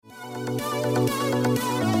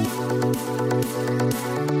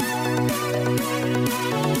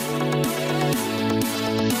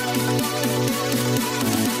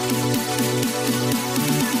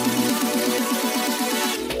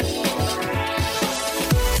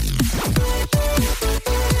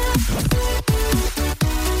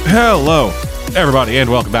Hello, everybody, and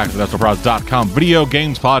welcome back to the WrestleProds.com video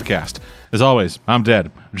games podcast. As always, I'm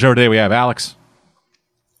Dead. Joe, today we have Alex.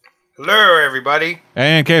 Hello, everybody.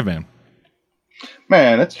 And Caveman.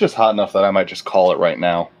 Man, it's just hot enough that I might just call it right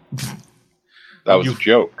now. That was a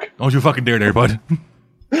joke. Don't you fucking dare there, bud.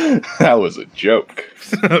 That was a joke.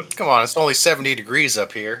 Come on, it's only 70 degrees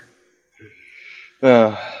up here.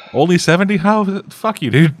 Only 70? How? Fuck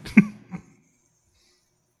you, dude.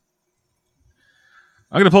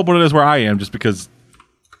 I'm going to pull up what it is where I am just because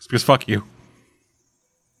fuck you.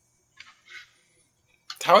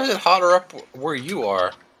 How is it hotter up where you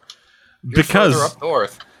are? You're Because further up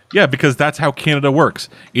north. Yeah, because that's how Canada works.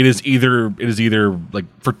 It is either like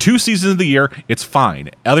for 2 seasons of the year, it's fine.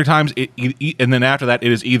 Other times, and then after that,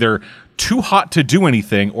 it is either too hot to do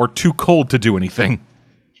anything or too cold to do anything.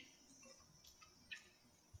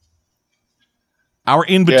 Our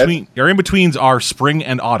in-betweens are spring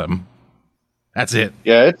and autumn. That's it.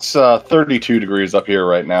 Yeah, it's 32 degrees up here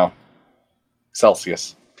right now.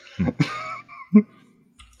 Celsius.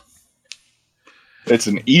 It's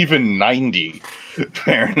an even 90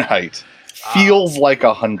 Fahrenheit. Feels like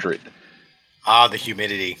 100. Ah, the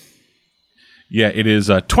humidity. Yeah, it is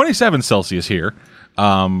 27 Celsius here.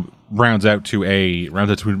 Rounds out to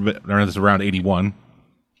around 81.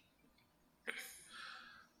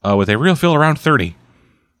 With a real feel around 30.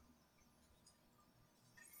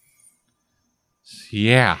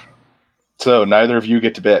 Yeah. So neither of you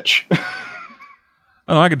get to bitch.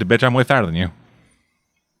 Oh, I get to bitch. I'm way fatter than you.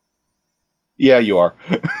 Yeah, you are.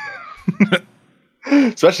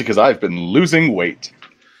 Especially because I've been losing weight.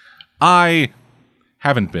 I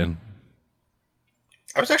haven't been.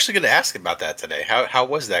 I was actually going to ask about that today. How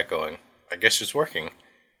was that going? I guess it's working.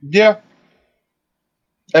 Yeah.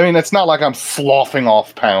 I mean, it's not like I'm sloughing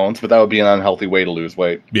off pounds, but that would be an unhealthy way to lose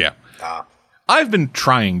weight. Yeah. I've been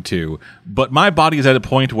trying to, but my body is at a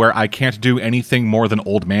point where I can't do anything more than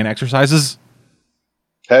old man exercises.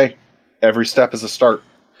 Hey, every step is a start.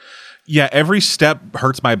 Yeah, every step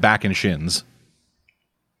hurts my back and shins.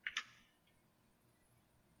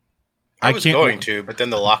 I was going to, but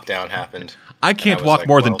then the lockdown happened. I can't walk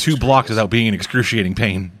more than 2 blocks without being in excruciating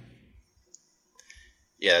pain.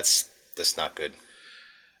 Yeah, that's not good.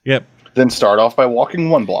 Yep. Then start off by walking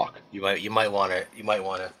 1 block. You might want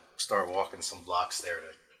to start walking some blocks there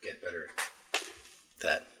to get better at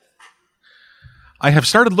that. I have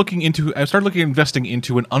started investing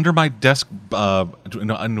into an under my desk,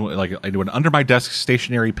 an under my desk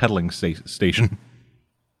stationary pedaling station.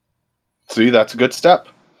 See, that's a good step.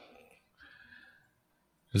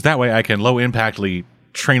 Because that way I can low impactly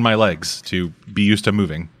train my legs to be used to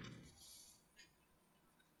moving.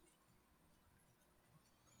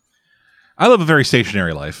 I live a very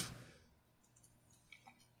stationary life.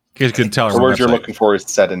 In case you couldn't tell, the word you're looking for is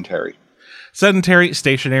sedentary. Sedentary,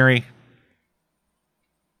 stationary.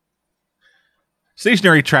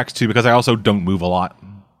 Stationary tracks too, because I also don't move a lot.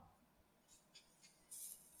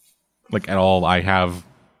 Like, at all. I have...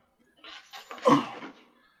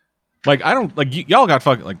 Like, I don't... Like, y'all got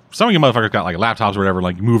fucking... Like, some of you motherfuckers got, like, laptops or whatever,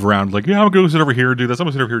 like, move around. Like, yeah, I'm gonna go sit over here and do this. I'm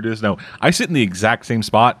gonna sit over here and do this. No. I sit in the exact same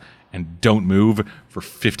spot and don't move for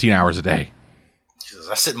 15 hours a day. Jesus,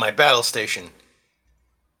 I sit in my battle station.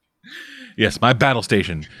 Yes, my battle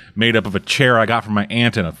station, made up of a chair I got from my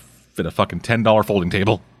aunt and a fucking $10 folding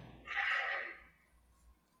table.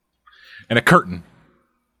 And a curtain.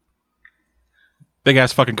 Big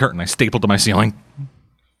ass fucking curtain I stapled to my ceiling.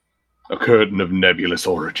 A curtain of nebulous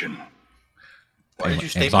origin. Why did you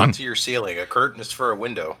staple it to your ceiling? A curtain is for a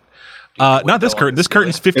window. Not this curtain. This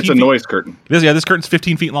curtain's 15 feet. It's a noise curtain. This curtain's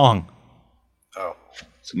 15 feet long. Oh.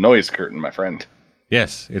 It's a noise curtain, my friend.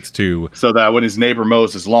 Yes, it's to... So that when his neighbor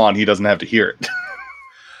mows his lawn, he doesn't have to hear it.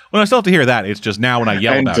 Well, I still have to hear that. It's just now when I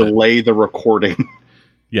yell about it. And delay the recording.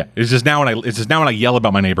 Yeah, it's just now when I yell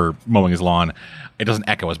about my neighbor mowing his lawn, it doesn't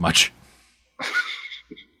echo as much.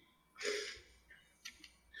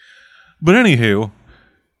 But anywho,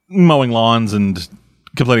 mowing lawns and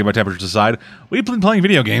complaining about temperatures aside, we've been playing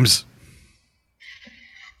video games.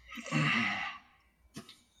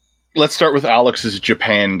 Let's start with Alex's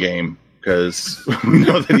Japan game, because we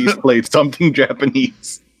know that he's played something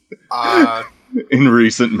Japanese in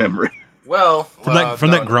recent memory. Well,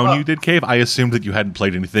 from that groan you did, Cave, I assumed that you hadn't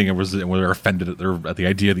played anything and were offended at the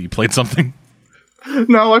idea that you played something.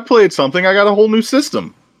 No, I played something. I got a whole new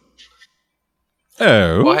system.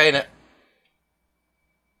 Oh. Well, hey,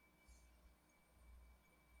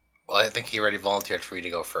 I think he already volunteered for you to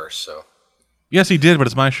go first, so. Yes, he did, but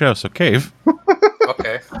it's my show, so Cave.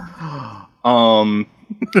 Okay.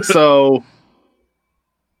 So,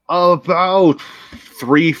 about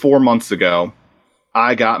 3-4 months ago,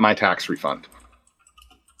 I got my tax refund.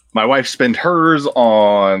 My wife spent hers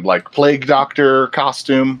on like Plague Doctor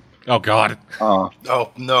costume. Oh God.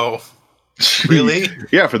 Oh no. Really?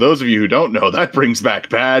 Yeah, for those of you who don't know, that brings back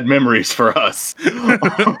bad memories for us.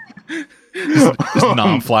 Just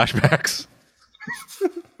non-flashbacks.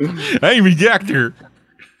 Amy Actor.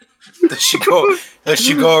 Does she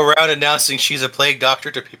go around announcing she's a plague doctor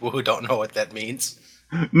to people who don't know what that means?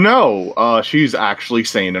 No, she's actually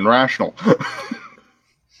sane and rational.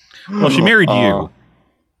 Well, she married you.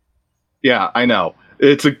 Yeah, I know.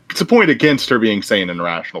 It's a point against her being sane and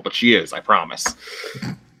rational, but she is, I promise.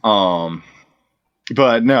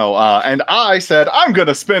 But no, and I said, I'm going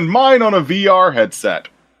to spend mine on a VR headset.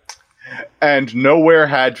 And nowhere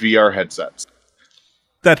had VR headsets.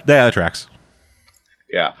 That tracks.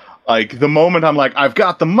 Yeah. Like, the moment I'm like, I've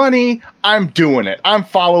got the money, I'm doing it. I'm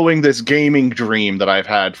following this gaming dream that I've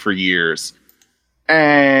had for years.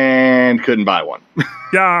 And couldn't buy one.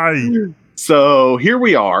 Yay! So here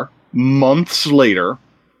we are, months later.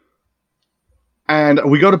 And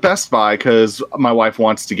we go to Best Buy because my wife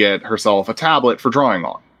wants to get herself a tablet for drawing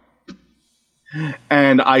on.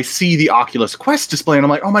 And I see the Oculus Quest display, and I'm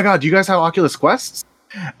like, oh my god, do you guys have Oculus Quests?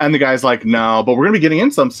 And the guy's like, no, but we're going to be getting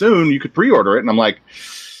in some soon. You could pre-order it. And I'm like,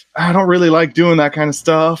 I don't really like doing that kind of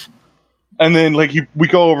stuff. And then like we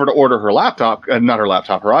go over to order her laptop, not her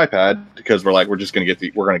laptop, her iPad, because we're going to get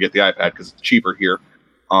the iPad because it's cheaper here.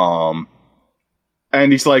 And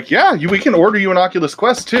he's like, yeah, we can order you an Oculus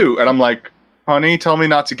Quest too. And I'm like, honey, tell me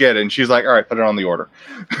not to get it. And she's like, all right, put it on the order.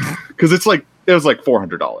 Because it was like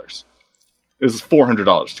 $400. It was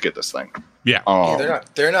 $400 to get this thing. Yeah.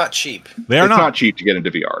 They're not cheap. It's not cheap to get into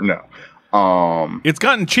VR. No. It's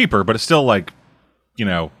gotten cheaper, but it's still like,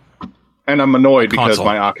 And I'm annoyed because console.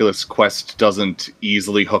 my Oculus Quest doesn't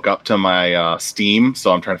easily hook up to my Steam,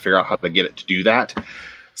 so I'm trying to figure out how to get it to do that,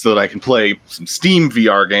 so that I can play some Steam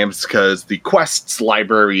VR games, because the Quest's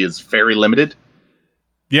library is very limited.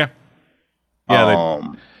 Yeah.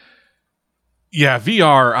 Yeah.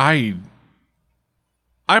 VR.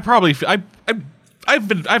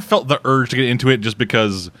 I've felt the urge to get into it just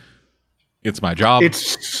because it's my job.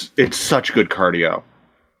 It's such good cardio.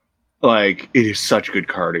 Like, it is such good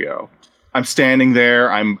cardio. I'm standing there.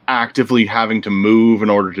 I'm actively having to move in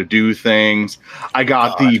order to do things. I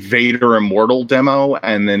got the Vader Immortal demo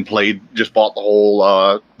and then bought the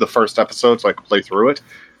whole, the first episode so I could play through it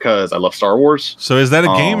because I love Star Wars. So is that a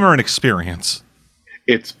game or an experience?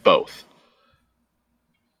 It's both.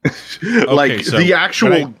 The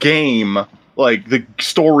actual game, like the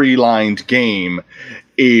storylined game,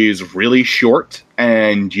 is really short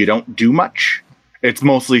and you don't do much. It's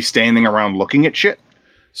mostly standing around looking at shit.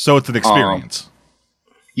 So it's an experience.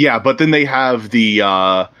 Yeah, but then they have the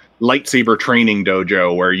lightsaber training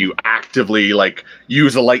dojo where you actively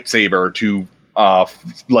use a lightsaber to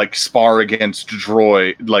spar against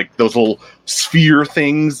droid, like those little sphere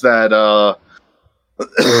things that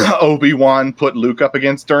Obi-Wan put Luke up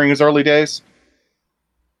against during his early days.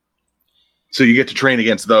 So you get to train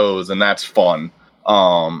against those, and that's fun.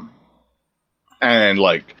 And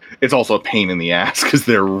it's also a pain in the ass because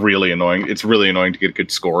they're really annoying. It's really annoying to get a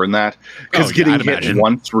good score in that, because getting hit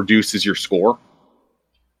once reduces your score.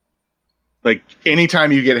 Like,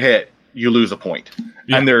 anytime you get hit, you lose a point.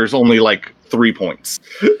 Yeah. And there's only 3 points.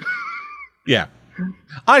 Yeah.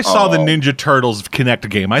 I saw the Ninja Turtles Kinect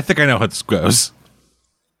game. I think I know how this goes.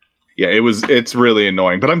 Yeah, it's really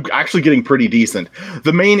annoying, but I'm actually getting pretty decent.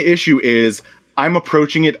 The main issue is I'm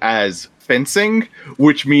approaching it as fencing,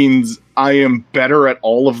 which means I am better at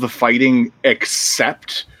all of the fighting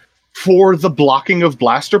except for the blocking of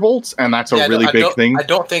blaster bolts, and that's a really big thing. I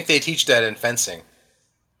don't think they teach that in fencing.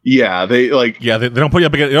 Yeah, they don't put you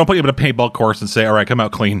up in a paintball course and say, "All right, come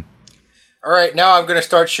out clean." All right, now I'm going to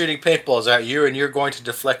start shooting paintballs at you, and you're going to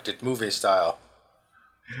deflect it, movie style.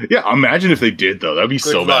 Yeah, imagine if they did, though. That'd be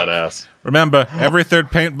so badass. Remember, every third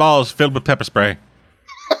paintball is filled with pepper spray.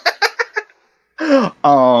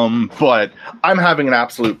 But I'm having an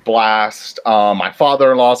absolute blast. My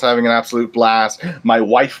father-in-law's having an absolute blast. My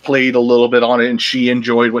wife played a little bit on it, and she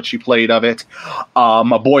enjoyed what she played of it.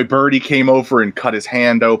 My boy Birdie came over and cut his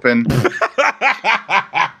hand open.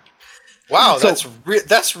 Wow,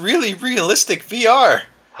 that's really realistic VR.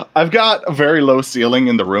 I've got a very low ceiling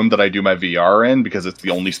in the room that I do my VR in because it's the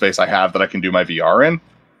only space I have that I can do my VR in.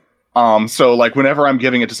 So whenever I'm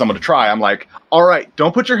giving it to someone to try, I'm like, all right,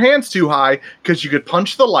 don't put your hands too high because you could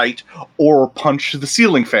punch the light or punch the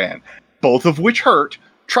ceiling fan, both of which hurt.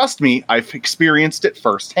 Trust me, I've experienced it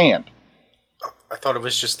firsthand. I thought it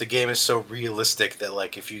was just the game is so realistic that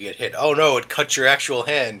if you get hit, oh no, it cuts your actual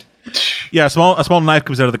hand. Yeah, a small knife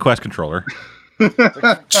comes out of the Quest controller.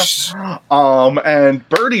 And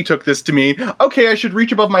Birdie took this to mean, okay, I should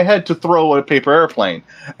reach above my head to throw a paper airplane.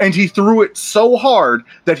 And he threw it so hard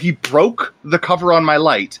that he broke the cover on my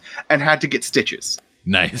light and had to get stitches.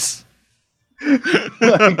 Nice.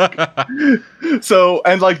 So,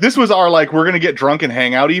 and like, this was our, like, we're going to get drunk and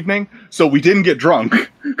hang out evening. So we didn't get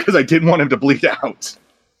drunk because I didn't want him to bleed out.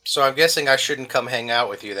 So I'm guessing I shouldn't come hang out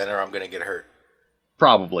with you then, or I'm going to get hurt.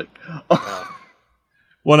 Probably.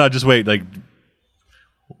 Well, no, just wait. Like,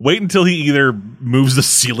 wait until he either moves the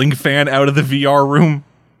ceiling fan out of the VR room.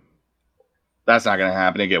 That's not going to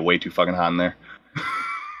happen. It get way too fucking hot in there.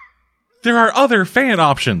 There are other fan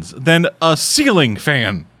options than a ceiling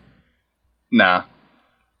fan. Nah.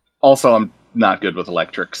 Also, I'm not good with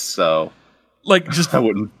electrics, so Like, just I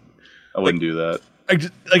wouldn't do that. I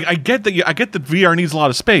get that. I get that VR needs a lot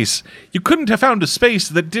of space. You couldn't have found a space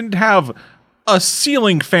that didn't have a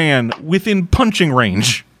ceiling fan within punching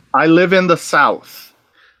range. I live in the South.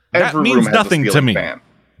 That Every means room has nothing a to ceiling me. Fan.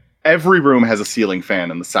 Every room has a ceiling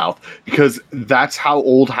fan in the South because that's how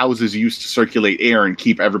old houses used to circulate air and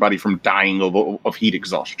keep everybody from dying of heat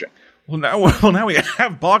exhaustion. Well, now we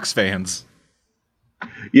have box fans.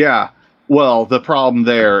 Yeah. Well, the problem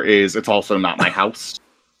there is it's also not my house.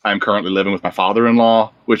 I'm currently living with my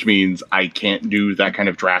father-in-law, which means I can't do that kind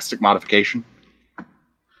of drastic modification.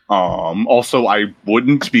 Also, I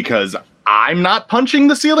wouldn't because I'm not punching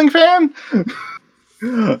the ceiling fan.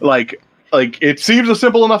 Like it seems a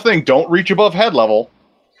simple enough thing. Don't reach above head level.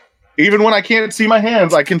 Even when I can't see my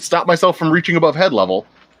hands, I can stop myself from reaching above head level.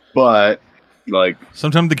 But like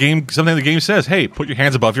Sometimes the game says, "Hey, put your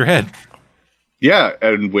hands above your head." yeah,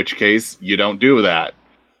 in which case you don't do that.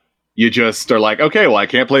 You just are like, okay, well, I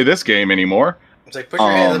can't play this game anymore. It's like, put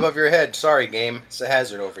your hands above your head. Sorry, game. It's a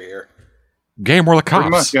hazard over here. Game, we're the Pretty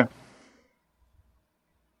cops. much, yeah.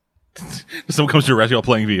 Someone comes to arrest you while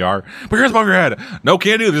playing VR. Put your hands above your head. No,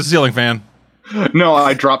 can't do this. This is a ceiling fan. No,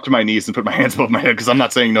 I dropped to my knees and put my hands above my head because I'm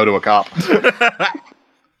not saying no to a cop.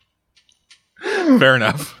 Fair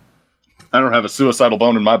enough. I don't have a suicidal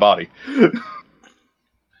bone in my body.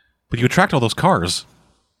 But you attract all those cars.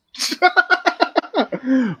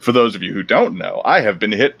 For those of you who don't know, I have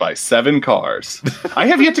been hit by 7 cars. I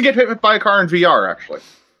have yet to get hit by a car in VR, actually.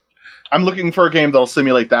 I'm looking for a game that'll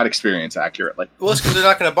simulate that experience accurately. Well, it's because they're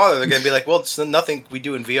not going to bother. They're going to be like, well, it's nothing we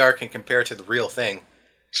do in VR can compare to the real thing.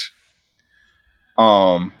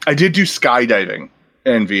 I did do skydiving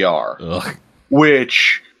in VR, Ugh.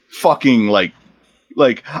 which fucking like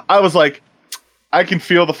I was like, I can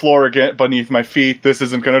feel the floor again beneath my feet. This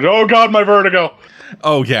isn't gonna. Oh God, my vertigo.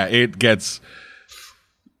 Oh yeah, it gets.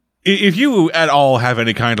 If you at all have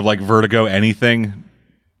any kind of like vertigo, anything,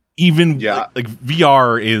 even like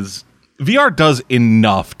VR does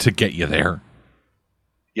enough to get you there.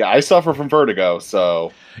 Yeah, I suffer from vertigo,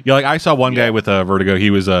 so Yeah, like I saw one guy with a vertigo.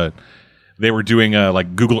 He was they were doing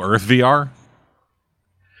like Google Earth VR,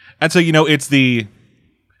 and so it's the,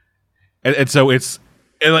 and so it's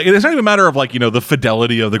not even a matter of like the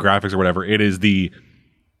fidelity of the graphics or whatever. It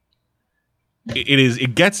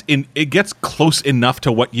gets close enough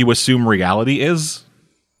to what you assume reality is.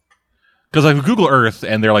 Because like Google Earth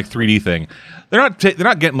and their like 3D thing, they're not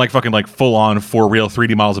getting like fucking like full on for real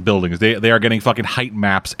 3D models of buildings. They are getting fucking height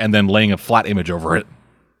maps and then laying a flat image over it.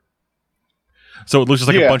 So it looks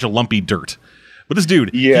just like a bunch of lumpy dirt. But this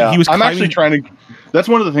dude, he was I'm climbing. actually trying to. That's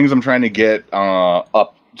one of the things I'm trying to get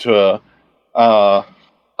up to,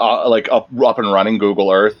 like up and running Google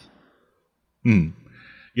Earth.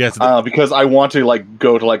 Yes, because I want to like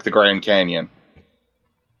go to like the Grand Canyon.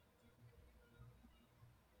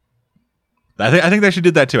 I think they actually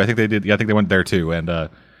did that too. I think they did. Yeah, I think they went there too. And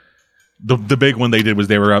the big one they did was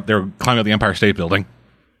they were climbing up the Empire State Building.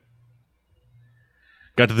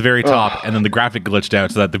 Got to the very top, and then the graphic glitched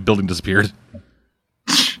out so that the building disappeared.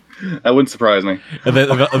 That wouldn't surprise me. And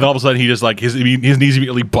then all of a sudden, he just like his knees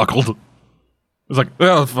immediately buckled. It was like,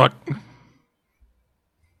 oh fuck!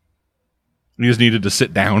 He just needed to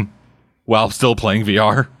sit down while still playing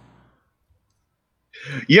VR.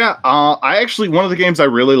 Yeah, I actually one of the games I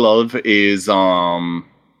really love is I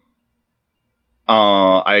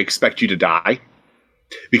Expect You to Die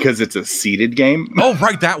because it's a seated game. Oh,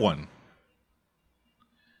 right, that one.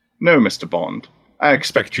 No, Mr. Bond. I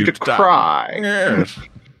expect you to cry. Yes.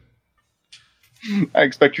 I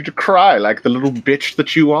expect you to cry like the little bitch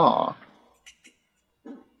that you are.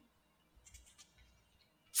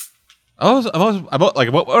 I've always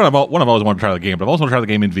wanted to try the game, but I've also wanted to try the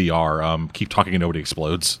game in VR. Keep talking and nobody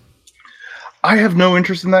explodes. I have no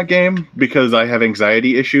interest in that game because I have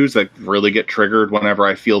anxiety issues that really get triggered whenever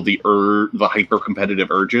I feel the hyper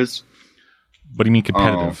competitive urges. What do you mean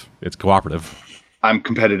competitive? It's cooperative. I'm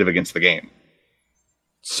competitive against the game.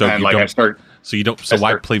 So and you like don't. I start So you don't. So I why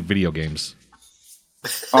start- play video games?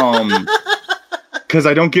 because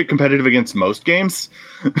I don't get competitive against most games.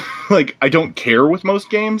 Like I don't care with most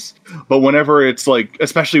games, but whenever it's like,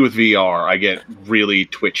 especially with VR, I get really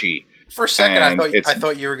twitchy. For a second, And I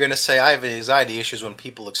thought you were going to say I have anxiety issues when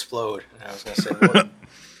people explode. And I was going to say, what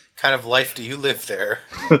kind of life do you live there?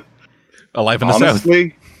 A life in the South.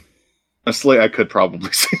 Honestly, I could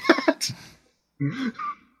probably say that.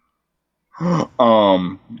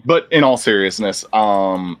 But in all seriousness,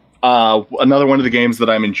 another one of the games that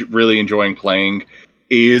I'm really enjoying playing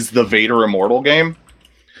is the Vader Immortal game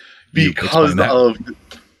because of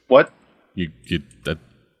what I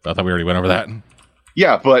thought we already went over that.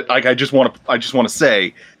 Yeah, but like I just want to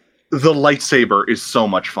say the lightsaber is so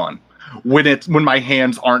much fun when my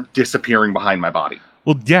hands aren't disappearing behind my body.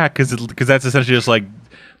 Well, yeah, because that's essentially just like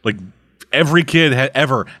every kid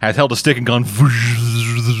ever has held a stick and gone.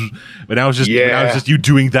 But now it's just you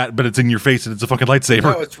doing that, but it's in your face and it's a fucking lightsaber.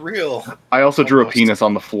 No, it's real. I also drew a penis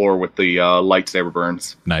on the floor with the lightsaber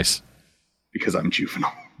burns. Nice. Because I'm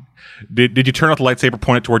juvenile. Did you turn off the lightsaber,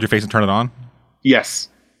 point it towards your face, and turn it on? Yes.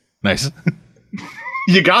 Nice.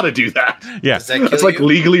 You gotta do that. Yeah. Does that kill It's like you?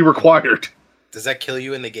 legally required. Does that kill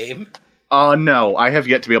you in the game? No, I have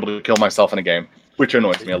yet to be able to kill myself in a game, which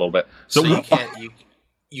annoys me a little bit. So you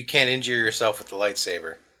can't injure yourself with the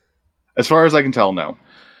lightsaber. As far as I can tell, no.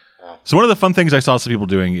 So one of the fun things I saw some people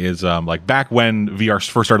doing is like back when VR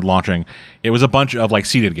first started launching, it was a bunch of like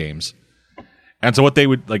seated games, and so what they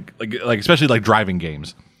would like especially like driving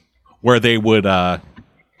games, where they would were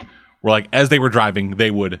like as they were driving,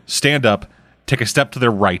 they would stand up, take a step to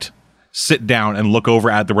their right, sit down, and look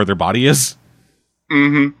over at where their body is.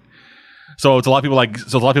 Mm-hmm. So it's a lot of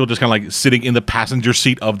people just kind of like sitting in the passenger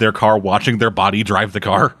seat of their car, watching their body drive the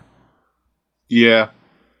car. Yeah.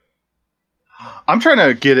 I'm trying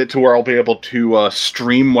to get it to where I'll be able to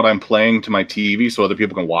stream what I'm playing to my TV so other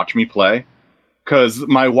people can watch me play. Because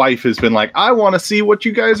my wife has been like, I want to see what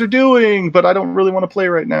you guys are doing, but I don't really want to play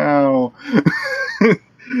right now.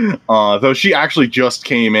 Though she actually just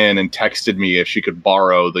came in and texted me if she could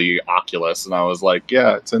borrow the Oculus, and I was like,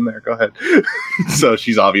 yeah, it's in there, go ahead. So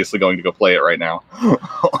she's obviously going to go play it right now.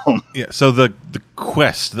 Yeah, so the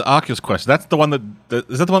Quest, the Oculus Quest, that's the one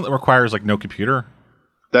is that the one that requires like no computer?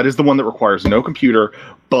 That is the one that requires no computer,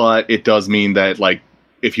 but it does mean that like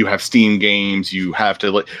if you have Steam games, you have to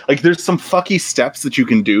like there's some fucky steps that you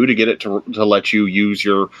can do to get it to let you use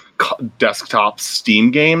your desktop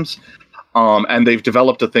Steam games. And they've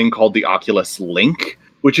developed a thing called the Oculus Link,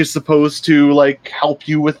 which is supposed to like help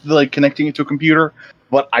you with like connecting it to a computer.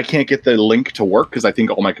 But I can't get the link to work because I think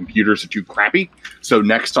all my computers are too crappy. So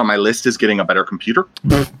next on my list is getting a better computer.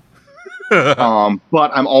 But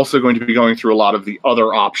I'm also going to be going through a lot of the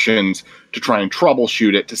other options to try and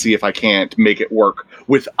troubleshoot it to see if I can't make it work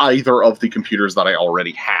with either of the computers that I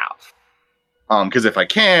already have. Because if I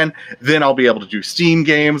can, then I'll be able to do Steam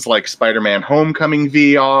games like Spider-Man Homecoming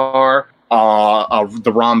VR,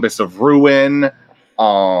 the Rhombus of Ruin,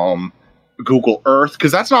 Google Earth,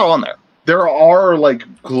 because that's not on there. There are like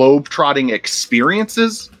globe-trotting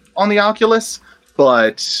experiences on the Oculus,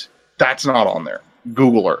 but that's not on there.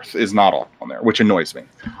 Google Earth is not on there, which annoys me.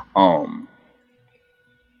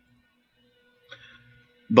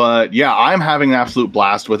 But yeah, I'm having an absolute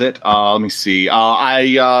blast with it. Let me see.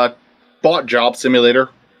 I bought Job Simulator.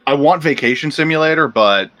 I want Vacation Simulator,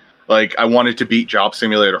 but like I wanted to beat Job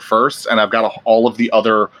Simulator first, and I've got all of the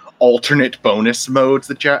other alternate bonus modes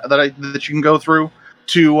that you can go through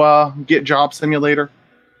to get Job Simulator.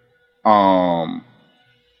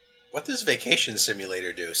 What does Vacation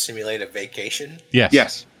Simulator do? Simulate a vacation?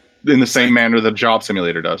 Yes. In the same manner that Job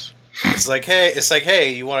Simulator does. It's like,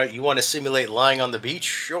 hey, you want to simulate lying on the beach?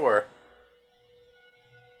 Sure.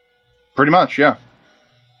 Pretty much, yeah.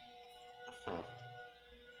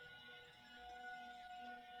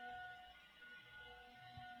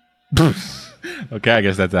 Okay, I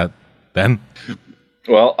guess that's that then.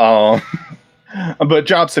 Well, but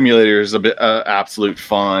Job Simulator is a bit absolute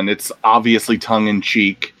fun. It's obviously tongue in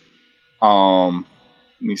cheek. Let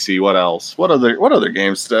me see what else. What other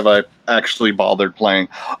games have I actually bothered playing?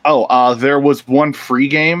 Oh, there was one free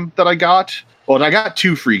game that I got. Well, I got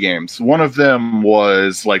two free games. One of them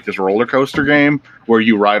was like this roller coaster game where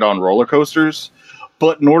you ride on roller coasters.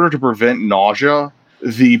 But in order to prevent nausea,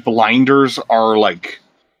 the blinders are like,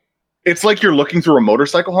 it's like you're looking through a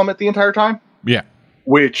motorcycle helmet the entire time. Yeah.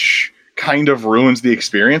 Which kind of ruins the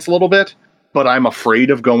experience a little bit. But I'm afraid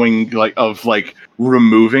of removing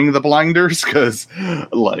the blinders because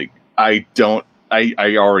like I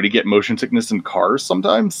already get motion sickness in cars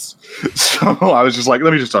sometimes. So I was just like,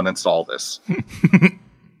 let me just uninstall this.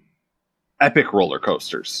 Epic Roller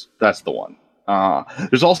Coasters. That's the one.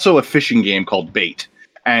 There's also a fishing game called Bait.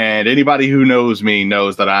 And anybody who knows me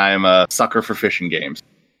knows that I'm a sucker for fishing games.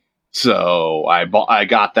 So I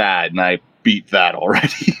got that and I beat that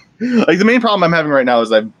already. Like the main problem I'm having right now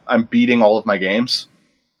is I'm beating all of my games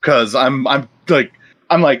because I'm like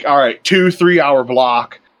all right, 2-3 hour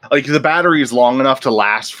block. Like the battery is long enough to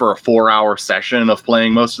last for a 4-hour session of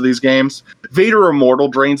playing most of these games. Vader Immortal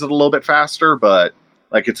drains it a little bit faster, but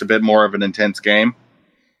like it's a bit more of an intense game.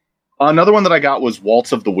 Another one that I got was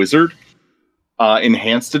Waltz of the Wizard,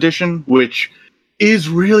 Enhanced Edition, which is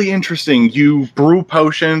really interesting. You brew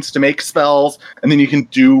potions to make spells, and then you can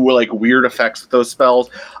do like weird effects with those spells.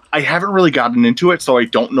 I haven't really gotten into it, so I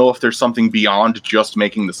don't know if there's something beyond just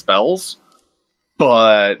making the spells.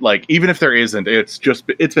 But like, even if there isn't, it's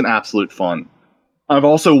been absolute fun. I've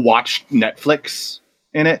also watched Netflix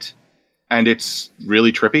in it, and it's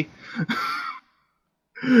really trippy.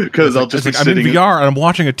 Because I'll just I'm in VR and I'm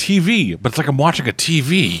watching a TV, but it's like I'm watching a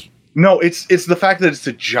TV. No, it's the fact that it's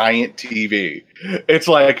a giant TV. It's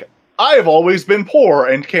like, I have always been poor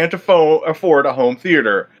and can't afford a home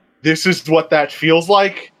theater. This is what that feels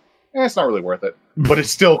like. It's not really worth it, but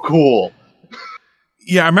it's still cool.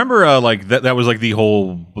 Yeah, I remember like that was like the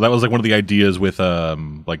whole, that was like one of the ideas with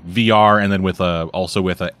like VR and then with also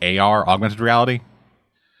with AR, augmented reality.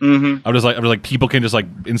 Mm-hmm. I was like people can just like,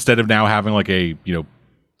 instead of now having like a, you know,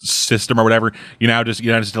 system or whatever, you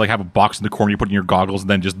just like have a box in the corner, you put in your goggles, and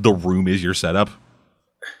then just the room is your setup.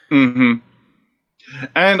 Mm-hmm.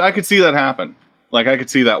 And I could see that happen. Like I could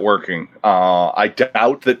see that working. I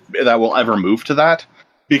doubt that will ever move to that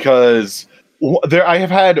because I have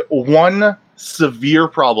had one severe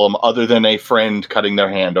problem other than a friend cutting their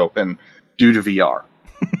hand open due to VR.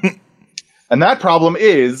 And that problem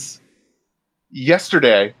is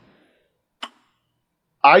yesterday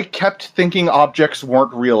I kept thinking objects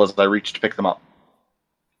weren't real as I reached to pick them up.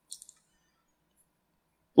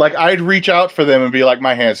 Like, I'd reach out for them and be like,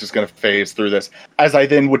 my hand's just going to phase through this. As I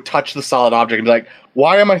then would touch the solid object and be like,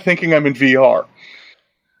 why am I thinking I'm in VR?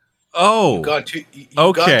 Oh. You've gone too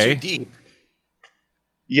deep.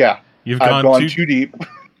 Yeah. I've gone too deep.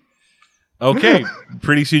 Okay.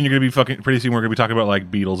 Pretty soon we're going to be talking about,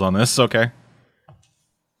 like, Beatles on this. Okay.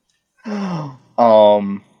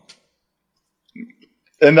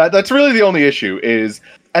 And that's really the only issue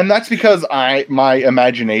and that's because my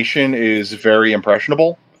imagination is very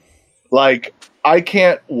impressionable. Like I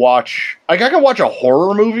can watch a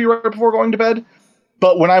horror movie right before going to bed,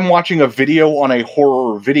 but when I'm watching a video on a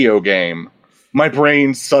horror video game, my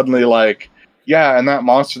brain's suddenly like, yeah, and that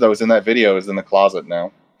monster that was in that video is in the closet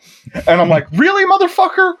now. And I'm like, really,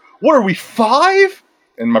 motherfucker? What are we, 5?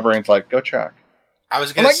 And my brain's like, go check. I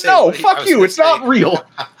was gonna say, no, fuck you, it's not real.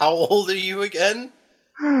 How old are you again?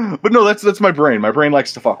 But no, that's my brain. My brain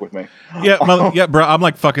likes to fuck with me. Yeah, bro. I'm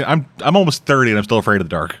like fucking. I'm almost 30 and I'm still afraid of the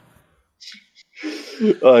dark.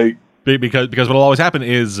 Like because what'll always happen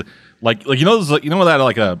is like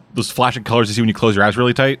those flashing colors you see when you close your eyes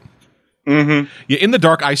really tight. Mm-hmm. Yeah, in the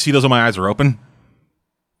dark I see those when my eyes are open.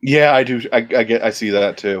 Yeah, I do. I see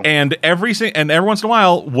that too. And every once in a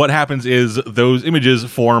while, what happens is those images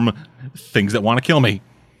form things that want to kill me.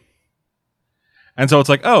 And so it's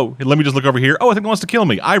like, oh, let me just look over here. Oh, I think it wants to kill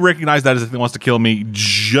me. I recognize that as a thing that wants to kill me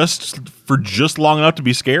just long enough to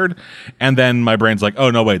be scared. And then my brain's like,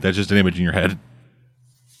 oh, no, wait, that's just an image in your head.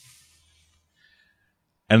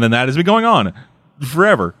 And then that has been going on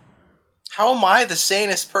forever. How am I the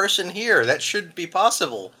sanest person here? That shouldn't be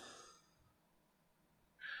possible.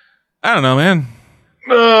 I don't know, man.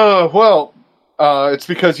 It's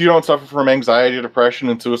because you don't suffer from anxiety, depression,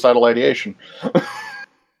 and suicidal ideation.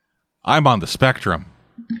 I'm on the spectrum.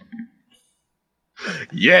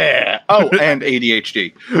 Yeah. Oh, and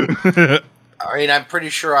ADHD. I mean, I'm pretty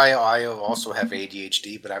sure I also have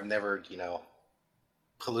ADHD, but I've never,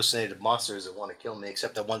 hallucinated monsters that want to kill me,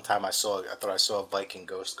 except that one time I thought I saw a Viking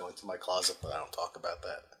ghost go into my closet, but I don't talk about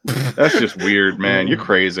that. That's just weird, man. You're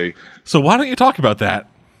crazy. So why don't you talk about that?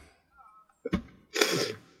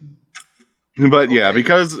 But yeah,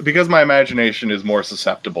 because my imagination is more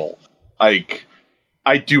susceptible, like,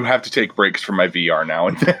 I do have to take breaks from my VR now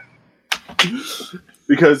and then.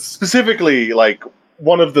 Because specifically, like,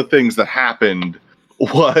 one of the things that happened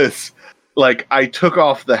was, like, I took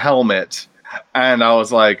off the helmet and I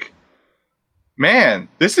was like, man,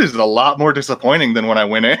 this is a lot more disappointing than when I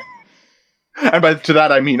went in. And to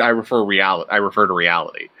that I mean I refer to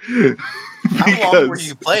reality. How long were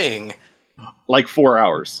you playing? Like 4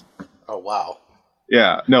 hours. Oh wow.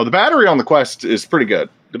 Yeah. No, the battery on the Quest is pretty good.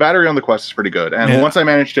 And once I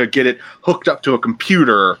manage to get it hooked up to a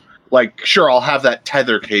computer, like, sure, I'll have that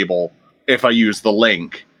tether cable if I use the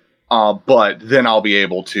link. But then I'll be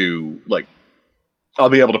able to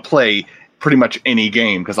play pretty much any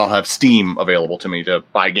game because I'll have Steam available to me to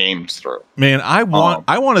buy games through. Man, I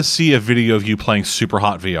want to see a video of you playing Super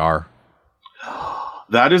Hot VR.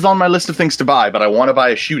 That is on my list of things to buy, but I want to buy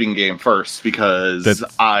a shooting game first because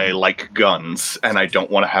I like guns and I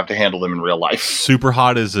don't want to have to handle them in real life. Super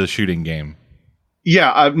Hot is a shooting game.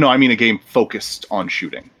 Yeah, no, I mean a game focused on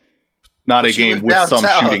shooting, not a game with some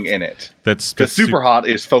shooting in it. Because Super Hot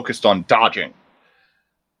is focused on dodging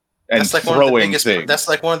and throwing things. That's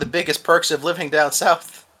like one of the biggest perks of living down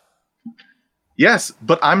south. Yes,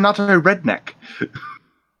 but I'm not a redneck.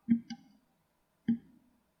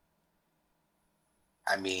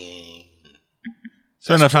 I mean,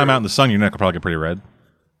 so enough time out in the sun, your neck will probably get pretty red.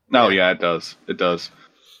 No, yeah, it does. It does.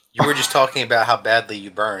 You were just talking about how badly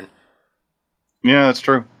you burn. Yeah, that's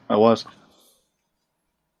true. I was.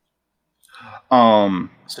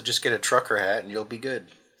 So just get a trucker hat and you'll be good.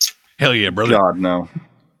 Hell yeah, brother. God, no.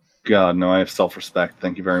 God, no. I have self-respect.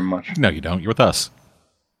 Thank you very much. No, you don't. You're with us.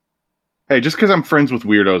 Hey, just because I'm friends with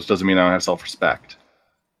weirdos doesn't mean I don't have self-respect.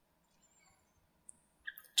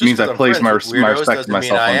 It means I place my respect to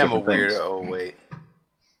myself on different things. Oh, wait.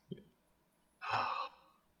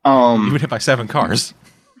 You've been hit by 7 cars.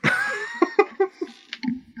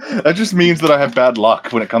 That just means that I have bad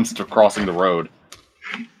luck when it comes to crossing the road.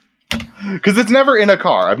 Because it's never in a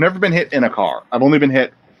car. I've never been hit in a car. I've only been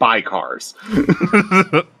hit by cars.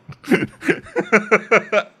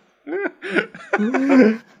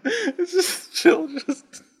 It's just chill.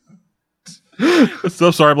 So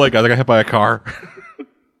sorry, Blake. I got hit by a car.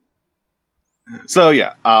 So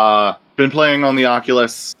yeah, been playing on the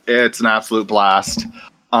Oculus. It's an absolute blast.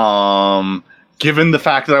 Given the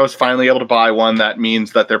fact that I was finally able to buy one, that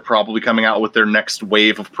means that they're probably coming out with their next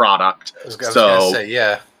wave of product. I was gonna say,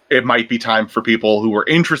 yeah. It might be time for people who are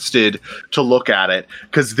interested to look at it,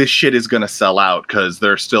 because this shit is going to sell out, because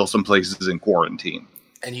there are still some places in quarantine.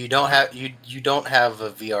 And you don't have you don't have a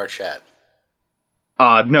VR chat.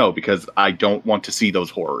 No, because I don't want to see those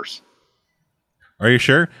horrors. Are you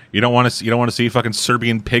sure? You don't want to see fucking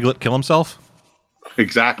Serbian Piglet kill himself?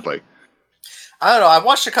 Exactly. I don't know. I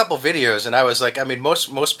watched a couple videos and I was like, I mean,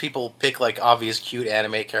 most people pick like obvious cute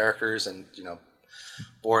anime characters and, you know,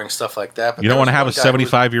 boring stuff like that. But you don't want to have a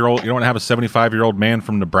 75-year-old. You don't want to have a 75-year-old man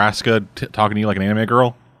from Nebraska talking to you like an anime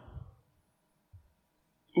girl.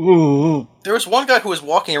 Ooh. There was one guy who was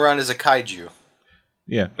walking around as a kaiju.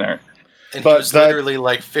 Yeah. There. And he was literally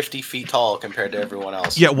like 50 feet tall compared to everyone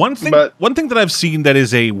else. Yeah, one thing that I've seen that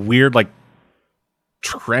is a weird like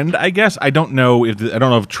trend, I guess. I don't know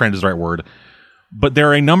if trend is the right word, but there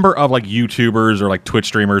are a number of like YouTubers or like Twitch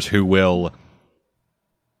streamers who will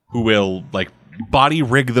like body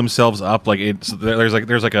rig themselves up. Like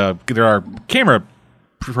there are camera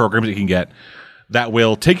programs that you can get that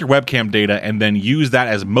will take your webcam data and then use that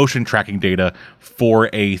as motion tracking data for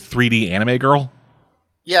a 3D anime girl.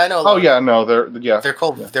 Yeah, I know. Oh yeah, no, they're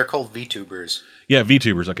called VTubers. Yeah,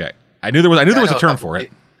 VTubers. Okay, I knew there was a term for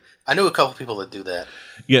it. I knew a couple people that do that.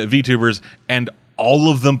 Yeah, VTubers, and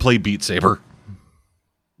all of them play Beat Saber.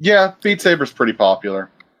 Yeah, Beat Saber's pretty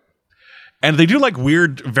popular. And they do like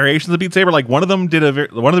weird variations of Beat Saber. Like one of them did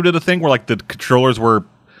a thing where like the controllers were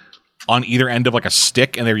on either end of like a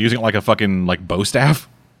stick, and they were using it like a fucking like bow staff.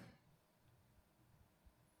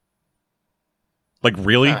 Like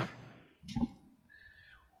really. Huh.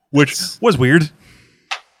 Which was weird.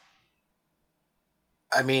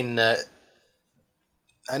 I mean, I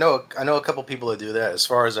know a couple people that do that. As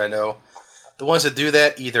far as I know, the ones that do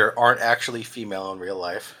that either aren't actually female in real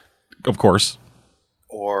life, of course,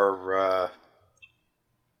 or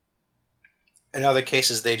in other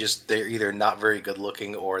cases they're either not very good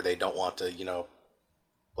looking or they don't want to, you know,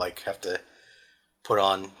 like have to put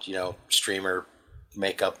on, you know, streamer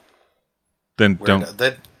makeup. Then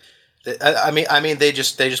don't. I mean, they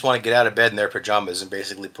just want to get out of bed in their pajamas and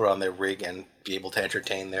basically put on their rig and be able to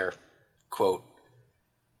entertain their quote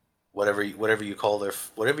whatever you call a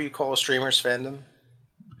streamer's fandom.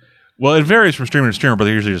 Well, it varies from streamer to streamer, but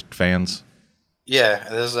they're usually just fans. Yeah,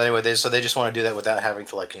 and this is anyway. They just want to do that without having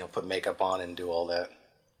to like, you know, put makeup on and do all that.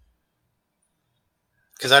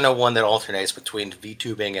 Because I know one that alternates between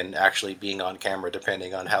VTubing and actually being on camera,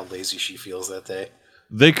 depending on how lazy she feels that day.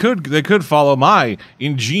 They could follow my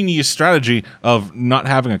ingenious strategy of not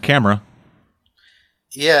having a camera.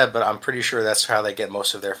 Yeah, but I'm pretty sure that's how they get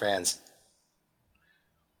most of their fans.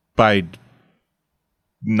 By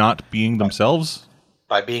not being themselves?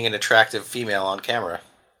 By being an attractive female on camera.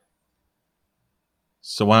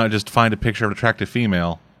 So why not just find a picture of an attractive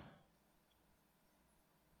female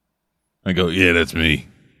and go, yeah, that's me.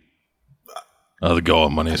 How's it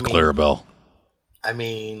going? My name's Clarabelle. I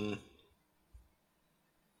mean,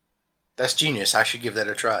 that's genius. I should give that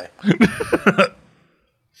a try.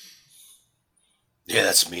 Yeah,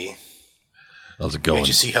 that's me. How's it going?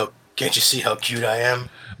 Can't you see how cute I am?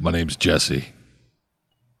 My name's Jesse.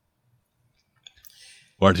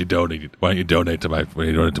 Why don't you donate to my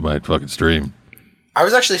fucking stream? I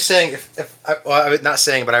was actually saying I was not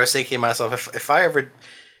saying, but I was thinking to myself, if I ever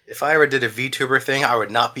did a VTuber thing, I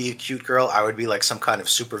would not be a cute girl. I would be like some kind of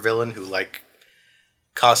supervillain who like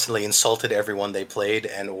constantly insulted everyone they played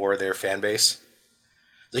and or their fan base.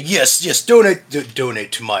 Like, yes,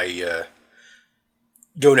 donate to my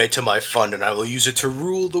fund, and I will use it to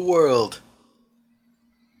rule the world.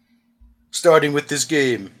 Starting with this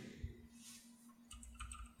game.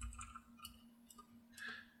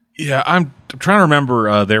 Yeah, I'm trying to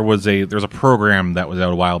remember. There was a program that was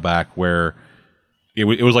out a while back where it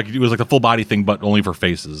was like the full body thing, but only for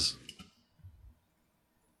faces.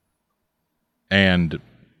 And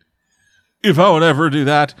if I would ever do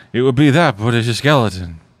that, it would be that, but it's a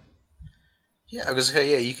skeleton. Yeah, I was yeah,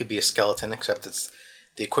 you could be a skeleton, except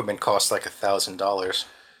the equipment costs like $1,000.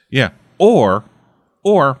 Yeah, or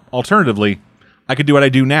alternatively, I could do what I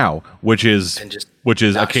do now, which is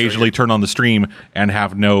occasionally turn on the stream and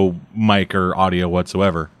have no mic or audio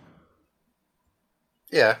whatsoever.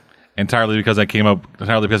 Yeah. Entirely because I came up with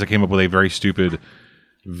a very stupid,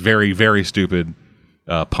 very, very stupid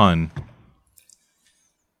pun.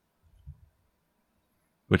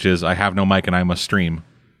 Which is, I have no mic and I must stream.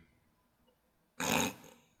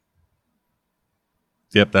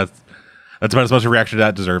 Yep, that's about as much a reaction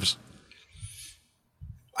that deserves.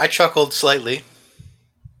 I chuckled slightly.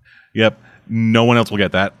 Yep, no one else will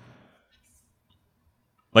get that.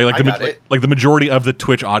 Like the majority of the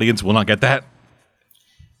Twitch audience will not get that.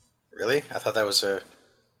 Really? I thought that was a...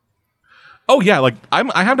 Oh yeah, like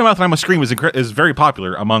I have no mouth and I'm a stream is very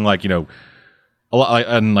popular among like, a lot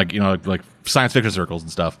and like, like science fiction circles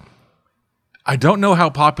and stuff. I don't know how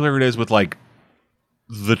popular it is with like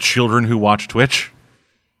the children who watch Twitch.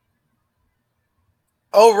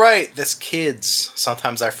 Oh right, that's kids.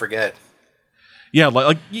 Sometimes I forget. Yeah,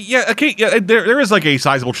 okay, yeah. There is like a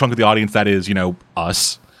sizable chunk of the audience that is,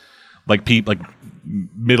 us, like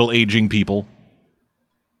middle-aging people,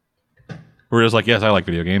 who are just like, yes, I like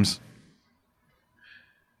video games,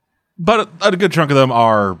 but a good chunk of them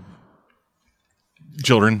are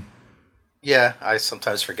children. Yeah, I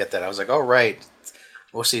sometimes forget that. I was like, oh right,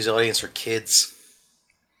 most of these audience are kids,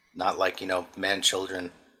 not like men,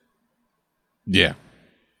 children. Yeah.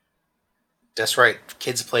 That's right.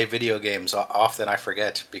 Kids play video games. Often I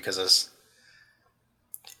forget because I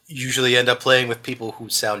usually end up playing with people who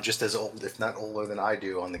sound just as old, if not older than I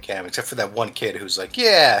do on the cam, except for that one kid who's like,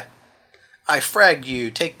 yeah, I fragged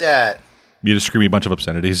you. Take that. You just scream a bunch of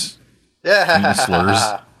obscenities. Yeah. Slurs.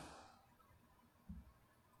 I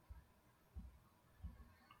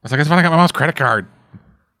was like, I finally got my mom's credit card.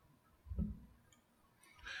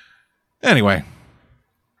 Anyway.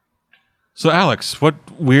 So, Alex, what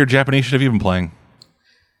weird Japanese shit have you been playing?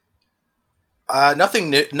 Nothing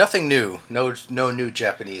new. No new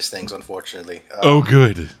Japanese things, unfortunately. Oh,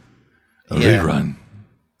 good. A rerun.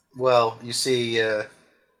 Well, you see, I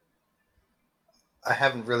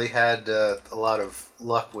haven't really had a lot of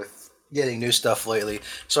luck with getting new stuff lately.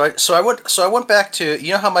 So I went back to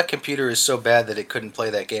how my computer is so bad that it couldn't play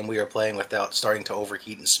that game we were playing without starting to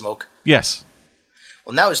overheat and smoke. Yes.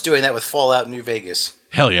 Well, now it's doing that with Fallout New Vegas.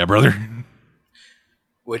 Hell yeah, brother.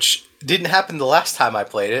 Which didn't happen the last time I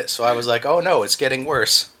played it, so I was like, oh no, it's getting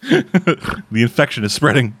worse. The infection is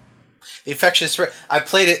spreading. The infection is spreading.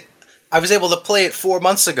 I was able to play it 4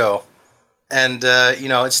 months ago, and,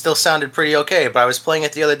 it still sounded pretty okay, but I was playing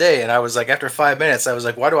it the other day, and I was like, after 5 minutes, I was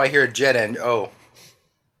like, why do I hear a jet end? Oh.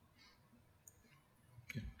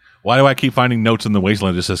 Why do I keep finding notes in the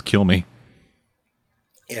wasteland that just says, kill me?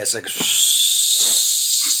 Yeah, it's like...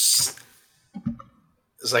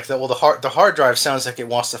 It's like the hard drive sounds like it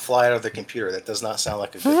wants to fly out of the computer. That does not sound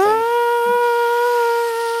like a good thing.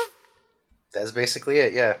 That's basically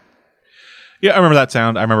it. Yeah. Yeah, I remember that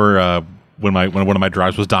sound. I remember when one of my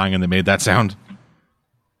drives was dying and they made that sound.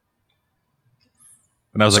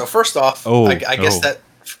 And I was first off, I guess that.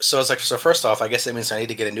 So it's like first off, I guess that means I need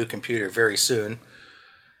to get a new computer very soon.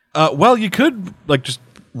 Well, you could just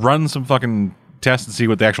run some fucking tests and see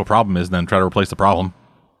what the actual problem is, and then try to replace the problem.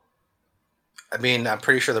 I mean, I'm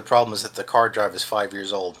pretty sure the problem is that the hard drive is 5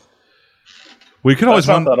 years old. Well, you could always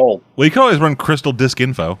run that old. Well, you could always run Crystal Disk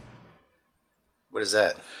Info. What is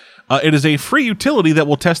that? It is a free utility that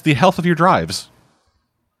will test the health of your drives.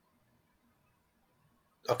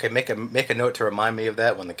 Okay, make a note to remind me of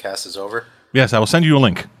that when the cast is over. Yes, I will send you a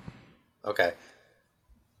link. Okay.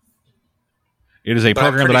 It is a But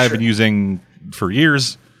I'm program that pretty I've been using for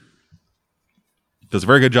years. Does a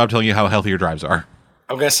very good job telling you how healthy your drives are.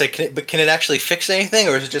 I'm gonna say, can it actually fix anything,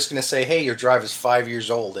 or is it just gonna say, "Hey, your drive is 5 years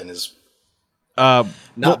old and is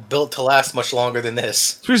not built to last much longer than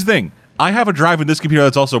this"? So here's the thing: I have a drive in this computer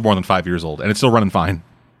that's also more than 5 years old, and it's still running fine.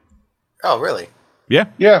 Oh, really? Yeah.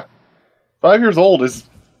 Yeah. 5 years old is,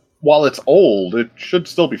 while it's old, it should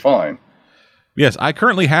still be fine. Yes, I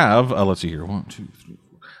currently have. Let's see here. 1, 2, 3,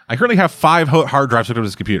 4. I currently have 5 hard drives hooked up to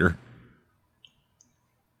this computer.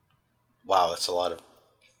 Wow, that's a lot of.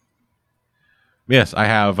 Yes, I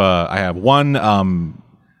have one.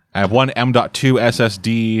 I have one M.2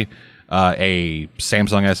 SSD, a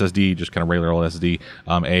Samsung SSD, just kind of regular old SSD,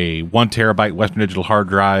 a 1 terabyte Western Digital hard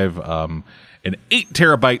drive, an 8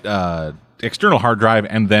 terabyte external hard drive,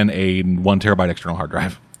 and then a 1 terabyte external hard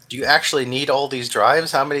drive. Do you actually need all these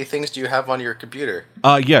drives? How many things do you have on your computer?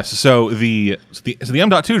 Yes. So the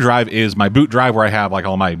M.2 drive is my boot drive where I have like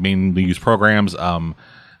all my mainly used programs.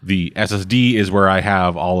 The SSD is where I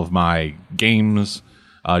have all of my games,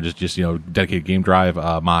 just dedicated game drive.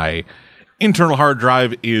 My internal hard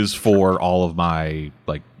drive is for all of my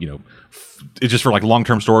it's just for like long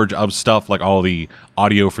term storage of stuff, like all the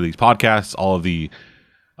audio for these podcasts, all of the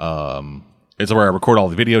it's where I record all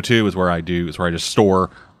the video too. It's where I just store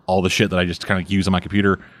all the shit that I just kind of use on my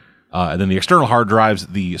computer. And then the external hard drives,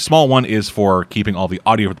 the small one is for keeping all the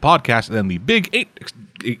audio for the podcast, and then the big 8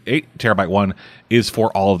 terabyte one is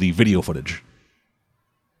for all of the video footage.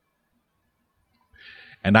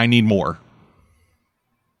 And I need more.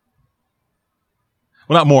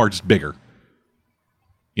 Well, not more, just bigger.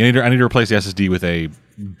 I need to replace the SSD with a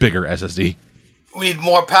bigger SSD. We need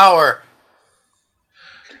more power.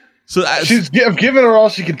 So I've given her all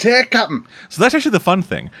she can take, Captain. So that's actually the fun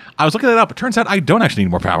thing. I was looking that up. It turns out I don't actually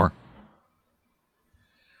need more power.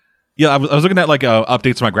 Yeah, I was looking at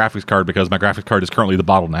updates to my graphics card because my graphics card is currently the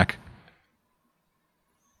bottleneck.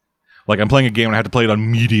 Like I'm playing a game and I have to play it on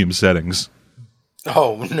medium settings.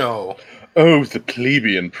 Oh no! Oh, the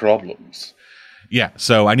plebeian problems. Yeah,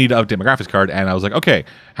 so I need to update my graphics card, and I was like, okay,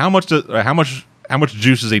 how much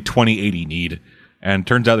juice does a 2080 need? And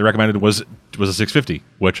turns out the recommended was a 650,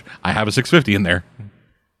 which I have a 650 in there. And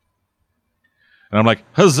I'm like,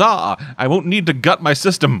 huzzah! I won't need to gut my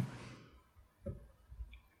system.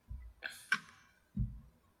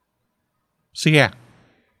 So yeah.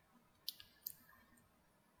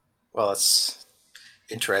 Well, that's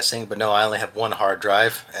interesting, but no, I only have one hard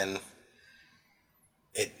drive, and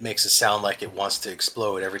it makes it sound like it wants to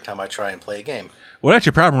explode every time I try and play a game. Well, that's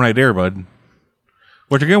your problem right there, bud.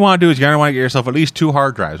 What you're going to want to do is you're going to want to get yourself at least 2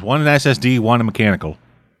 hard drives. One an SSD, one a mechanical.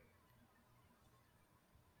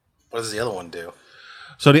 What does the other one do?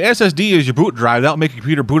 So the SSD is your boot drive. That'll make your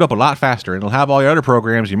computer boot up a lot faster. It'll have all your other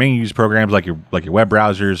programs, your main use programs like your web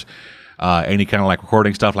browsers, any kind of like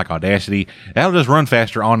recording stuff like Audacity. That'll just run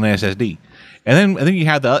faster on the SSD. And then you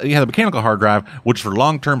have the mechanical hard drive, which is for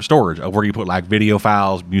long-term storage of where you put like video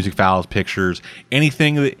files, music files, pictures,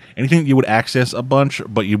 anything that you would access a bunch,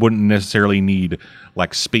 but you wouldn't necessarily need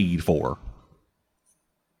like speed for.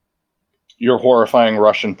 Your horrifying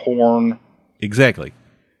Russian porn. Exactly.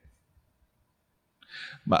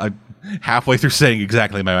 Halfway through saying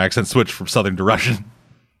exactly, my accent switched from Southern to Russian.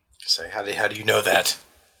 Say, how do you know that?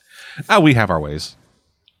 We have our ways.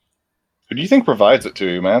 Who do you think provides it to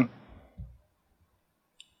you, man?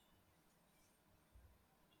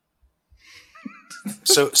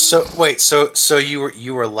 So you were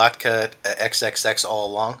Latka XXX all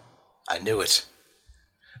along? I knew it.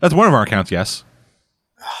 That's one of our accounts, yes.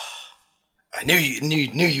 I knew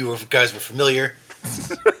you guys were familiar.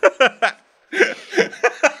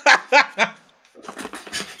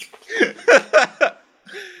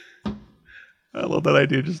 I love that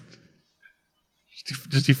idea. Just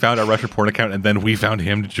he found our Russian porn account, and then we found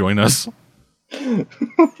him to join us.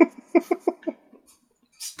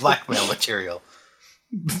 Blackmail material.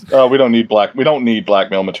 We don't need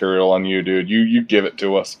blackmail material on you, dude. You give it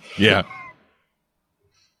to us. Yeah.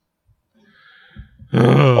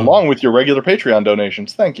 Along with your regular Patreon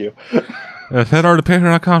donations. Thank you. Head over to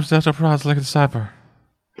patreon.com/cyber.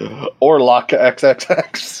 Or Laka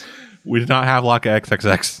XXX. We did not have Laka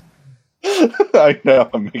XXX. I know.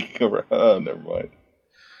 I'm making over. Oh, never mind.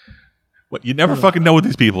 What, you never fucking know with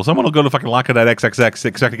these people. Someone will go to fucking Laka.xxx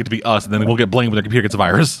expecting it to be us, and then we'll get blamed when their computer gets a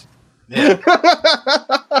virus. Yeah.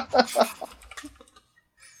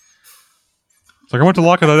 It's like I went to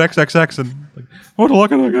Laka.xxx and I went to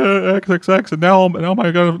Laka.xxx and now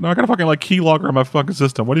I gotta fucking like keylogger on my fucking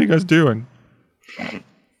system. What are you guys doing?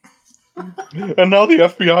 And now the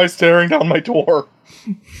FBI is staring down my door.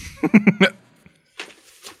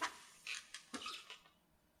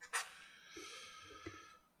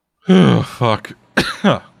 Oh, fuck.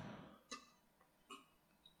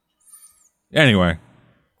 Anyway.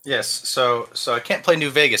 Yes, so I can't play New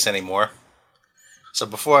Vegas anymore. So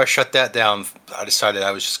before I shut that down, I decided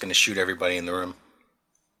I was just going to shoot everybody in the room.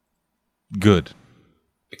 Good.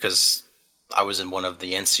 Because I was in one of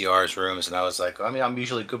the NCR's rooms, and I was like, I mean, I'm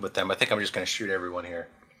usually good with them. I think I'm just going to shoot everyone here.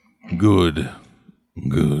 Good.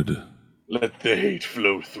 Let the hate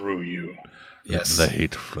flow through you. Yes. Let the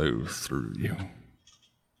hate flow through you.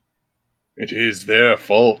 It is their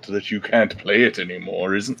fault that you can't play it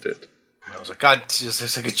anymore, isn't it? I was like, God, it's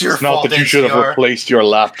your It's fault, not that you should have NCR. replaced your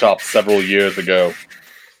laptop several years ago.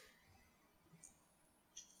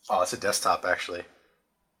 Oh, it's a desktop, actually.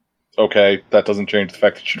 Okay, that doesn't change the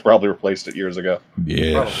fact that you probably replaced it years ago.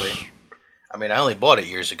 Yeah. Probably. I mean, I only bought it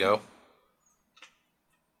years ago.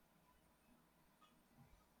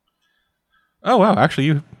 Oh, wow. Actually,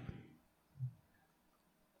 you...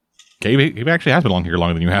 Gabe actually has been here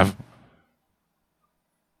longer than you have.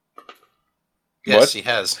 Yes, What? he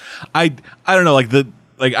has. I don't know,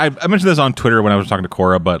 I mentioned this on Twitter when I was talking to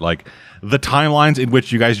Cora, but like the timelines in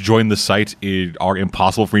which you guys joined the site are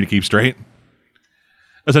impossible for me to keep straight.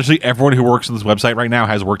 Essentially, everyone who works on this website right now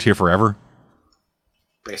has worked here forever.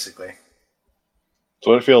 Basically. That's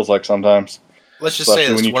what it feels like sometimes. Let's just Especially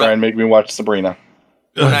say this. when you try and make me watch Sabrina.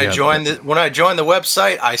 When I Yeah, joined the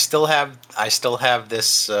website, I still have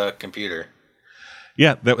this computer.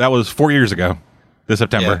 Yeah, that was 4 years ago, this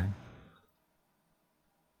September. Yeah.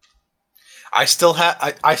 I still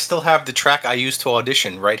have the track I used to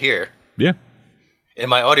audition right here Yeah. in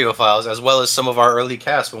my audio files, as well as some of our early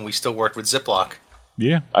casts when we still worked with Ziploc.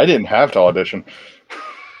 Yeah. I didn't have to audition.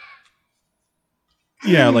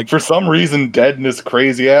 Yeah, like For some reason, Dead and his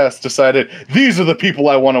crazy ass decided, these are the people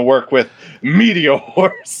I want to work with.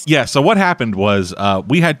 Meteors. yeah, so what happened was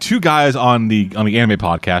we had two guys on the anime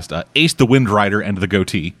podcast, Ace the Wind Rider and the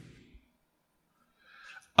Goatee.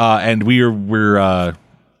 And we're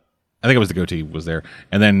I think it was the Goatee was there.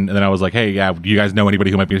 And then I was like, "Hey, yeah, do you guys know anybody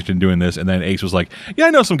who might be interested in doing this?" And then Ace was like, "Yeah, I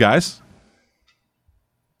know some guys."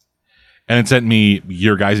 And then sent me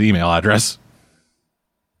your guys' email address.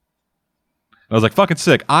 I was like, fucking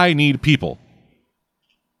sick. I need people.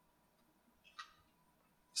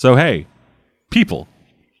 So, hey, people,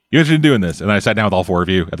 you're interested in doing this. And I sat down with all four of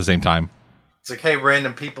you at the same time. It's like, hey,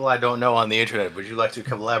 random people I don't know on the internet, would you like to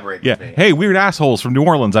collaborate Yeah. with me? Hey, weird assholes from New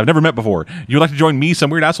Orleans I've never met before. You'd like to join me, some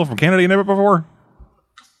weird asshole from Canada you never met before?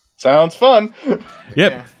 Sounds fun. Yep.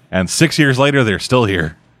 Yeah. And 6 years later, they're still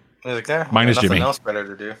here. I was like, there, Minus nothing Jimmy. else better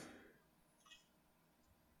to do.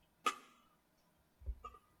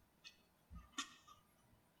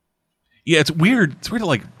 Yeah, it's weird. It's weird to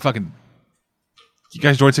like fucking. You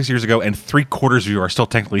guys joined 6 years ago, and 3/4 of you are still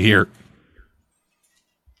technically here.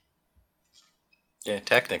 Yeah,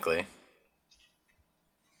 technically.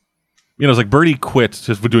 You know, it's like Birdie quit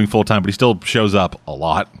just for doing full time, but he still shows up a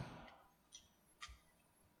lot.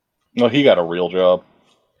 No, he got a real job.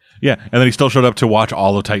 Yeah, and then he still showed up to watch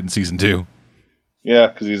all of Titan season 2. Yeah,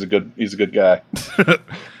 because he's a good guy.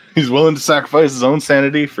 He's willing to sacrifice his own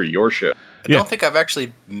sanity for your shit. I don't think I've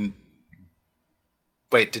actually.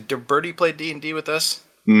 Wait, did Birdie play D&D with us?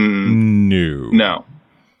 No.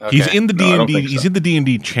 Okay. He's in the No, I don't D&D. think so. He's in the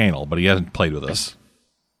D&D channel, but he hasn't played with us.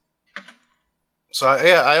 So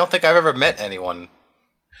I don't think I've ever met anyone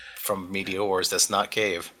from Media Wars that's not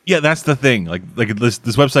Cave. Yeah, that's the thing. Like this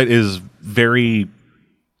website is very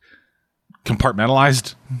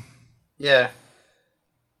compartmentalized. Yeah.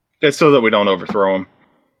 It's so that we don't overthrow him.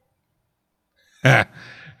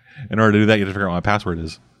 In order to do that, you have to figure out what my password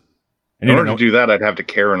is. And In you order don't to do that, I'd have to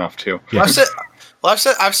care enough to. Yeah. I've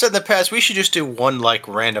said in the past we should just do one like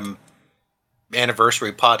random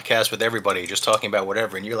anniversary podcast with everybody just talking about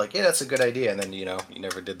whatever, and you're like, yeah, that's a good idea, and then you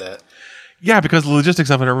never did that. Yeah, because the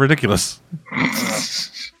logistics of it are ridiculous.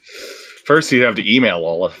 First, you'd have to email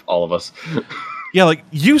all of us. Yeah, like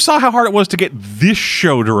you saw how hard it was to get this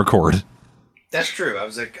show to record. That's true. I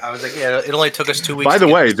was like, yeah, it only took us 2 weeks. By the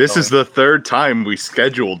to get way, this is going. the third time we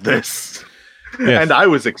scheduled this. Yes. And I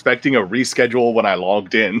was expecting a reschedule when I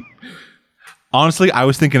logged in. Honestly, I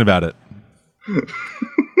was thinking about it.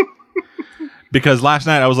 Because last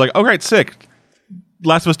night I was like, oh, great, sick.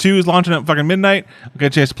 Last of Us 2 is launching at fucking midnight. I'll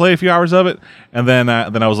get a chance to play a few hours of it. And then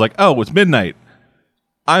I was like, oh, it's midnight.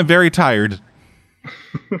 I'm very tired.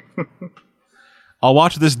 I'll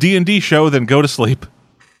watch this D&D show, then go to sleep.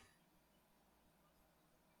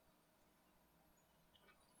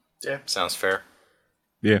 Yeah, sounds fair.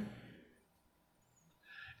 Yeah.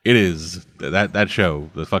 It is. That show,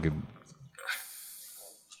 the fucking...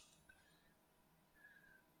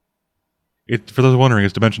 For those wondering,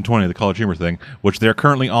 it's Dimension 20, the College Humor thing, which they're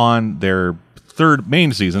currently on their third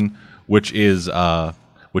main season, which is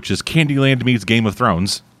Candyland meets Game of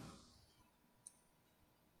Thrones.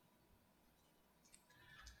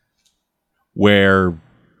 Where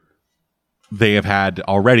they have had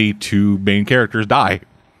already 2 main characters die.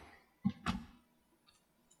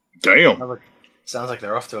 Damn. Sounds like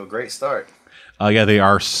they're off to a great start. Yeah, they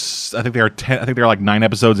are. I think they are 10. I think they're like 9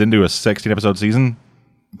 episodes into a 16-episode season.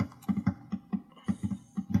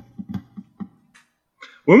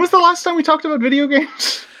 When was the last time we talked about video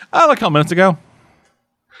games? Like a couple minutes ago.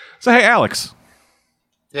 So hey, Alex.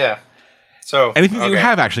 Yeah. So Anything that you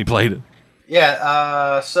have actually played?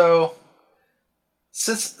 Yeah. So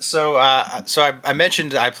I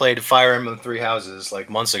mentioned I played Fire Emblem Three Houses like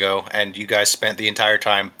months ago, and you guys spent the entire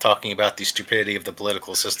time talking about the stupidity of the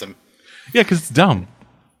political system. Yeah, because it's dumb.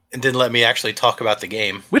 And didn't let me actually talk about the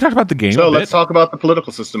game. We talked about the game. So let's talk about the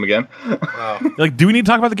political system again. Like, do we need to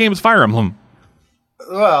talk about the game? It's Fire Emblem.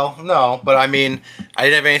 Well, no, but I mean, I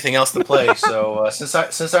didn't have anything else to play, so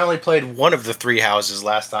since I only played one of the 3 houses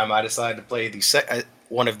last time, I decided to play the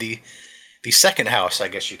second house, I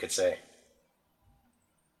guess you could say.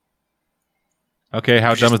 Okay,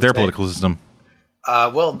 how dumb is their political system?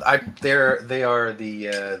 Well, they are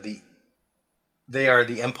the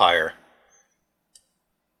Empire,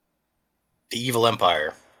 the evil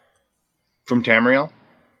Empire. From Tamriel?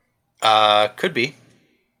 Could be.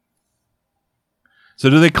 So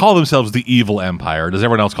do they call themselves the evil Empire? Or does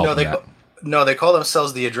everyone else call them that? No, they call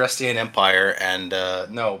themselves the Adrestian Empire, and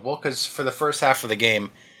because for the first half of the game,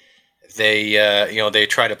 they they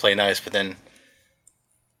try to play nice, but then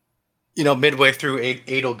midway through,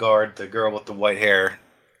 Edelgard, the girl with the white hair,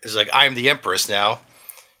 is like, "I'm the Empress now,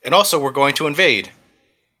 and also we're going to invade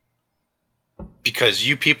because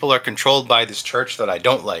you people are controlled by this church that I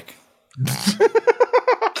don't like."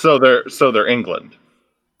 So they're England.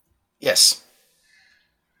 Yes.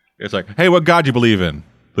 It's like, hey, what god do you believe in?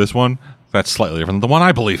 This one? That's slightly different than the one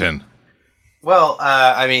I believe in. Well,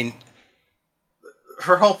 I mean,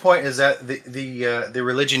 her whole point is that the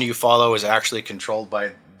religion you follow is actually controlled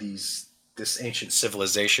by this ancient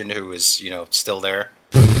civilization who is still there.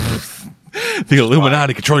 The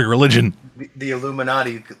Illuminati control your religion. The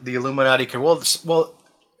Illuminati can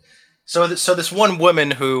So this one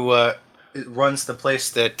woman who runs the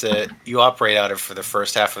place that you operate out of for the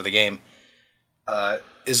first half of the game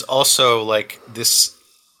is also like this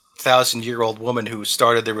 1,000-year-old woman who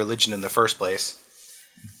started the religion in the first place,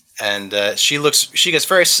 and she gets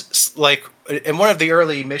very like in one of the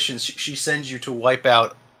early missions she sends you to wipe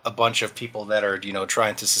out a bunch of people that are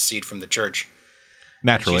trying to secede from the church.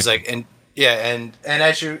 Naturally, and she's like, and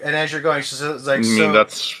as you're going, she's like,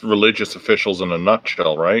 that's religious officials in a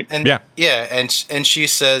nutshell, right? And and she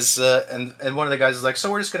says, and one of the guys is like,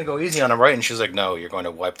 so we're just going to go easy on them, right? And she's like, no, you're going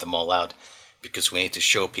to wipe them all out because we need to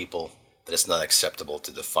show people that it's not acceptable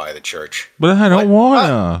to defy the church. But I don't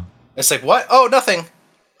wanna. It's like, what? Oh, nothing.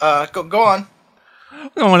 Go on.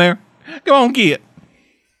 Go on there. Go on, get it.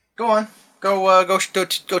 Go on. Go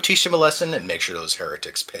teach them a lesson and make sure those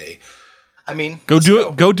heretics pay. I mean, go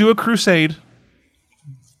do a crusade.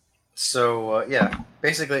 So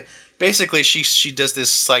basically, she does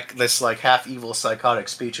this half evil psychotic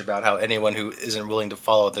speech about how anyone who isn't willing to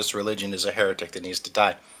follow this religion is a heretic that needs to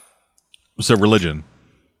die. So religion,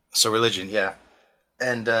 yeah,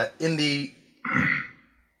 and in the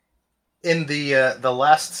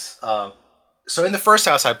last. So in the first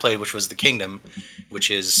house I played, which was the Kingdom, which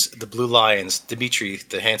is the Blue Lions, Dimitri,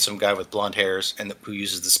 the handsome guy with blonde hairs and who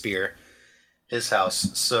uses the spear, his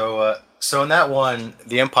house. So in that one,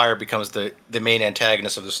 the Empire becomes the main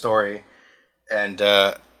antagonist of the story, and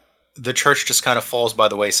the church just kind of falls by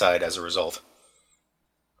the wayside as a result.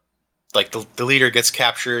 Like the leader gets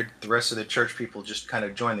captured, the rest of the church people just kind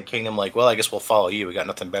of join the Kingdom. Like, well, I guess we'll follow you. We got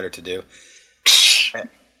nothing better to do.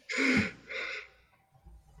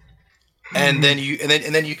 And then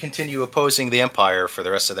you continue opposing the Empire for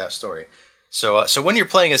the rest of that story. So when you're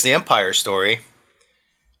playing as the Empire story,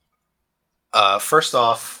 first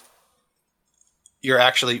off, you're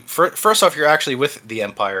actually with the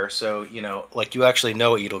Empire. So you actually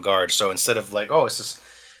know Edelgard. So instead of like, oh, it's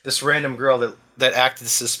this random girl that acted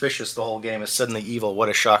suspicious the whole game is suddenly evil. What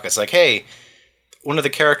a shock! It's like, hey, one of the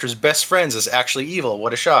character's best friends is actually evil.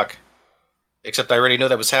 What a shock! Except I already know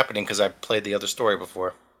that was happening because I played the other story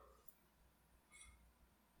before.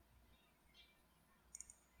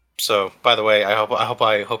 So, by the way, I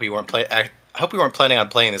hope you weren't planning on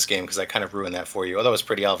playing this game because I kind of ruined that for you. Although it was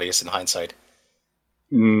pretty obvious in hindsight.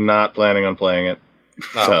 Not planning on playing it.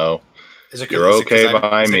 So you're okay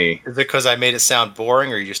by me. Is it because I made it sound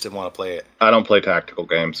boring, or you just didn't want to play it? I don't play tactical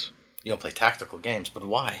games. You don't play tactical games, but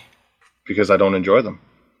why? Because I don't enjoy them.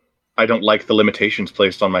 I don't like the limitations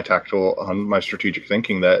placed on my strategic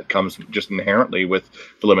thinking that comes just inherently with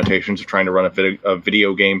the limitations of trying to run a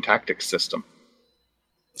video game tactics system.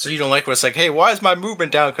 So you don't like when it's like, hey, why is my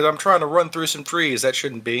movement down? Because I'm trying to run through some trees. That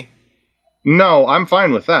shouldn't be. No, I'm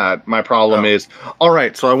fine with that. My problem is, all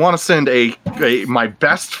right, so I want to send my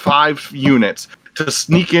best 5 units to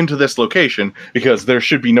sneak into this location because there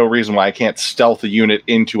should be no reason why I can't stealth a unit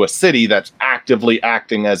into a city that's actively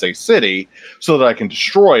acting as a city so that I can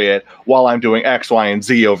destroy it while I'm doing X, Y, and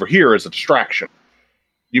Z over here as a distraction.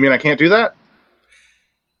 You mean I can't do that?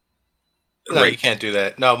 No, you can't do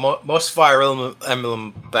that. No, most Fire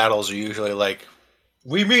Emblem battles are usually like,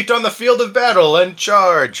 we meet on the field of battle and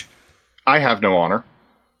charge. I have no honor.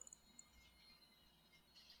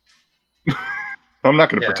 I'm not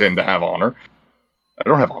going to pretend to have honor. I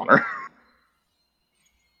don't have honor.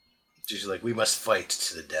 Just like, we must fight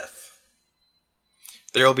to the death.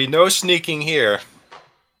 There will be no sneaking here.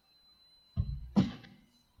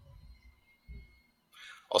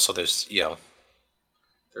 Also, there's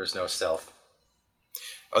no stealth.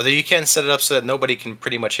 Although you can set it up so that nobody can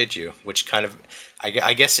pretty much hit you, which kind of,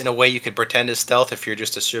 I guess in a way you could pretend as stealth if you're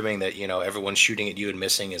just assuming that, everyone shooting at you and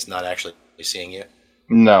missing is not actually seeing you.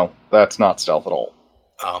 No, that's not stealth at all.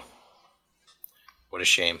 Oh. What a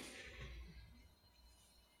shame.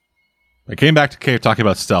 I came back to Cave talking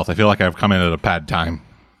about stealth. I feel like I've come in at a bad time.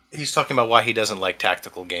 He's talking about why he doesn't like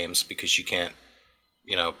tactical games, because you can't,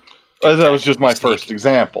 that was just my first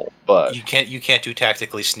example, but you can't do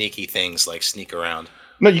tactically sneaky things like sneak around.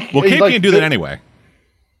 No, Cave can't do that anyway.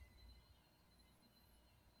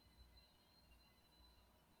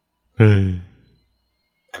 I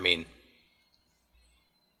mean,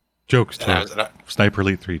 jokes. Sniper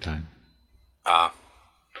Elite 3 time.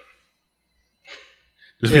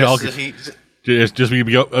 Just we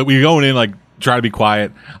going in like try to be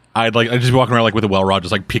quiet. I'd just be walking around like with a well rod,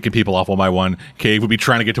 just like picking people off one by one. Cave would be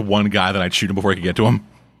trying to get to one guy, then I'd shoot him before I could get to him.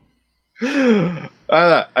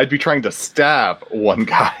 I'd be trying to stab one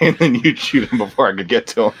guy, and then you'd shoot him before I could get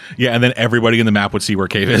to him. Yeah, and then everybody in the map would see where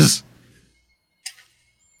Cave is.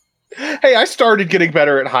 Hey, I started getting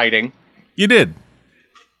better at hiding. You did.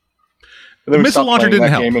 The missile launcher didn't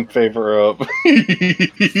help. Game in favor of.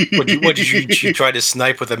 What did you try to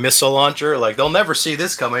snipe with a missile launcher? Like, they'll never see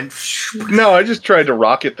this coming. No, I just tried to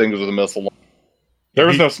rocket things with a missile launcher. There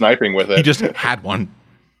was no sniping with it. He just had one.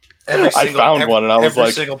 I found one, and I was like,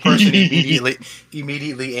 every single person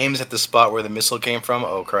immediately aims at the spot where the missile came from.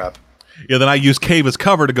 Oh crap! Yeah, then I use Cave as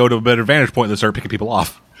cover to go to a better vantage point and then start picking people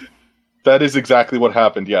off. That is exactly what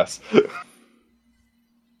happened. Yes.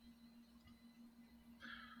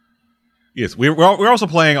 Yes, we're also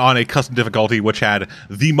playing on a custom difficulty, which had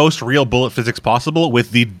the most real bullet physics possible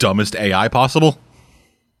with the dumbest AI possible.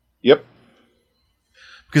 Yep.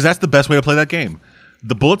 Because that's the best way to play that game.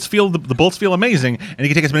 The bullets feel amazing, and you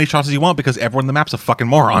can take as many shots as you want because everyone in the map's a fucking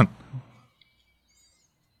moron.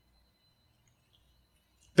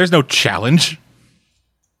 There's no challenge.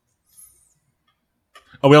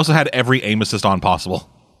 Oh, we also had every aim assist on possible.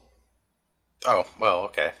 Oh, well,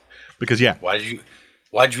 okay. Because yeah. Why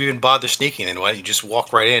did you even bother sneaking in? Why didn't you just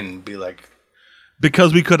walk right in and be like...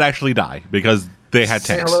 Because we could actually die. Because they had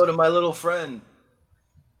tanks. Say hello to my little friend.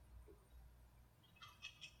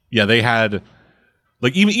 Yeah, they had...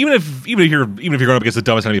 Like, even if you're going up against the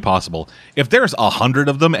dumbest enemy possible, if there's 100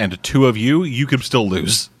 of them and 2 of you, you could still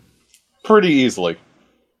lose. Pretty easily.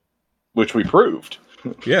 Which we proved.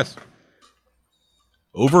 Yes.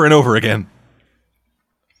 Over and over again.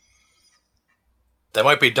 That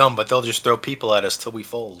might be dumb, but they'll just throw people at us till we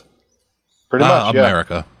fold. Pretty much, yeah.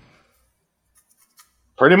 America.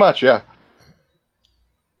 Pretty much, yeah.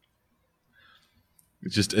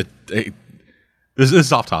 It's just this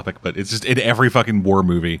is off topic, but it's just in every fucking war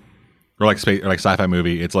movie or like space or like sci-fi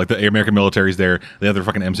movie. It's like the American military's there. They have their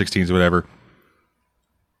fucking M16s or whatever.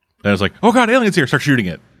 And it's like, oh god, aliens here! Start shooting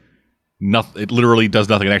it. Nothing. It literally does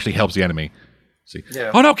nothing. It actually helps the enemy. See?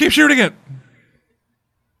 Yeah. Oh no! Keep shooting it.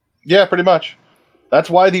 Yeah, pretty much. That's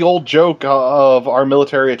why the old joke of our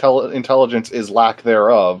military intelligence is lack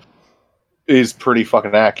thereof is pretty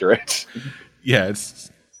fucking accurate. Yeah, it's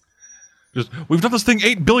just, we've done this thing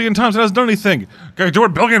 8 billion times and it hasn't done anything. Okay, do it a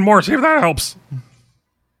billion more, see if that helps.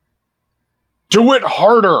 Do it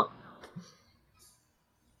harder.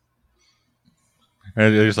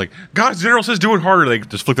 And they're just like, God, General says do it harder. They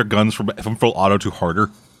just flick their guns from full auto to harder.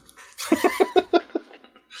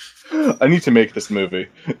 I need to make this movie.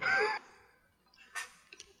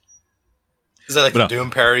 Is that like the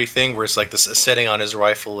Doom parody thing where it's like the setting on his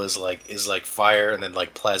rifle is like fire and then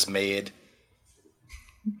like plasmade?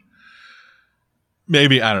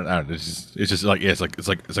 Maybe I don't know. It's just like it's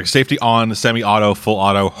like safety on, semi-auto, full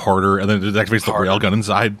auto, harder, and then it activates the railgun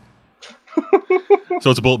inside. So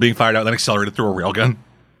it's a bullet being fired out, then accelerated through a railgun.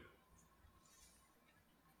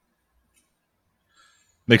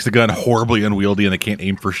 Makes the gun horribly unwieldy, and they can't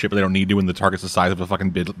aim for shit, but they don't need to when the target's the size of a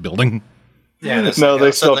fucking building. Yeah, no,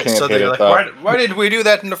 they still can't hit it. Why did we do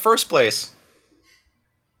that in the first place?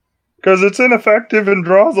 Because it's ineffective and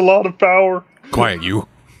draws a lot of power. Quiet, you.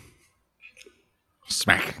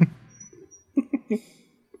 Smack.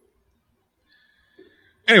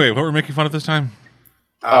 Anyway, what we're making fun of this time?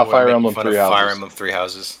 Fire Emblem Three Houses. Fire Emblem Three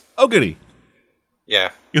Houses. Oh, goody.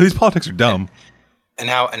 Yeah. These politics are dumb. And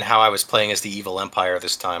how I was playing as the evil empire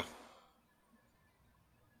this time.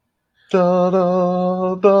 Da,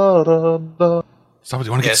 da, da, da, da. Somebody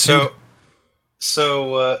want to get sued?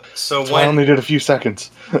 So I when only did a few seconds.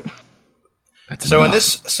 in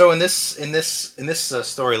this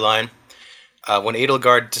storyline, when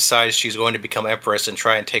Edelgard decides she's going to become empress and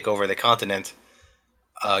try and take over the continent,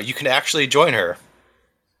 you can actually join her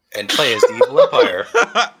and play as the evil empire.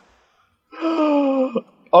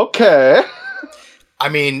 Okay. I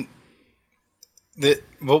mean, there's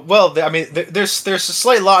a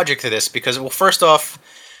slight logic to this because, well, first off,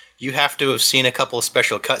 you have to have seen a couple of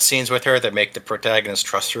special cutscenes with her that make the protagonist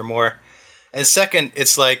trust her more. And second,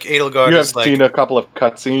 it's like Edelgard You have is like... seen a couple of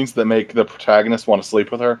cutscenes that make the protagonist want to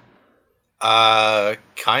sleep with her?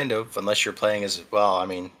 Kind of, unless you're playing as... Well, I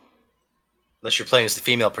mean... Unless you're playing as the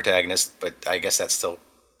female protagonist, but I guess that still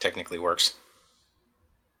technically works.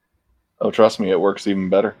 Oh, trust me, it works even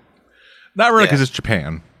better. Not really, because it's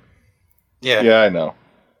Japan. Yeah. Yeah, I know.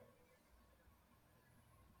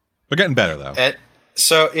 We're getting better, though. And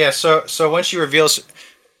so when she reveals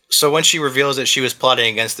that she was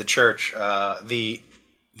plotting against the church, the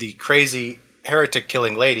crazy heretic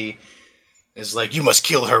killing lady is like, you must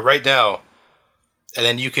kill her right now. And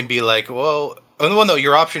then you can be like, well, no,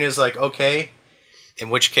 your option is like, okay, in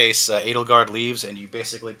which case Edelgard leaves and you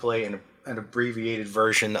basically play an abbreviated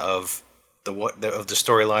version of the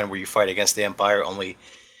storyline where you fight against the Empire, only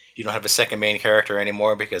you don't have a second main character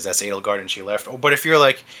anymore because that's Edelgard and she left. Oh, but if you're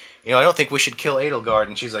like, I don't think we should kill Edelgard,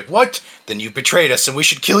 and she's like, what? Then you betrayed us and we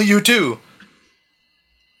should kill you too.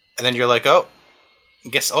 And then you're like, oh, I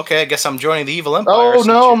guess I'm joining the evil empire. Oh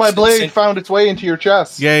no, my blade found its way into your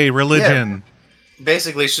chest. Yay, religion. Yeah.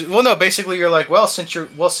 Basically, you're like, well, since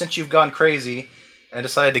you've gone crazy and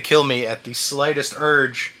decided to kill me at the slightest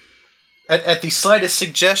urge, at the slightest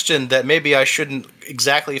suggestion that maybe I shouldn't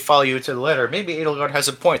exactly follow you to the letter, maybe Edelgard has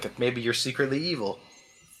a point that maybe you're secretly evil.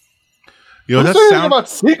 Yo, What's that about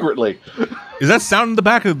secretly? Is that sound in the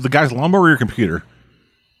back of the guy's lawnmower or your computer?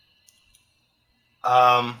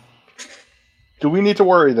 Do we need to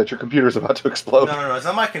worry that your computer's about to explode? No, it's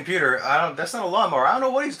not my computer. That's not a lawnmower. I don't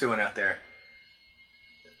know what he's doing out there.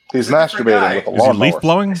 He's masturbating with a lawnmower. Is he leaf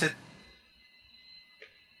blowing?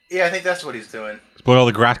 Yeah, I think that's what he's doing. He's blowing all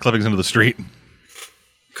the grass clippings into the street.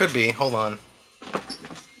 Could be. Hold on.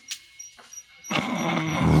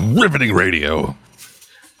 Riveting radio.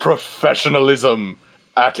 Professionalism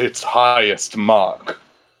at its highest mark.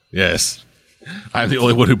 Yes. I'm the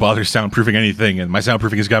only one who bothers soundproofing anything, and my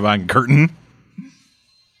soundproofing is got behind a curtain.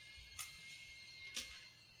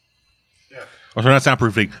 Yeah. Or not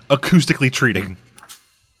soundproofing, acoustically treating.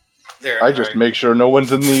 There. I just make sure no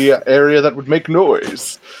one's in the area that would make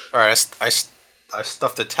noise. All right, I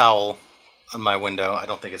stuffed a towel on my window. I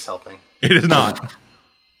don't think it's helping. It is not.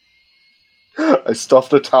 I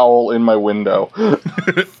stuffed a towel in my window.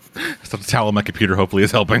 Stuffed a towel on my computer hopefully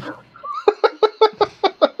is helping.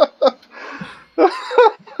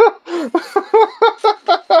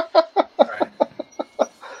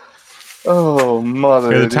 Oh, mother.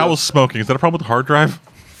 Okay, the towel's smoking. Is that a problem with the hard drive?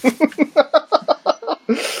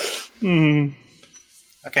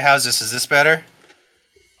 Okay, how's this? Is this better?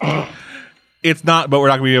 It's not, but we're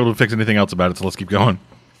not going to be able to fix anything else about it, so let's keep going.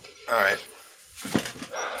 All right.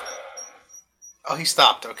 Oh, he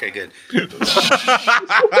stopped. Okay, good.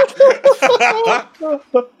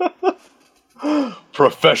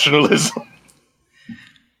 Professionalism.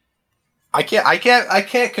 I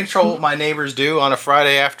can't control what my neighbors do on a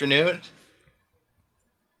Friday afternoon.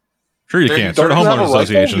 Sure you can. Start a homeowners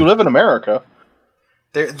association. You live in America.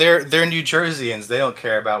 They're New Jerseyans. They don't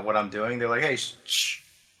care about what I'm doing. They're like, hey, shh.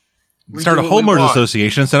 Start a homeowners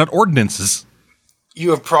association and send out ordinances. You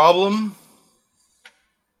have a problem?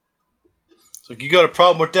 It's like, you got a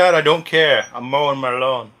problem with that? I don't care. I'm mowing my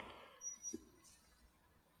lawn.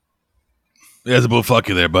 Yeah, it's about fuck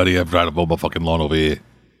you there, buddy. I'm trying to mow my fucking lawn over here.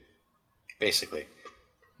 Basically.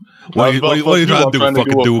 What are you trying to do?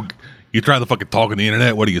 Fucking do? You trying to fucking talk on the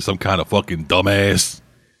internet? What are you, some kind of fucking dumbass?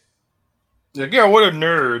 Like, yeah, what a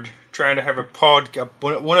nerd trying to have a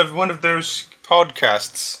one of those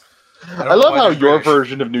podcasts. I love how your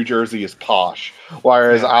version of New Jersey is posh,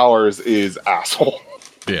 whereas ours is asshole.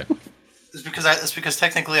 Yeah. It's because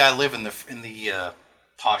technically I live in the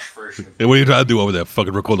posh version. Hey, what are you trying to do over there?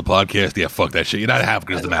 Fucking record the podcast? Yeah, fuck that shit. You're not half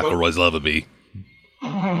good as the McElroys love to be.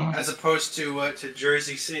 As opposed to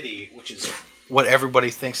Jersey City, which is what everybody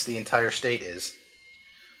thinks the entire state is,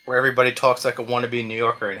 where everybody talks like a wannabe New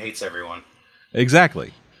Yorker and hates everyone.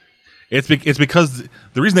 Exactly. It's because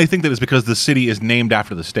the reason they think that is because the city is named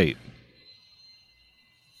after the state.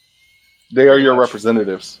 They are your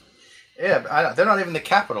representatives. Yeah, but they're not even the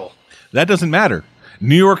capital. That doesn't matter.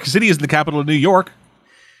 New York City is the capital of New York.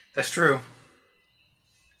 That's true.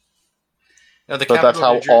 No, But that's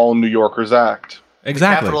how all New Yorkers act.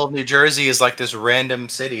 Exactly. The capital of New Jersey is like this random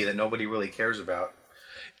city that nobody really cares about.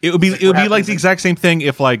 It would be like the exact same thing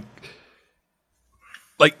if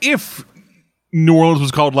if New Orleans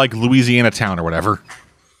was called like Louisiana Town or whatever.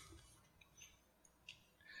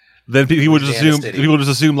 Then people would just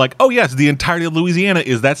assume like, oh yes, the entirety of Louisiana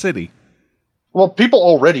is that city. Well, people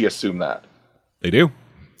already assume that. They do.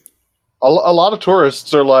 A lot of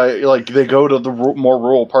tourists are like they go to the more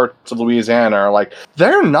rural parts of Louisiana and are like,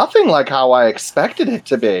 they're nothing like how I expected it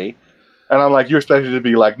to be. And I'm like, you expected it to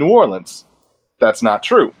be like New Orleans. That's not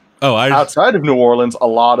true. Oh, outside of New Orleans, a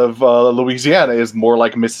lot of Louisiana is more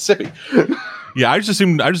like Mississippi. Yeah, I just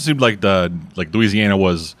assumed like Louisiana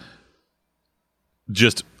was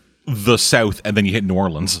just the South, and then you hit New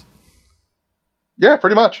Orleans. Yeah,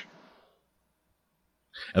 pretty much.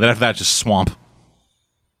 And then after that, just swamp.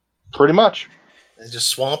 Pretty much. It's just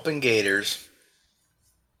swamp and gators.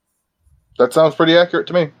 That sounds pretty accurate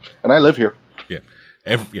to me, and I live here.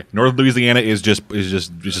 Yeah, North Louisiana is just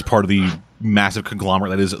part of the massive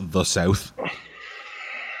conglomerate that is the South.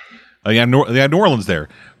 They had New Orleans there,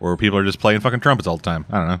 where people are just playing fucking trumpets all the time.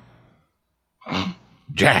 I don't know.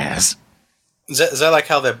 Jazz. Is that like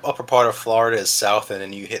how the upper part of Florida is south, and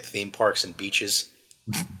then you hit theme parks and beaches?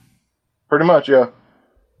 Pretty much, yeah.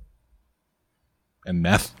 And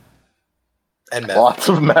meth. And meth. Lots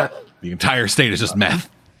of meth. The entire state is just meth.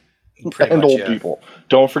 Pretty and much, old people.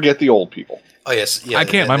 Don't forget the old people. Oh, yes. Yeah, I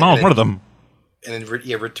can't. My mom's one of them. And then,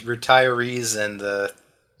 retirees and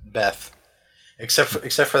Beth. Except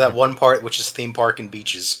for that one part, which is theme park and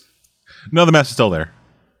beaches. No, the meth is still there.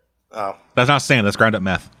 Oh. That's not sand. That's ground up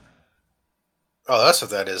meth. Oh, that's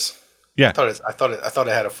what that is. Yeah. I thought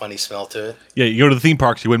it had a funny smell to it. Yeah, you go to the theme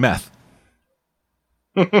parks, you win meth.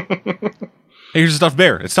 Hey, here's a stuffed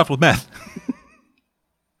bear. It's stuffed with meth.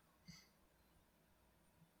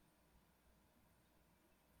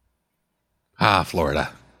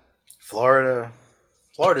 Florida.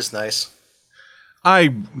 Florida's nice.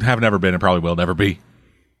 I have never been and probably will never be.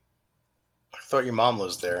 I thought your mom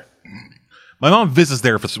lives there. My mom visits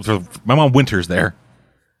there my mom winters there.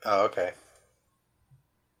 Oh, okay.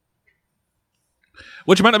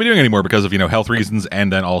 Which you might not be doing anymore because of, health reasons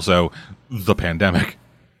and then also the pandemic.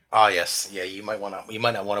 Ah, yes. Yeah, you might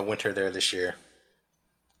not want to winter there this year.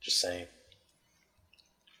 Just saying.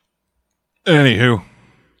 Anywho.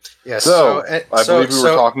 Yeah, I believe we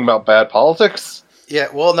were talking about bad politics. Yeah,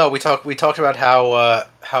 well, no, we talked about how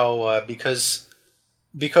because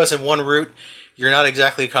in one route you're not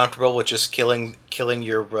exactly comfortable with just killing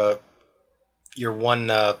your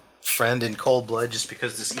one friend in cold blood just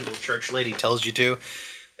because this evil church lady tells you to,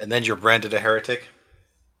 and then you're branded a heretic.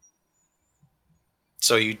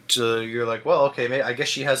 So you're like, well, okay, I guess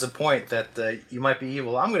she has a point that you might be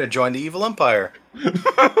evil. I'm going to join the evil empire.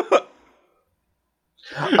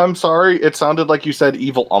 I'm sorry, it sounded like you said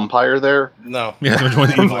evil umpire there. No. Yeah, I'm going to join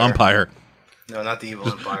the evil umpire. No, not the evil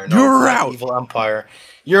empire. No, you're out. Evil empire.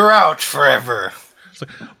 You're out forever. It's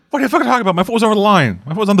like, what are you fucking talking about? My foot was over the line.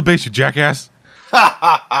 My foot was on the base, you jackass. Ha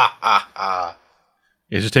ha ha ha ha.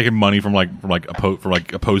 It's just taking money from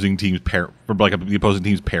opposing teams' the opposing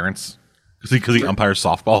team's parents because he umpires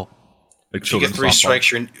softball. Like if you get three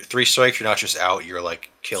strikes, you're not just out. You're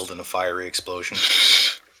like killed in a fiery explosion.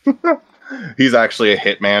 He's actually a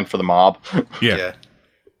hitman for the mob. Yeah.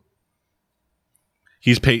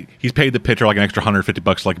 He's paid the pitcher like an extra $150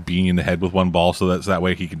 to like being in the head with one ball, so that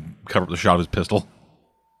way he can cover up the shot of his pistol.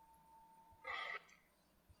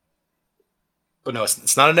 But no,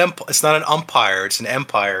 it's not an umpire. It's an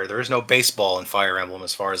empire. There is no baseball in Fire Emblem,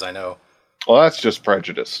 as far as I know. Well, that's just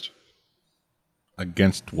prejudiced.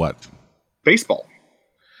 Against what? Baseball.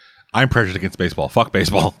 I'm prejudiced against baseball. Fuck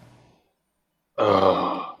baseball.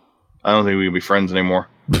 I don't think we can be friends anymore.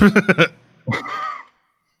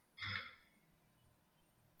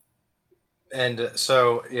 And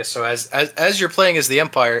so as you're playing as the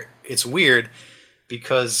Empire, it's weird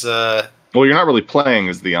because Well, you're not really playing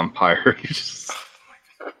as the umpire. You just...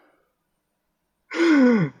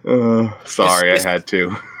 sorry, I had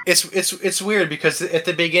to. It's weird because at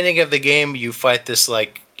the beginning of the game you fight this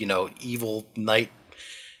evil knight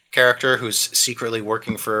character who's secretly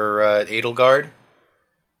working for Edelgard.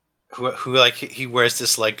 Who like he wears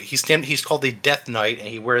this he's called the Death Knight, and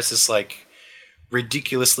he wears this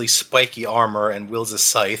ridiculously spiky armor and wields a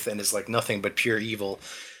scythe and is nothing but pure evil.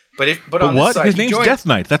 But on what? Side, His name's Death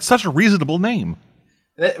Knight. That's such a reasonable name.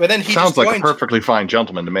 But then he sounds like a perfectly fine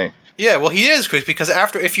gentleman to me. Yeah, well, he is, because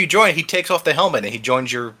if you join, he takes off the helmet and he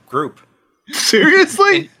joins your group.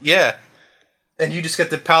 Seriously? Yeah, and you just get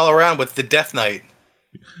to pal around with the Death Knight.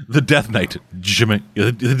 The Death Knight, Jimmy.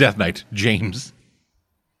 The Death Knight, James.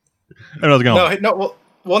 I know going. No.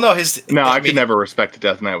 I could never respect a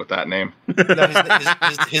Death Knight with that name. No,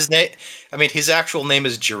 his name. I mean, his actual name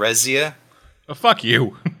is Jerezia. Oh, fuck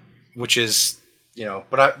you. Which is,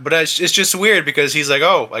 but it's just weird because he's like,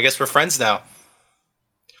 oh, I guess we're friends now.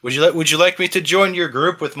 Would you like me to join your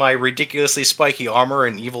group with my ridiculously spiky armor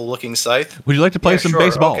and evil looking scythe? Would you like to play some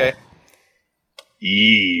baseball? Okay.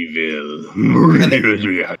 Evil.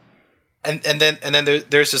 And then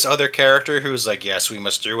there's this other character who's like, yes, we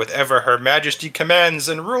must do whatever Her Majesty commands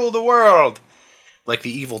and rule the world, like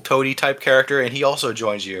the evil toady type character, and he also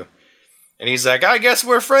joins you. And he's like, I guess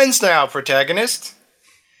we're friends now, protagonist.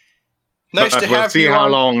 Nice to have you. We'll see how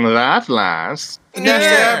long that lasts. Nice to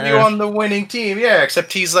have you on the winning team. Yeah,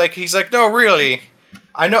 except he's like, no, really.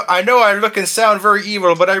 I know I look and sound very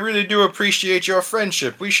evil, but I really do appreciate your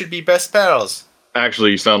friendship. We should be best pals.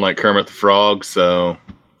 Actually, you sound like Kermit the Frog, so...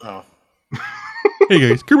 Oh. Hey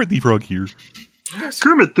guys, Kermit the Frog here.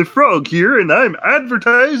 Kermit the Frog here, and I'm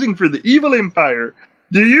advertising for the evil empire.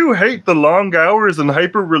 Do you hate the long hours and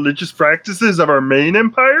hyper-religious practices of our main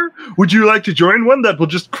empire? Would you like to join one that will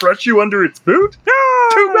just crush you under its boot?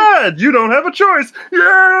 Too bad! You don't have a choice!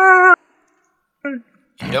 Yeah! You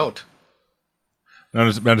don't.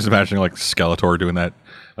 I'm just imagining Skeletor doing that.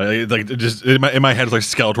 Just in my head, it's like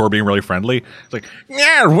Skeletor being really friendly. It's like,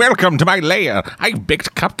 yeah, welcome to my lair. I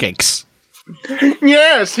baked cupcakes.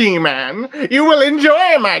 Yes, He-Man. You will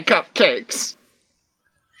enjoy my cupcakes.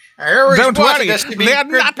 Don't worry, they're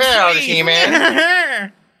not pals,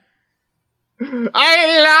 He-Man.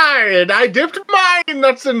 I lied. I dipped my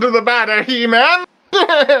nuts into the batter, He-Man.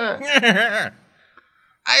 I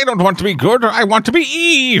don't want to be good. I want to be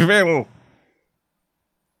evil.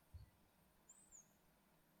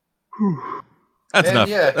 That's enough.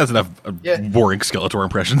 Yeah. That's enough boring Skeletor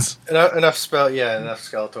impressions. Enough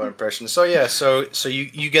Skeletor impressions. So yeah, so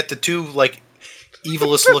you get the two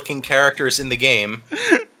evilest looking characters in the game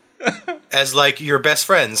as your best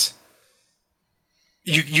friends.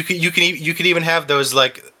 You can even have those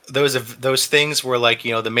those things where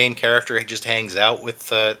the main character just hangs out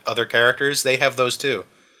with other characters. They have those too,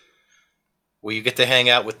 where you get to hang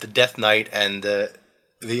out with the Death Knight and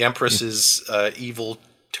the Empress's evil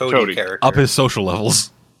Toady character. Up his social levels.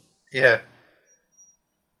 Yeah.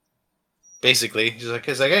 Basically, he's like,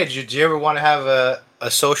 hey, do you ever want to have a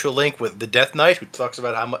social link with the Death Knight who talks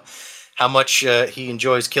about how much he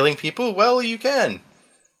enjoys killing people? Well, you can.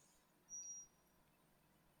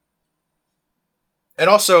 And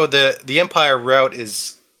also, the Empire route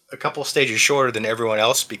is a couple stages shorter than everyone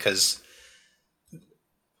else because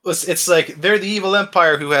it's like they're the evil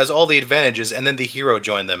Empire who has all the advantages, and then the hero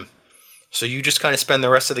joined them. So you just kind of spend the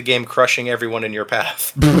rest of the game crushing everyone in your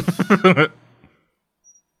path.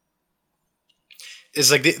 It's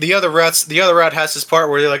like the other routes. The other route has this part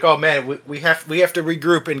where they're like, "Oh man, we have to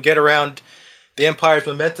regroup and get around the Empire's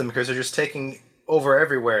momentum because they're just taking over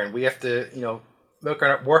everywhere, and we have to,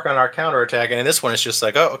 work on our counterattack." And in this one, it's just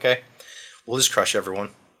like, "Oh, okay, we'll just crush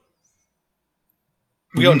everyone."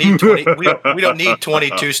 We don't need 20. We don't need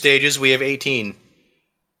 22 stages. We have 18.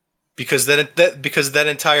 Because that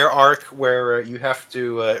entire arc where you have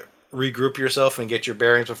to regroup yourself and get your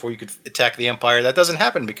bearings before you could attack the Empire, that doesn't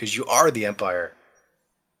happen because you are the Empire.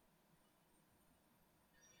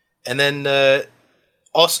 And then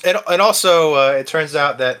also it turns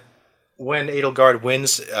out that when Edelgard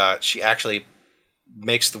wins, she actually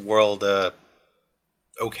makes the world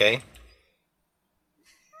okay.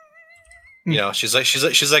 She's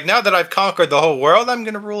like now that I've conquered the whole world, I'm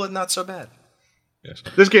going to rule it not so bad. Yes.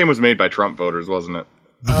 This game was made by Trump voters, wasn't it?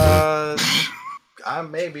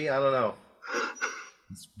 Maybe, I don't know.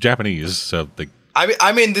 It's Japanese, so they.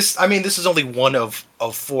 I mean this is only one of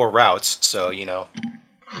 4 routes, so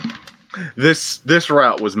This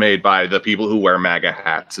route was made by the people who wear MAGA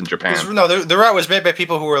hats in Japan. The route was made by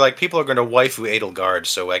people who were like, people are going to waifu Edelgard,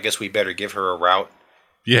 so I guess we better give her a route.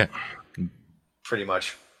 Yeah, pretty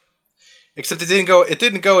much. Except it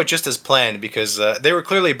didn't go just as planned because they were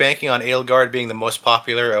clearly banking on Edelgard being the most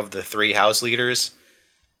popular of the 3 house leaders,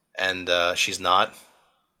 and she's not.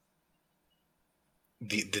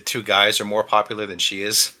 The 2 guys are more popular than she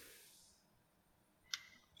is.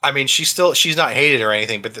 I mean, she's not hated or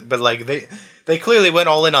anything, but like they clearly went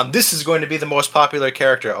all in on this is going to be the most popular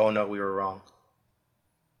character. Oh no, we were wrong.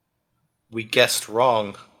 We guessed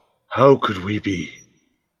wrong. How could we be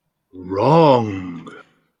wrong?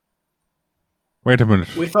 Wait a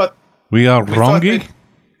minute. We thought We are we wrongy?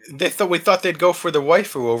 we thought they'd go for the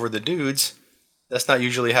waifu over the dudes. That's not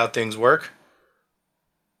usually how things work.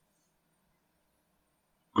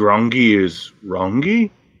 Grongi is wrongy?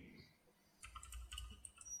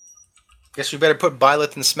 Guess we better put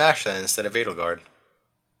Byleth in Smash then instead of Edelgard.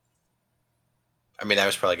 I mean, that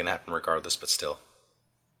was probably going to happen regardless, but still.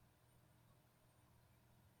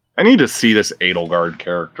 I need to see this Edelgard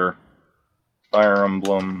character. Fire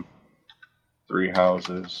Emblem, 3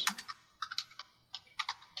 houses.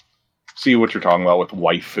 See what you're talking about with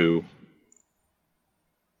waifu.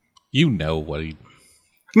 You know what he...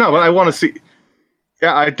 No, but I want to see...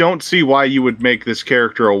 Yeah, I don't see why you would make this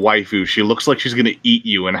character a waifu. She looks like she's going to eat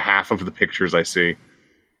you in half of the pictures I see.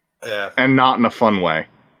 Yeah. And not in a fun way.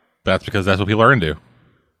 That's because that's what people are into.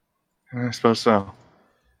 I suppose so.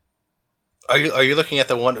 Are you looking at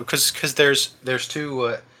the one because there's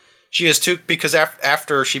 2 she has 2 because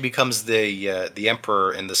after she becomes the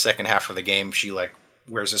emperor in the second half of the game, she like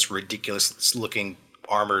wears this ridiculous looking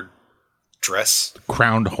armored dress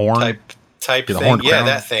Crowned horn. type The thing. horned Yeah, crown.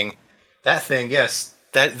 that thing. Yes.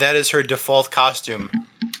 That is her default costume.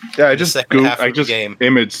 Yeah, I The just second half of the just game.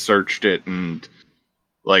 image searched it and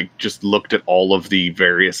like just looked at all of the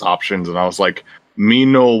various options and I was like, me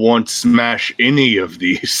no want smash any of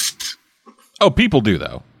these. Oh, people do,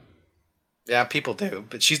 though. Yeah, people do,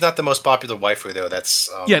 but she's not the most popular waifu though. That's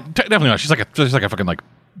Yeah, definitely not. She's like a fucking like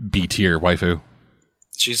B-tier waifu.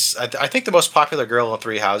 she's. I think the most popular girl in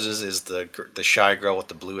 3 houses is the shy girl with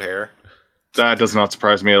the blue hair. That does not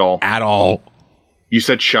surprise me at all. At all. You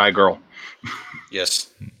said shy girl.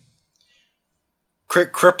 Yes.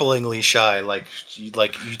 Cripplingly shy. Like you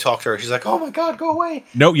talk to her, she's like, "Oh my god, go away!"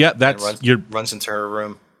 No, yeah, And that's runs into her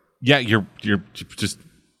room. yeah, you're just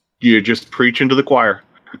You just preach into the choir.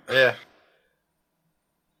 Yeah.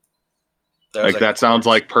 Like that sounds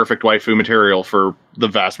like perfect waifu material for the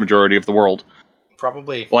vast majority of the world.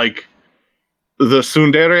 probably. Like the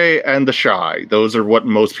tsundere and the shy, those are what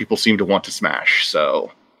most people seem to want to smash.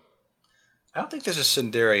 So I don't think there's a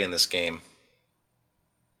tsundere in this game.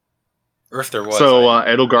 Or if there was.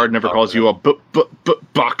 Edelgard never calls you a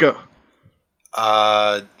baka.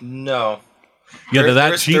 No. yeah.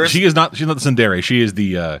 There's- She is not. She's not the tsundere. She is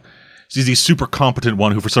the she's the super competent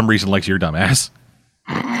one who, for some reason, likes your dumbass.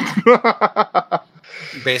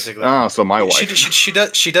 Basically. So my wife. She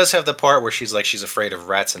does have the part where she's afraid of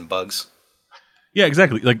rats and bugs. Yeah,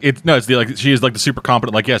 exactly. Like it's like she is like the super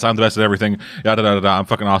competent. Like, yes, I'm the best at everything. Yada da da da. I'm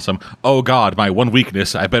fucking awesome. Oh God, my one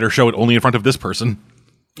weakness. I better show it only in front of this person.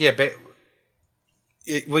 Yeah, but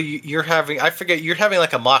you're having. I forget. You're having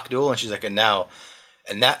like a mock duel, and she's like, and now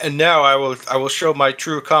I will show my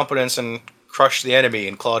true competence and crush the enemy.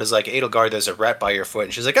 And Claude is like, Edelgard, there's a rat by your foot,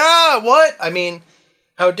 and she's like, what? I mean,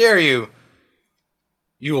 how dare you?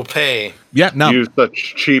 You will pay. Yeah, no. Use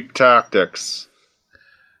such cheap tactics.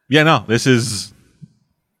 Yeah, no. This is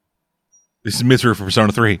Mitsuru for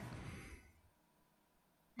Persona 3.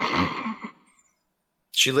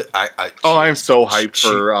 I'm so hyped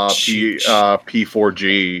for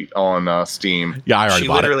P4G on Steam. Yeah, I already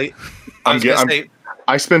bought it.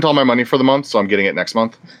 I spent all my money for the month, so I'm getting it next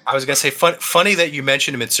month. I was gonna say, funny that you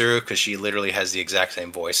mentioned Mitsuru because she literally has the exact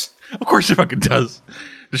same voice. Of course she fucking does.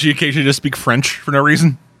 Does she occasionally just speak French for no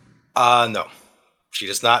reason? No, she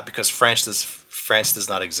does not because France does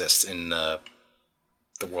not exist in the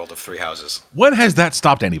world of 3 houses. When has that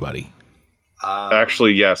stopped anybody?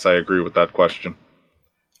 Actually, yes, I agree with that question.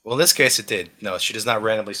 Well, in this case, it did. No, she does not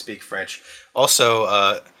randomly speak French.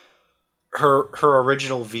 Also, her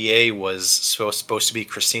original VA was supposed to be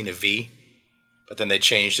Christina V, but then they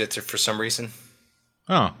changed it for some reason.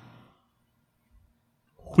 Oh,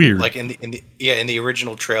 weird. Like in the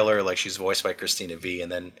original trailer, like she's voiced by Christina V,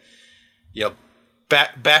 and then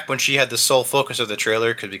back when she had the sole focus of the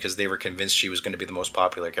trailer because they were convinced she was going to be the most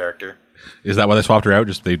popular character. Is that why they swapped her out?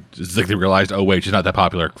 It's like they realized, oh wait, she's not that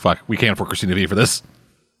popular. Fuck, we can't afford Christina V for this.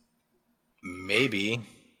 Maybe.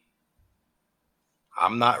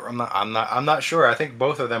 I'm not sure. I think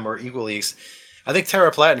both of them are equally. I think Terra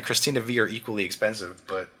Platt and Christina V are equally expensive,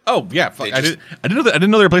 but Oh yeah, fuck. I didn't know they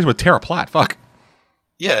were replaced with Terra Platt. Fuck.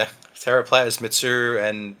 yeah, Terra Platt is Mitsuru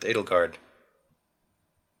and Edelgard.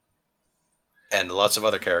 and lots of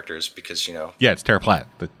other characters because Yeah, it's Tara Platt.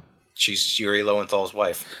 she's Yuri Lowenthal's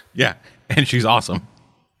wife. Yeah, and she's awesome.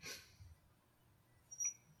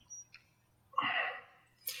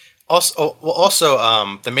 Also,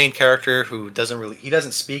 the main character who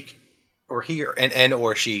doesn't speak, or he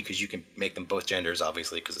or she, because you can make them both genders,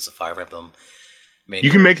 obviously, because it's a Fire Emblem.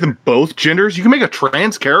 You can make them both genders? You can make a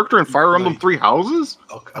trans character in Fire Emblem Three Houses?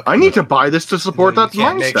 Okay. I need to buy this to support that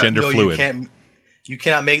mindset. Gender fluid. You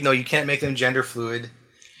can't make them gender fluid.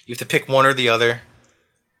 You have to pick one or the other.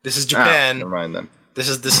 This is Japan. Never mind then. This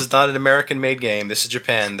is not an American-made game. This is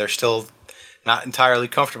Japan. They're still not entirely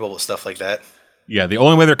comfortable with stuff like that. Yeah, the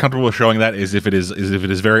only way they're comfortable with showing that is if it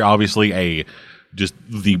is very obviously just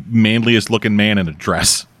the manliest looking man in a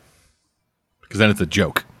dress, because then it's a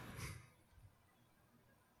joke.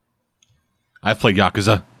 I've played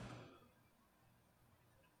Yakuza.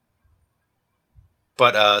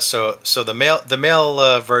 But so the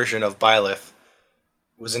male version of Byleth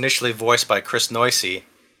was initially voiced by Chris Noisy,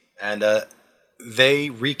 and they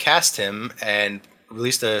recast him and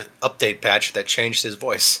released an update patch that changed his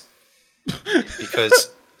voice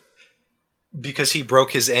because he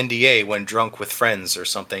broke his NDA when drunk with friends or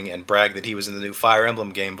something and bragged that he was in the new Fire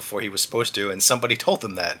Emblem game before he was supposed to, and somebody told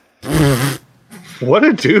him that. What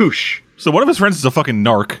a douche. So one of his friends is a fucking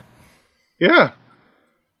narc. Yeah.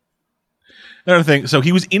 Another thing, so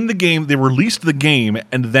he was in the game, they released the game,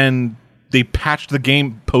 and then they patched the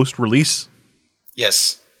game post-release?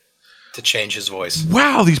 Yes. To change his voice.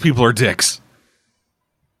 Wow, these people are dicks.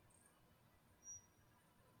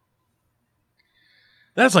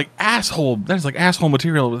 That's like asshole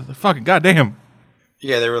material. Fucking goddamn.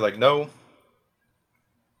 Yeah, they were like, no.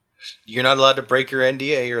 You're not allowed to break your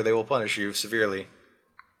NDA or they will punish you severely.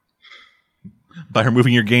 By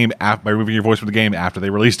removing your voice from the game after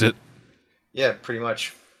they released it. Yeah, pretty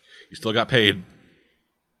much. You still got paid.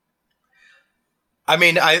 I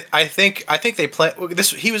mean, I think they play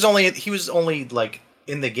this. He was only like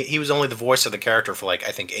in the game. He was only the voice of the character for like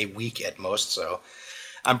I think a week at most. So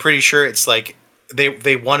I'm pretty sure it's like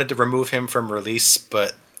they wanted to remove him from release,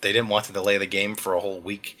 but they didn't want to delay the game for a whole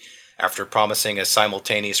week after promising a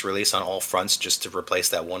simultaneous release on all fronts just to replace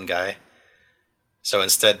that one guy. So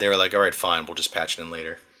instead, they were like, "All right, fine, we'll just patch it in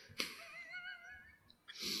later."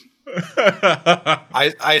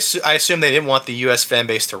 I assume they didn't want the U.S. fan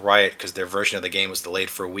base to riot because their version of the game was delayed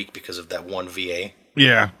for a week because of that one VA.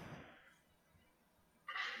 Yeah.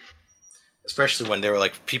 Especially when they were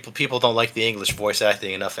like, people don't like the English voice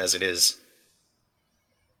acting enough as it is.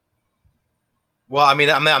 Well, I mean,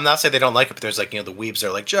 I'm not saying they don't like it, but there's like, the weebs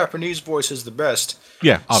are like, Japanese voice is the best.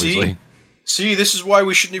 Yeah, obviously. See, this is why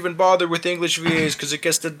we shouldn't even bother with English VAs because it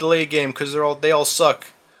gets the delay game because they all suck.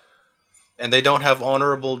 And they don't have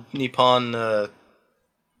honorable Nippon,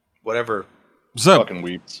 whatever. So, Fucking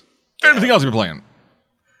weeps. anything else you've been playing?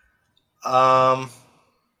 I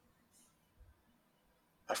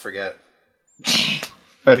forget.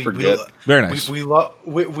 I forget. Very nice. We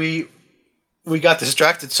got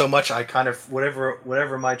distracted so much. I kind of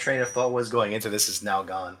whatever my train of thought was going into this is now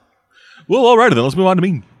gone. Well, alrighty then. Let's move on to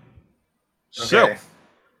me. Okay. So,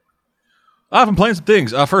 I've been playing some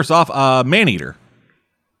things. First off, Maneater.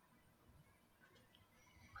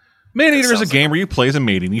 Maneater is a game where you play as a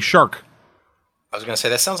maiden shark. I was gonna say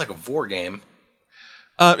that sounds like a vor game.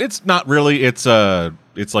 It's not really. It's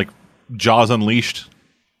like Jaws Unleashed.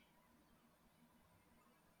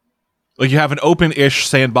 Like you have an open-ish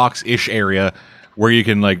sandbox-ish area where you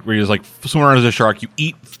can where you just swim around as a shark. You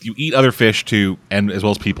eat other fish and as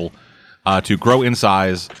well as people to grow in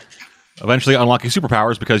size. Eventually unlocking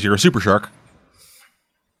superpowers because you're a super shark.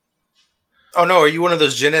 Oh no! Are you one of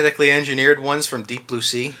those genetically engineered ones from Deep Blue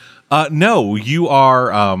Sea? No, you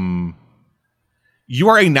are a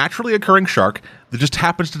naturally occurring shark that just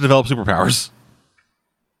happens to develop superpowers.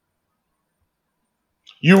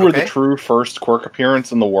 You were the true first quirk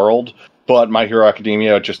appearance in the world, but My Hero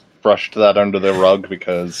Academia just brushed that under the rug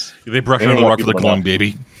because... They brushed it under the rug for the glowing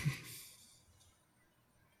baby.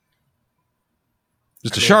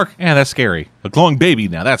 Just a shark? Yeah, that's scary. A glowing baby?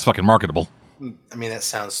 Now that's fucking marketable. I mean, that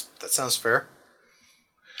sounds fair.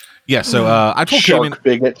 Yeah, so I told Shark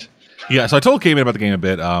bigot. Yeah, so I told Cayman about the game a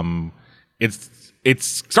bit. It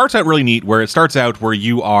starts out really neat, where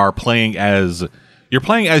you are playing as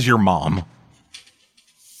your mom.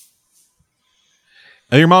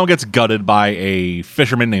 And your mom gets gutted by a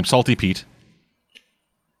fisherman named Salty Pete.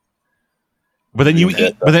 But then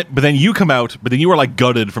you come out, but then you are like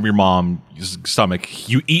gutted from your mom's stomach.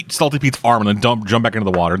 You eat Salty Pete's arm and then jump back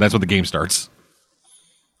into the water, and that's when the game starts.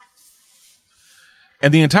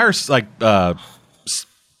 And the entire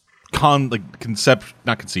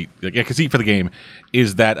conceit for the game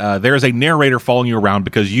is that there is a narrator following you around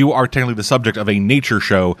because you are technically the subject of a nature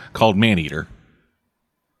show called Maneater.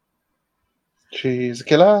 She's a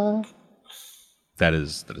killer. That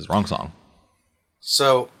is wrong song.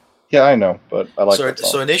 So Yeah, I know, but I like that song.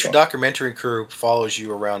 So a nature documentary crew follows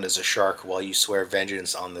you around as a shark while you swear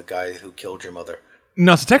vengeance on the guy who killed your mother.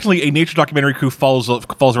 No, so technically a nature documentary crew falls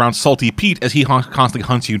around Salty Pete as he constantly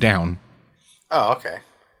hunts you down. Oh, okay.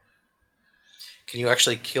 Can you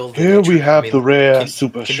actually kill the Here nature- we have the rare can,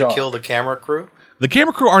 super Can shark. you kill the camera crew? The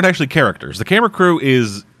camera crew aren't actually characters. The camera crew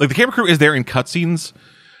is there in cutscenes,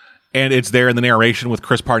 and it's there in the narration with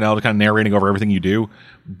Chris Parnell kind of narrating over everything you do,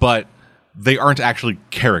 but they aren't actually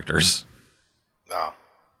characters. No.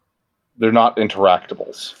 They're not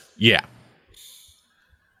interactables. Yeah.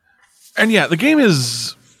 And yeah, the game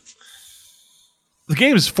is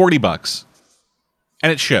 $40,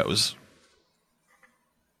 and it shows.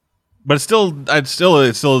 But it's still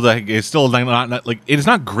not like it's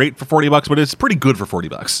not great for $40, but it's pretty good for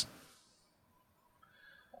 $40.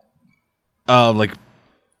 Like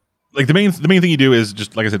the main thing you do is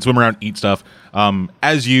just, like I said, swim around, eat stuff.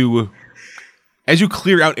 As you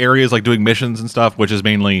clear out areas like doing missions and stuff, which is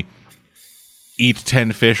mainly eat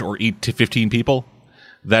 10 fish or eat to 15 people.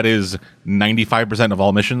 That is 95% of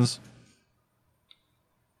all missions.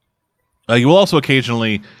 You will also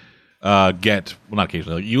occasionally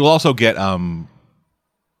you will also get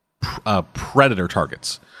predator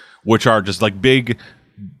targets, which are just like big,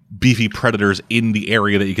 beefy predators in the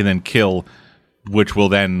area that you can then kill, which will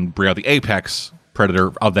then bring out the apex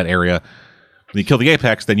predator of that area. When you kill the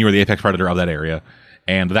apex, then you are the apex predator of that area,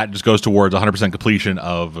 and that just goes towards 100% completion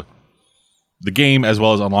of the game, as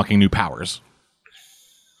well as unlocking new powers.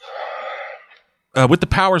 With the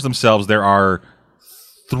powers themselves, there are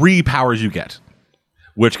 3 powers you get,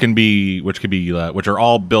 which are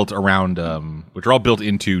all built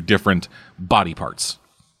into different body parts.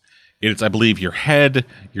 It's, I believe, your head,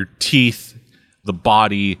 your teeth, the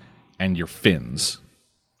body, and your fins.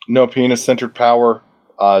 No penis-centered power.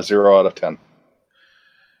 0 out of 10.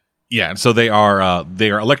 Yeah, and so they are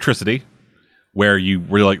electricity, where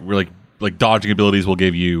dodging abilities will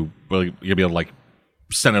give you, you'll be able to like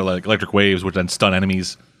send electric waves, which then stun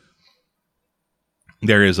enemies.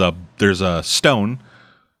 There's a stone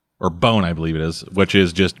or bone, I believe it is, which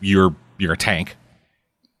is just you're a tank.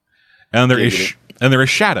 And there is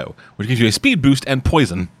shadow, which gives you a speed boost and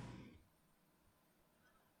poison.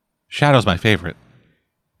 Shadow's my favorite.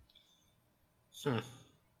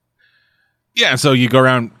 Yeah, so you go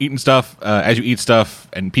around eating stuff. As you eat stuff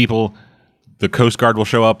and people, the Coast Guard will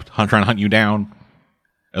show up, trying to hunt you down,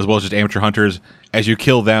 as well as just amateur hunters. As you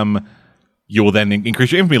kill them, you will then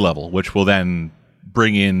increase your infamy level, which will then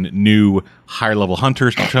bring in new higher level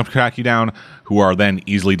hunters to track you down, who are then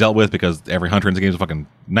easily dealt with because every hunter in this game is a fucking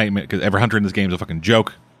nightmare. Because every hunter in this game is a fucking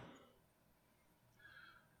joke.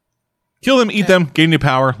 Kill them, eat them, gain new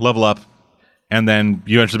power, level up, and then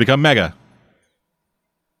you eventually become Mega.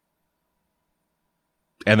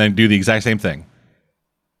 And then do the exact same thing.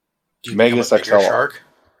 Do you Megas become a bigger XLR. shark?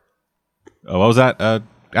 Oh, what was that,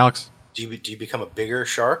 Alex? Do you become a bigger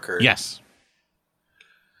shark? Or? Yes.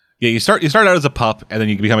 Yeah, you start out as a pup, and then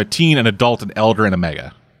you can become a teen, an adult, an elder, and a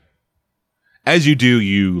mega. As you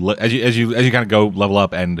do, as you kind of go level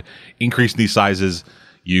up and increase in these sizes,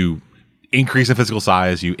 you increase in physical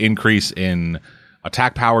size, you increase in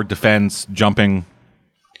attack power, defense, jumping,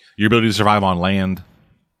 your ability to survive on land.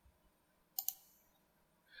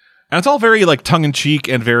 And it's all very like tongue-in-cheek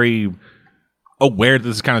and very aware that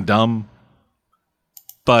this is kind of dumb.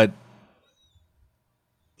 But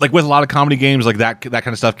like with a lot of comedy games, like that kind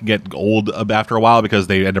of stuff can get old after a while because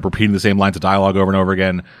they end up repeating the same lines of dialogue over and over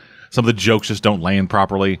again. Some of the jokes just don't land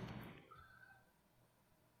properly.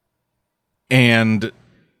 And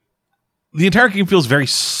the entire game feels very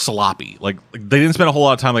sloppy. Like they didn't spend a whole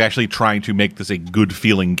lot of time like actually trying to make this a good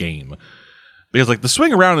feeling game. Because like the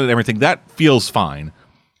swing around and everything, that feels fine.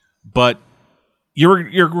 But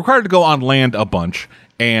you're required to go on land a bunch.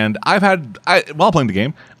 And while playing the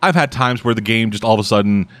game, I've had times where the game just all of a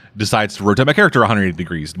sudden decides to rotate my character 180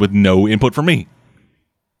 degrees with no input from me.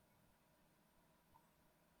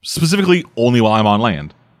 Specifically, only while I'm on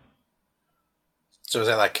land. So is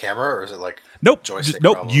that like camera or is it like Nope. joystick?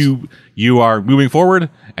 Nope. almost? You are moving forward,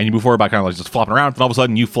 and you move forward by kind of like just flopping around, and all of a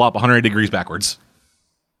sudden you flop 180 degrees backwards.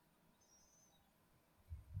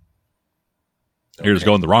 You're just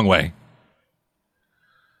going the wrong way.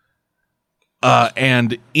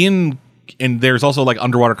 And there's also like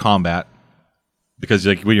underwater combat because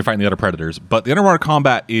like when you're fighting the other predators, but the underwater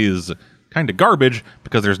combat is kind of garbage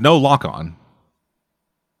because there's no lock on.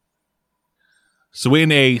 So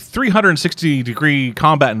in a 360-degree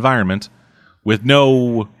combat environment with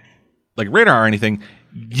no like radar or anything,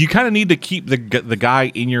 you kind of need to keep the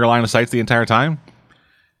guy in your line of sight the entire time.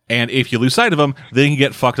 And if you lose sight of him, then you can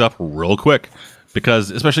get fucked up real quick.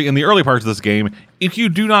 Because, especially in the early parts of this game, if you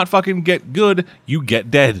do not fucking get good, you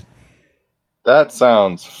get dead. That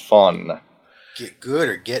sounds fun. Get good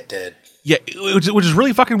or get dead. Yeah, which is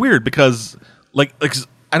really fucking weird because, like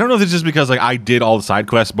I don't know if it's just because like I did all the side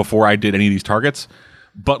quests before I did any of these targets,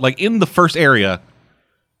 but like in the first area,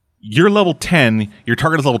 you're level 10, your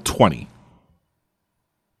target is level 20.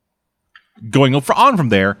 Going on from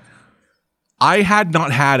there, I had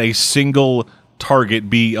not had a single target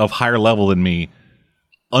be of higher level than me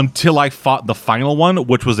until I fought the final one,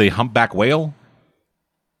 which was a humpback whale.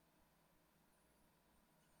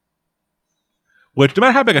 Which, no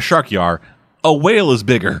matter how big a shark you are, a whale is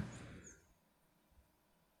bigger.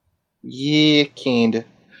 Yeah, kinda.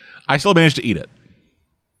 I still managed to eat it.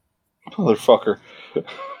 Motherfucker.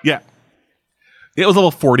 Yeah. It was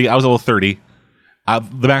level 40. I was level 30.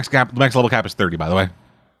 The max level cap is 30, by the way.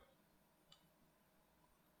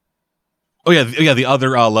 Oh yeah, the other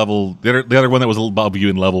level, the other one that was above you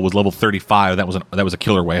in level was level 35. That was a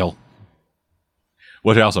killer whale,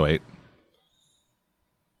 which I also ate.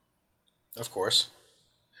 Of course.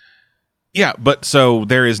 Yeah, but so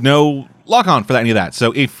there is no lock on for any of that.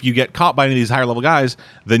 So if you get caught by any of these higher level guys,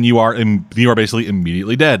 then you are basically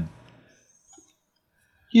immediately dead.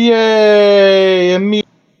 Yay! Immediate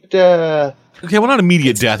death. Okay, well, not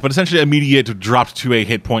immediate death, but essentially immediate dropped to a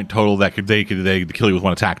hit point total that they could kill you with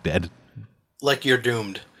one attack dead. Like you're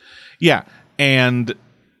doomed. Yeah, and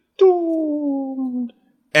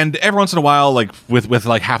every once in a while, like with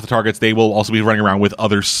like half the targets, they will also be running around with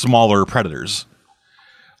other smaller predators.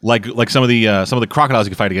 Like some of the crocodiles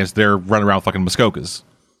you can fight against, they're running around with fucking Muskokas.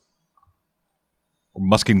 Or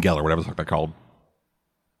Muskingell, or whatever the fuck they're called.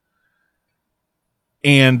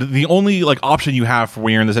 And the only like option you have for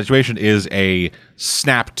when you're in this situation is a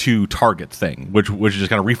snap to target thing, which just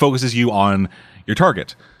kind of refocuses you on your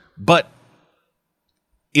target. But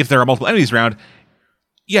if there are multiple enemies around,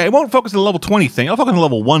 yeah, it won't focus on the level 20 thing. I'll focus on the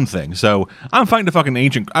level 1 thing. So I'm fighting a fucking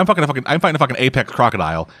I'm fighting a fucking apex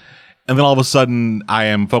crocodile, and then all of a sudden I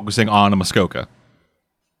am focusing on a Muskoka.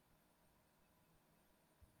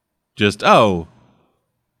 Just cool.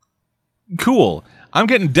 I'm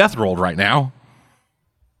getting death rolled right now.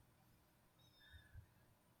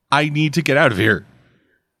 I need to get out of here.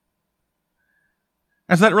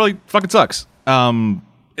 And so that really fucking sucks.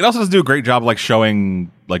 It also doesn't do a great job of like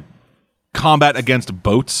showing like combat against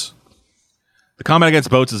boats. The combat against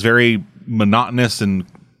boats is very monotonous and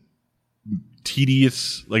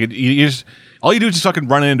tedious. Like all you do is just fucking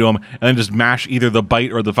run into them and then just mash either the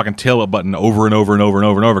bite or the fucking tail button over and over and over and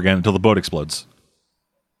over and over again until the boat explodes.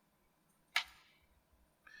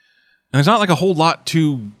 And there's not like a whole lot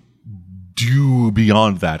to do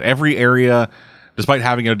beyond that. Every area, despite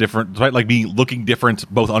like me looking different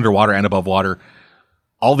both underwater and above water,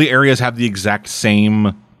 all the areas have the exact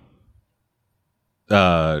same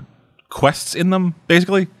quests in them,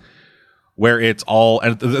 basically, where it's all,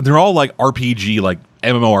 and they're all like RPG, like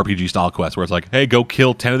MMORPG style quests, where it's like, hey, go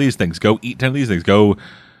kill 10 of these things, go eat 10 of these things, go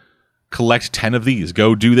collect 10 of these,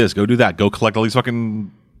 go do this, go do that, go collect all these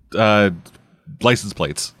fucking license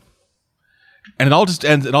plates. And it all just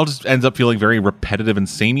ends up feeling very repetitive and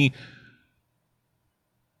samey.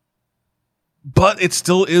 But it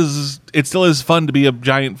still is fun to be a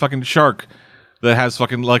giant fucking shark that has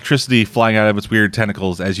fucking electricity flying out of its weird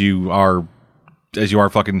tentacles as you are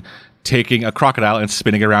fucking taking a crocodile and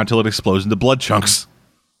spinning it around till it explodes into blood chunks.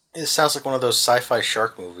 It sounds like one of those sci-fi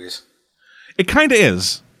shark movies. It kind of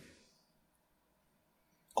is.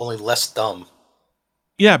 Only less dumb.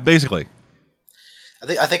 Yeah, basically.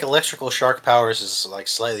 I think electrical shark powers is like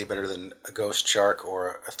slightly better than a ghost shark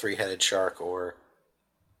or a three-headed shark or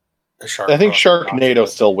a shark. I think Sharknado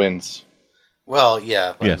still wins. Well,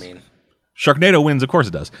 yeah, but yes. I mean, Sharknado wins, of course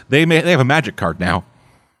it does. They have a magic card now.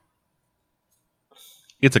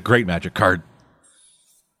 It's a great magic card.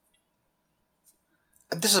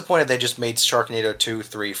 I'm disappointed they just made Sharknado 2,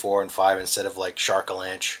 3, 4, and 5 instead of like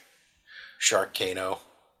Sharkalanche, Sharkano.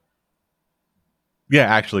 Yeah,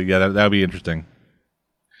 actually, yeah, that would be interesting.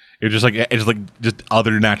 It's just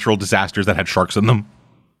other natural disasters that had sharks in them.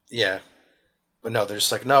 Yeah. But no, they're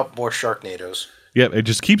just like, nope, more Sharknadoes. Yeah, it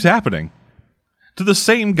just keeps happening. To the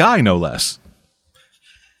same guy, no less.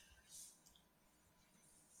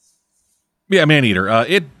 Yeah, Maneater.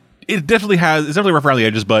 It's definitely rough around the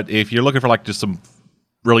edges, but if you're looking for like just some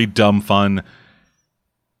really dumb fun,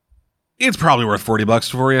 it's probably worth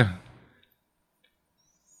 $40 for you.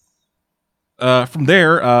 From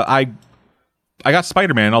there, I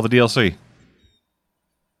Spider-Man and all the DLC.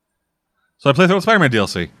 So I played through the Spider-Man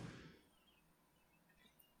DLC.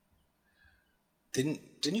 Didn't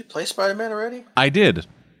you play Spider-Man already? I did,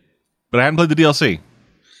 but I hadn't played the DLC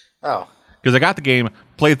Oh. because I got the game,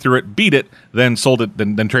 played through it, beat it, then sold it,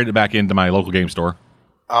 then traded it back into my local game store.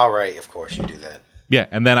 All right, of course you do that. Yeah,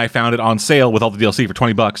 and then I found it on sale with all the DLC for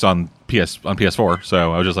 $20 on PS4.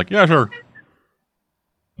 So I was just like, yeah, sure.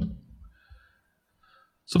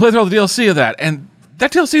 So play through all the DLC of that, and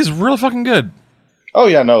that DLC is really fucking good. Oh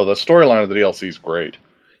yeah, no, the storyline of the DLC is great.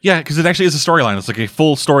 Yeah, because it actually is a storyline. It's like a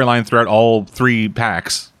full storyline throughout all 3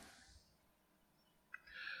 packs.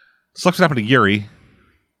 Sucks what happened to Yuri.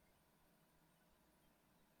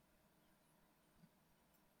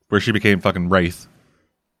 Where she became fucking Wraith.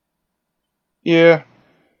 Yeah.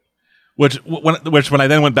 Which when I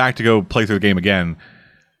then went back to go play through the game again,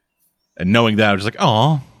 and knowing that, I was just like,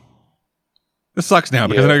 oh, this sucks now,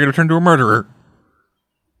 because now you're going to turn to a murderer.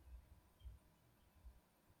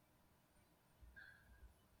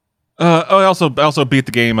 I also beat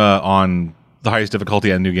the game on the highest difficulty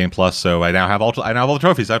and New Game Plus, so I now have all the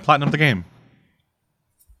trophies. I platinumed the game.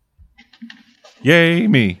 Yay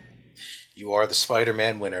me! You are the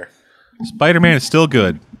Spider-Man winner. Spider-Man is still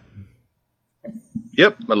good.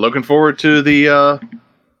 Yep, I'm looking forward to the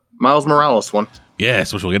Miles Morales one.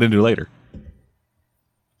 Yes, which we'll get into later.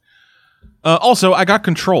 Also, I got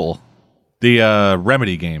Control, the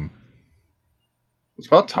Remedy game. It's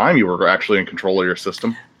about time you were actually in control of your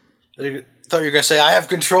system. I thought you were going to say, I have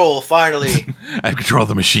control, finally. I have control of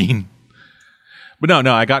the machine. But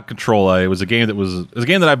no, I got Control. It was a game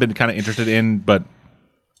that I've been kind of interested in, but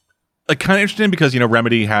like kind of interested in because,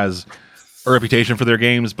 Remedy has a reputation for their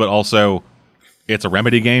games, but also it's a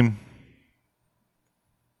Remedy game.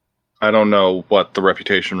 I don't know what the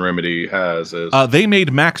reputation Remedy has is. They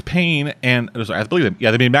made Max Payne and I believe them. Yeah,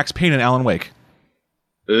 they made Max Payne and Alan Wake.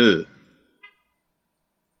 Ugh.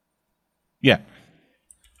 Yeah.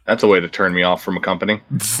 That's a way to turn me off from a company.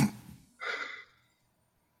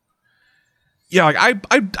 Yeah, like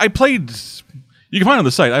I played. You can find on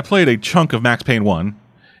the site. I played a chunk of Max Payne 1,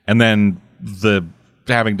 and then the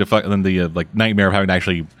nightmare of having to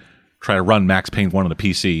actually try to run Max Payne 1 on the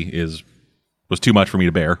PC was too much for me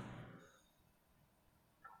to bear.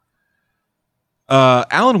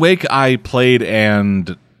 Alan Wake I played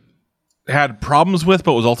and had problems with,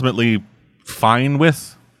 but was ultimately fine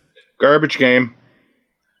with. Garbage game.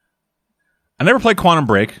 I never played Quantum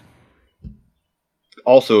Break.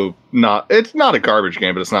 Also, it's not a garbage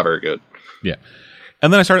game, but it's not very good. Yeah.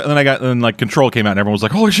 And then Control came out and everyone was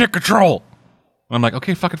like, holy shit, Control! And I'm like,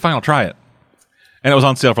 okay, fucking fine, I'll try it. And it was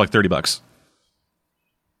on sale for like $30.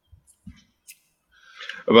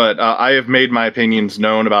 But I have made my opinions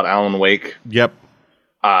known about Alan Wake. Yep.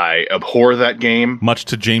 I abhor that game. Much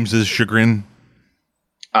to James's chagrin.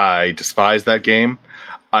 I despise that game.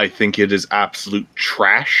 I think it is absolute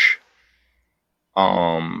trash.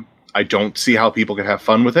 I don't see how people can have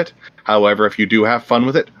fun with it. However, if you do have fun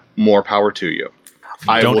with it, more power to you.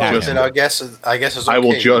 I will just it's okay,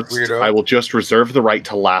 weirdo. I will just reserve the right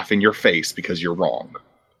to laugh in your face because you're wrong.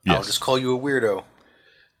 Yes. I'll just call you a weirdo.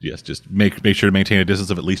 Yes, just make sure to maintain a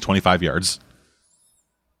distance of at least 25 yards.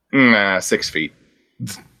 6 feet.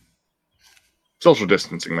 Social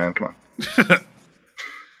distancing, man. Come on.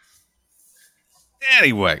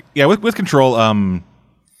 Anyway, yeah, with Control,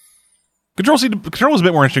 Control was a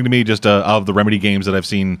bit more interesting to me just of the Remedy games that I've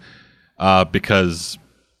seen because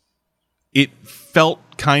it felt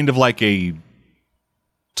kind of like a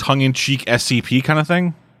tongue-in-cheek SCP kind of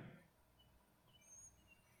thing.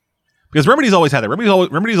 Because Remedy's always had that.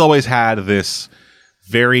 Remedy's always had this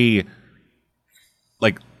very,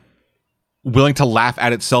 like, willing to laugh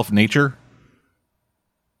at itself nature.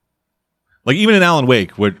 Like even in Alan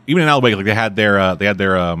Wake, like they had their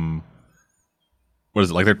what is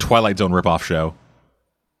it, like their Twilight Zone ripoff show,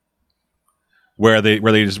 where they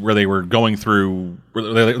were going through,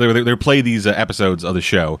 they would play these episodes of the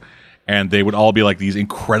show, and they would all be like these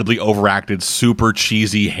incredibly overacted, super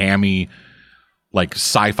cheesy, hammy, like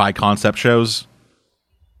sci-fi concept shows.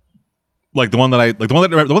 Like the one that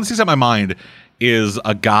sticks out in my mind is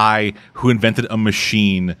a guy who invented a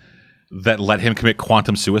machine that let him commit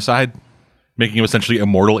quantum suicide, making him essentially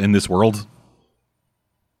immortal in this world.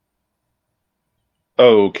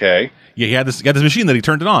 Okay. Yeah, he had this machine that he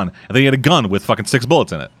turned it on, and then he had a gun with fucking 6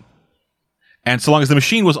 bullets in it. And so long as the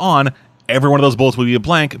machine was on, every one of those bullets would be a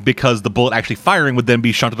blank because the bullet actually firing would then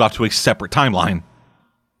be shunted off to a separate timeline.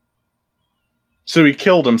 So he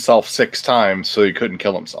killed himself 6 times so he couldn't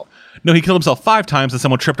kill himself. No, he killed himself 5 times and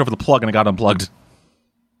someone tripped over the plug and it got unplugged.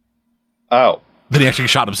 Oh. Then he actually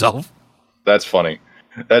shot himself. That's funny.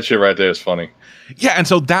 That shit right there is funny. Yeah, and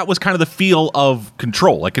so that was kind of the feel of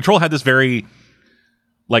Control. Like Control had this very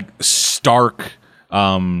like stark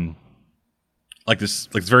this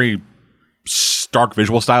very stark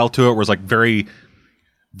visual style to it, where it's like very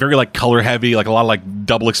like color heavy, like a lot of like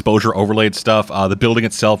double exposure overlaid stuff. The building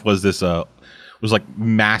itself was this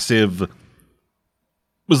massive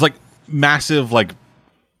like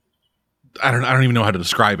I don't even know how to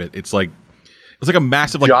describe it. It's like a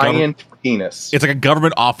massive like giant penis. It's like a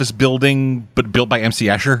government office building, but built by MC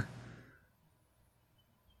Escher.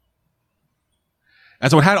 And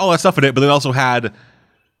so it had all that stuff in it, but it also had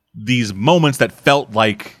these moments that felt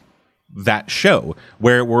like that show,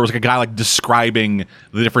 where it was like a guy like describing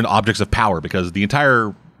the different objects of power, because the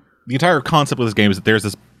entire concept of this game is that there's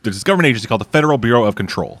this government agency called the Federal Bureau of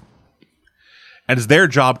Control. And it's their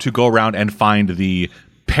job to go around and find the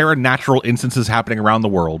paranatural instances happening around the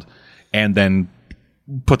world and then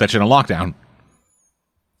put that shit on lockdown.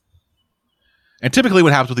 And typically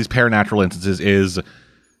what happens with these paranatural instances is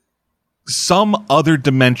some other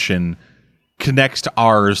dimension connects to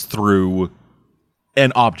ours through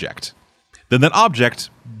an object. Then that object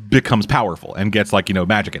becomes powerful and gets like,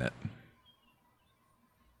 magic in it.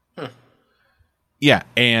 Yeah,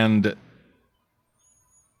 and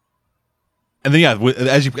then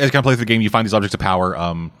as you kind of play through the game, you find these objects of power.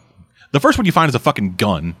 The first one you find is a fucking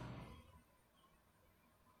gun,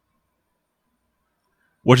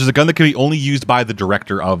 which is a gun that can be only used by the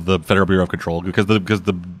director of the Federal Bureau of Control, because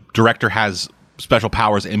the director has special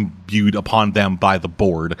powers imbued upon them by the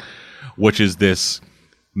board, which is this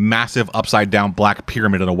massive upside down black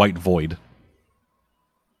pyramid in a white void.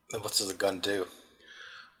 And what does the gun do?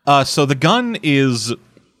 So the gun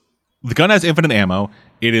has infinite ammo.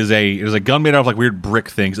 It is a gun made out of like weird brick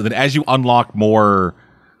things, and then as you unlock more,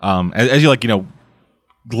 as you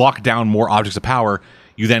lock down more objects of power,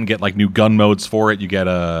 you then get like new gun modes for it. You get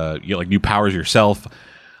like new powers yourself.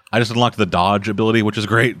 I just unlocked the dodge ability, which is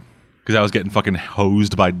great because I was getting fucking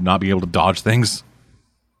hosed by not being able to dodge things.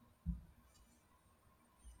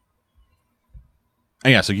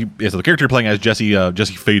 And so the character you're playing as Jessie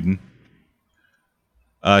Faden.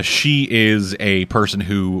 She is a person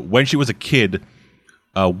who, when she was a kid,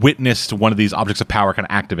 witnessed one of these objects of power kind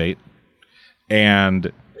of activate,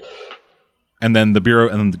 and then the Bureau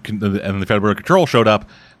and the Federal Bureau of Control showed up,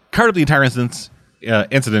 covered up the entire incident,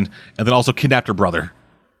 and then also kidnapped her brother.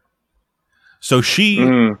 So she,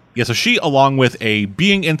 along with a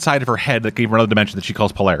being inside of her head that gave her another dimension that she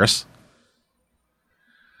calls Polaris,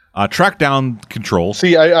 tracked down Control.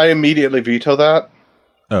 See, I immediately veto that.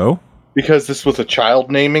 Oh. Because this was a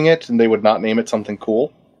child naming it, and they would not name it something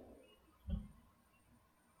cool.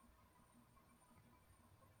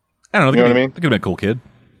 I don't know. You know what I mean? They could have been a cool kid.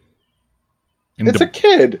 It's a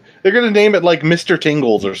kid. They're going to name it like Mr.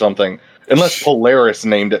 Tingles or something. Unless Polaris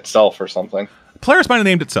named itself or something. Polaris might have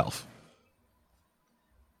named itself.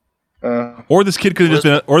 Or this kid could have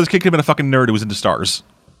been a fucking nerd who was into stars.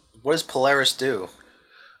 What does Polaris do?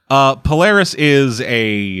 Polaris is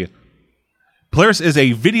a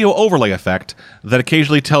video overlay effect that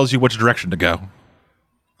occasionally tells you which direction to go.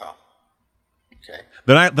 Oh. Okay.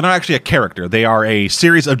 They're not actually a character. They are a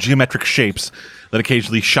series of geometric shapes that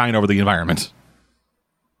occasionally shine over the environment.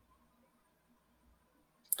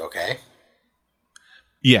 Okay.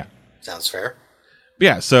 Yeah. Sounds fair.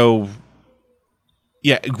 Yeah, so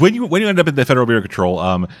yeah, when you end up in the Federal Bureau of Control,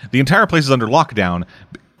 the entire place is under lockdown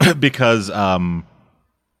because an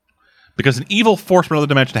evil force from another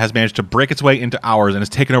dimension has managed to break its way into ours and has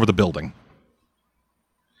taken over the building.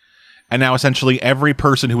 And now essentially every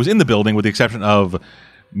person who was in the building, with the exception of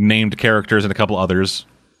named characters and a couple others,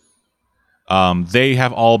 they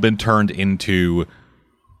have all been turned into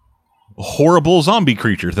horrible zombie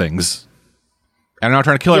creature things. And are now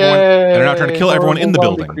trying to kill everyone. And are now trying to kill everyone in the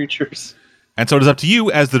building. Creatures. And so it is up to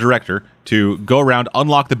you as the director to go around,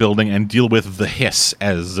 unlock the building, and deal with the hiss,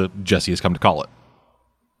 as Jessie has come to call it.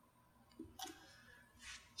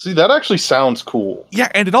 See, that actually sounds cool. Yeah,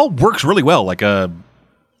 and it all works really well. Like one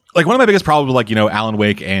of my biggest problems with Alan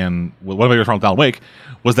Wake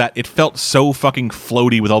was that it felt so fucking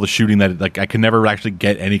floaty with all the shooting that I could never actually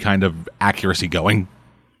get any kind of accuracy going.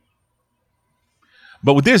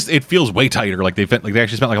 But with this, it feels way tighter. They actually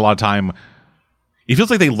spent a lot of time. It feels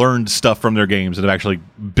like they learned stuff from their games and have actually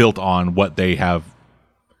built on what they have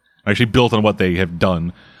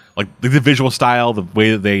done. Like the visual style, the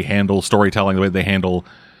way that they handle storytelling, the way that they handle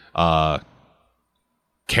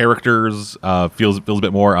characters feels a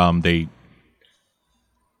bit more. The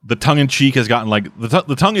tongue in cheek has gotten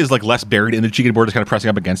the tongue is less buried in the cheek, and board is kind of pressing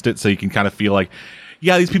up against it, so you can kind of feel like,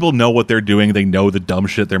 yeah, these people know what they're doing. They know the dumb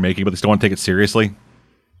shit they're making, but they still want to take it seriously.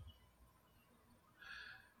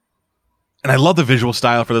 And I love the visual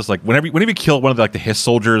style for this. Like whenever you kill one of the Hiss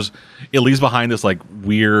soldiers, it leaves behind this like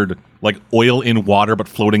weird like oil in water but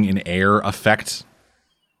floating in air effect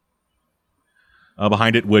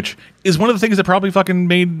behind it, which is one of the things that probably fucking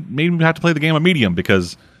made me have to play the game on medium,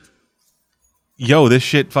 because this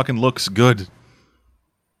shit fucking looks good.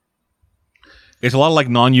 It's a lot of like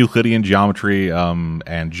non-Euclidean geometry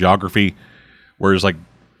and geography, whereas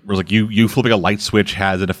you flipping a light switch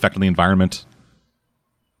has an effect on the environment.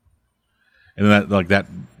 And then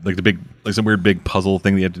the big, like some weird big puzzle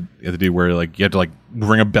thing that you have to do, where like you have to like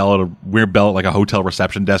ring a bell at like a hotel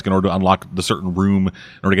reception desk in order to unlock the certain room, in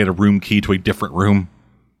order to get a room key to a different room.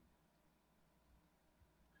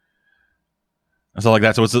 And so like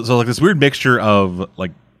that. So it's like this weird mixture of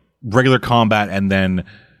like regular combat and then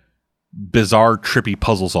bizarre, trippy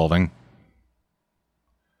puzzle solving.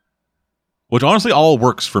 Which honestly all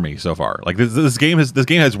works for me so far. Like this game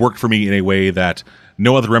has worked for me in a way that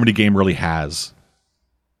no other Remedy game really has.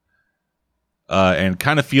 And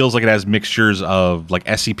kind of feels like it has mixtures of like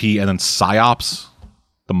SCP and then PsyOps,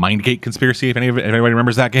 the Mindgate conspiracy, if anybody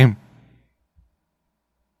remembers that game.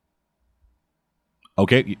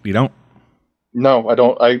 Okay, you don't? No, I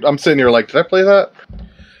don't. I'm sitting here like, did I play that?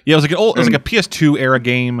 Yeah, it was like a PS2 era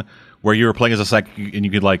game where you were playing as a psychic and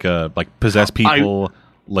you could like possess people.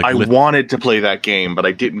 I wanted to play that game, but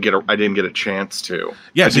I didn't get a chance to.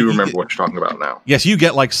 Yeah, I do remember what you're talking about now. Yes, you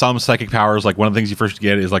get like some psychic powers. Like one of the things you first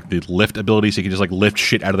get is like the lift ability, so you can just like lift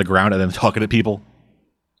shit out of the ground and then tuck it at people.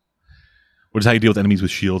 Which is how you deal with enemies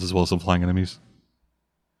with shields as well as some flying enemies.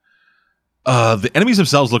 The enemies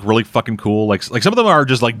themselves look really fucking cool. Like some of them are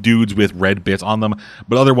just like dudes with red bits on them,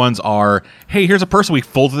 but other ones are, hey, here's a person we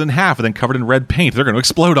folded in half and then covered in red paint. They're going to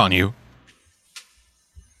explode on you.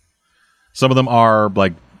 Some of them are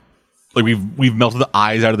like we've melted the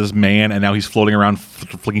eyes out of this man, and now he's floating around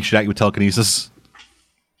flicking shit at you with telekinesis.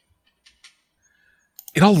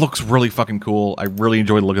 It all looks really fucking cool. I really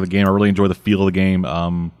enjoy the look of the game. I really enjoy the feel of the game.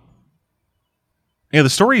 The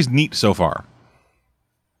story is neat so far.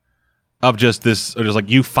 Of just like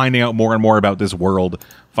you finding out more and more about this world,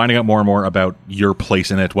 finding out more and more about your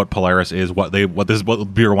place in it, what Polaris is, what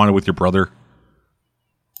Beer wanted with your brother.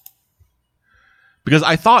 Because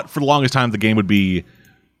I thought for the longest time the game would be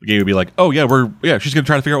like, oh yeah, she's gonna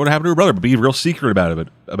try to figure out what happened to her brother, but be real secret about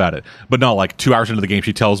it. But no, like 2 hours into the game,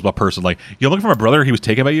 she tells a person like, "You're looking for my brother? He was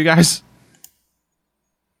taken by you guys."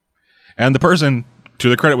 And the person, to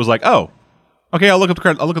their credit, was like, "Oh, okay, I'll look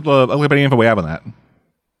up any info we have on that."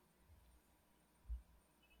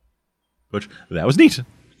 Which that was neat.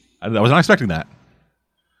 I was not expecting that.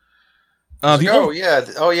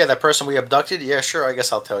 That person we abducted. Yeah, sure. I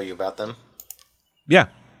guess I'll tell you about them. Yeah.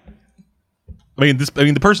 The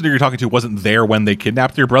person that you're talking to wasn't there when they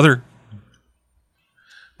kidnapped your brother,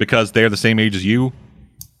 because they're the same age as you.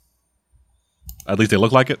 At least they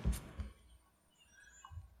look like it.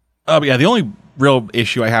 But yeah, the only real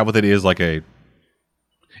issue I have with it is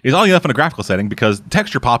is oddly enough in a graphical setting, because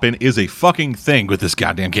texture pop-in is a fucking thing with this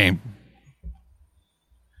goddamn game.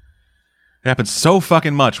 It happens so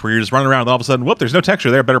fucking much where you're just running around and all of a sudden, whoop, there's no texture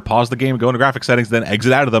there. Better pause the game, go into graphic settings, then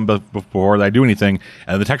exit out of them before I do anything,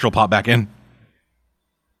 and the texture will pop back in.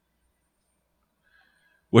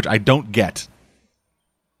 Which I don't get.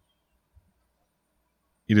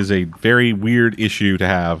 It is a very weird issue to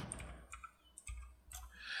have.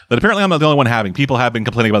 That apparently I'm not the only one having. People have been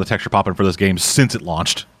complaining about the texture pop-in for this game since it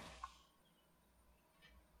launched.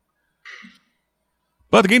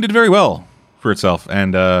 But the game did very well for itself,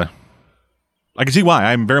 and I can see why.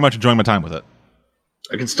 I'm very much enjoying my time with it.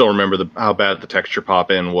 I can still remember how bad the texture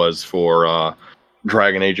pop-in was for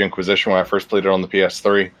Dragon Age Inquisition when I first played it on the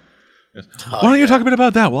PS3. Yes. Why don't you talk a bit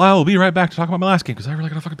about that? Well, I will be right back to talk about my last game, because I really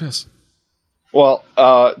got a fucking piss. Well,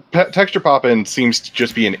 texture pop-in seems to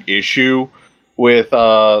just be an issue with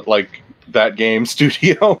that game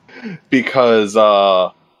studio, because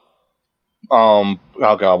oh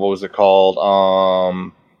god, what was it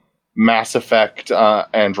called? Mass Effect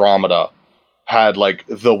Andromeda had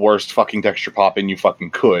the worst fucking texture pop-in you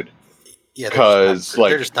fucking could. Yeah, because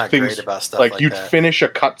they're just not great about stuff like you'd that. finish a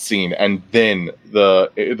cutscene and then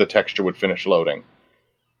the texture would finish loading.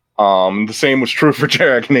 The same was true for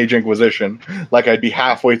Dragon Age Inquisition. I'd be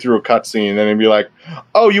halfway through a cutscene and then it'd be like,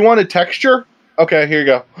 "Oh, you wanted texture? Okay, here you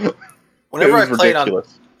go." Whenever I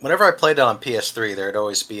played it on PS3, there'd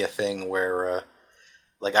always be a thing where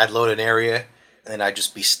I'd load an area and then I'd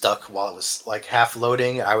just be stuck while it was half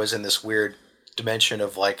loading. I was in this weird dimension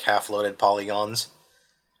of half loaded polygons.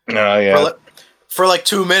 Yeah. For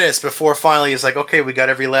 2 minutes before finally it's okay, we got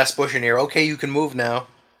every last bush in here. Okay, you can move now.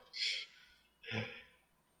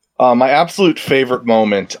 My absolute favorite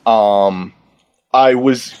moment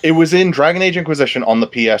It was in Dragon Age Inquisition on the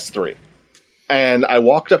PS3. And I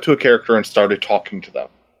walked up to a character and started talking to them.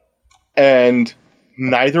 And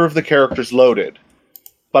neither of the characters loaded,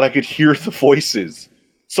 but I could hear the voices.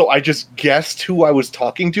 So I just guessed who I was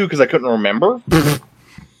talking to because I couldn't remember.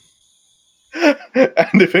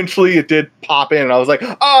 And eventually it did pop in, and I was like,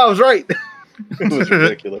 oh, I was right. It was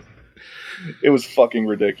ridiculous. It was fucking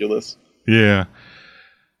ridiculous. Yeah.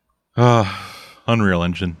 Unreal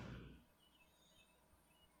Engine.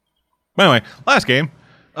 But anyway, last game.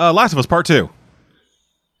 Last of Us Part 2.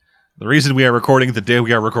 The reason we are recording the day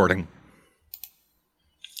we are recording.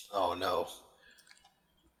 Oh, no.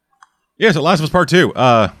 Yeah, so Last of Us Part 2.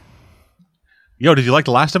 Yo, did you like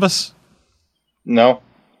The Last of Us? No.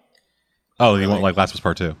 Oh, you won't like Last of Us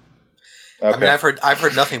Part 2. Okay. I mean, I've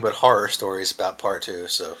heard nothing but horror stories about Part 2,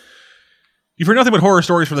 so... You've heard nothing but horror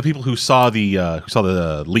stories from the people who saw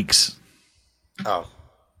the leaks. Oh.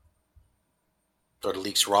 Are the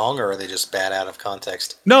leaks wrong, or are they just bad out of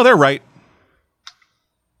context? No, they're right.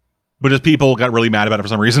 But just people got really mad about it for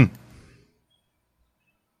some reason.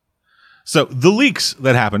 So the leaks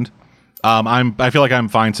that happened, I feel like I'm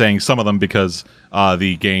fine saying some of them because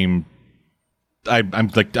the game, I'm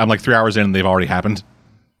like 3 hours in and they've already happened.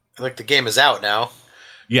 Like the game is out now.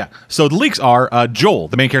 Yeah. So the leaks are Joel,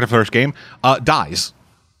 the main character of the first game, dies.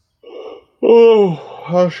 Oh,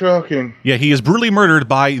 how shocking. Yeah, he is brutally murdered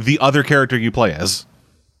by the other character you play as.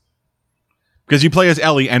 Because you play as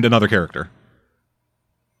Ellie and another character.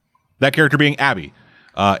 That character being Abby,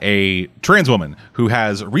 a trans woman who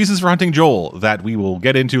has reasons for hunting Joel that we will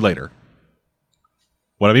get into later.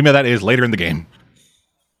 What I mean by that is later in the game.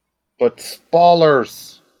 But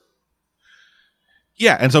spoilers.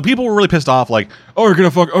 Yeah, and so people were really pissed off, like, you're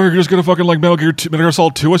just gonna fucking like Metal Gear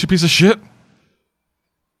Solid 2 us, you piece of shit.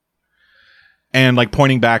 And like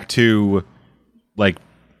pointing back to like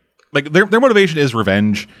their motivation is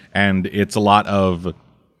revenge, and it's a lot of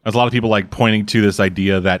people like pointing to this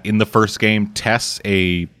idea that in the first game, Tess,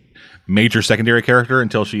 a major secondary character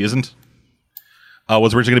until she isn't,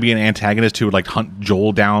 was originally going to be an antagonist who would like hunt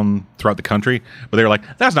Joel down throughout the country, but they were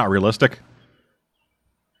like, that's not realistic.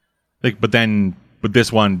 Like, but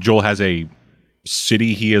this one, Joel has a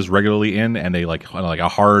city he is regularly in, and a like a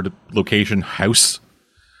hard location house,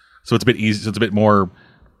 so it's a bit easy. So it's a bit more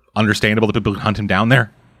understandable that people can hunt him down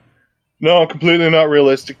there. No, completely not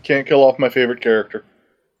realistic. Can't kill off my favorite character.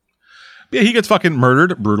 Yeah, he gets fucking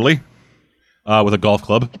murdered brutally with a golf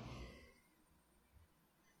club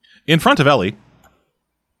in front of Ellie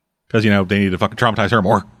because they need to fucking traumatize her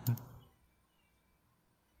more.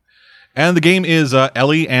 And the game is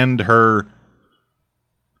Ellie and her,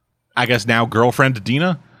 I guess now girlfriend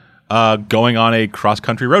Dina, going on a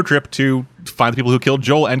cross-country road trip to find the people who killed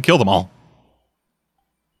Joel and kill them all.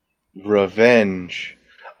 Revenge.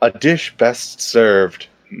 A dish best served.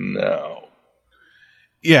 No.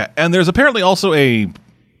 Yeah, and there's apparently also a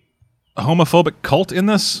homophobic cult in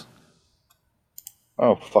this.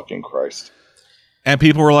 Oh, fucking Christ. And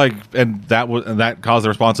people were like, and that caused the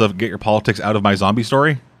response of, get your politics out of my zombie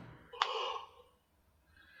story.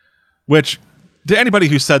 Which, to anybody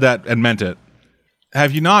who said that and meant it,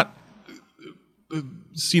 have you not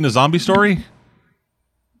seen a zombie story?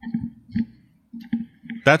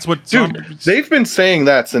 That's what... Dude, they've been saying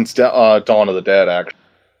that since Dawn of the Dead, actually.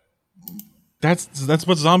 That's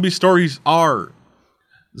what zombie stories are.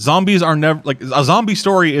 Zombies are never... Like, a zombie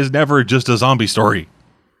story is never just a zombie story.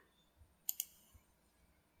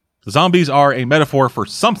 Zombies are a metaphor for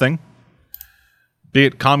something. Be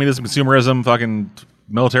it communism, consumerism, fucking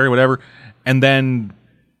military, whatever. And then...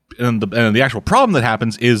 And the actual problem that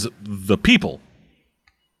happens is the people.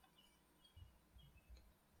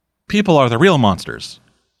 People are the real monsters.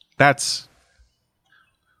 That's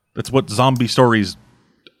what zombie stories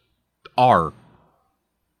are.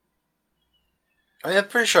 I mean, I'm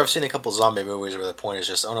pretty sure I've seen a couple zombie movies where the point is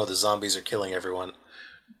just, oh no, the zombies are killing everyone.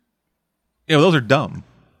 Yeah, those are dumb.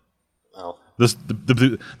 Oh. The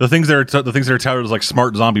things that are touted as like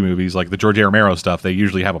smart zombie movies, like the George A. Romero stuff, they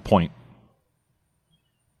usually have a point,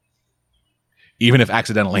 even if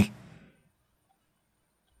accidentally.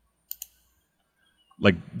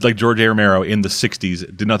 Like George A. Romero in the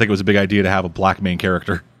 60s did not think it was a big idea to have a black main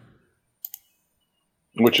character.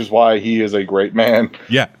 Which is why he is a great man.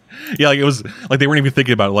 Yeah. Yeah, like it was like they weren't even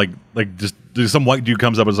thinking about it. Like just some white dude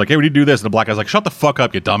comes up and is like, hey, we need to do this, and the black guy's like, shut the fuck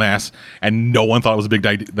up, you dumbass. And no one thought it was a big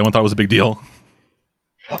idea. No one thought it was a big deal.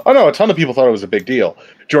 Oh no, a ton of people thought it was a big deal.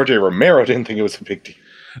 George A. Romero didn't think it was a big deal.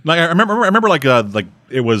 Like I remember like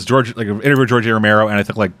it was George, like an interview with George A. Romero, and I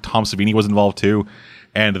think like Tom Savini was involved too.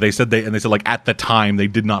 And they said like at the time they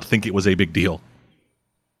did not think it was a big deal.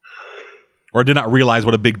 or did not realize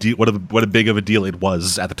what a big deal, what a big of a deal it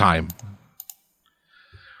was at the time.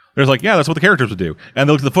 There's like, yeah, that's what the characters would do, and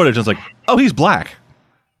they look at the footage and it's like, oh, he's black.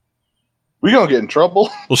 We gonna get in trouble.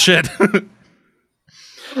 Well, shit.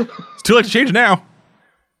 It's too late to change it now.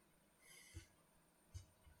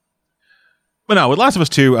 But no, with Last of Us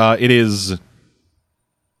 2, it is.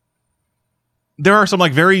 There are some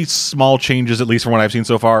like very small changes, at least from what I've seen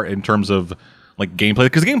so far, in terms of like gameplay,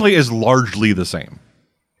 because the gameplay is largely the same.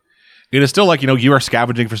 It is still like, you are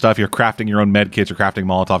scavenging for stuff, you're crafting your own med kits, you're crafting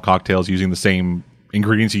Molotov cocktails using the same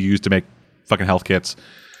ingredients you use to make fucking health kits.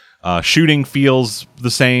 Shooting feels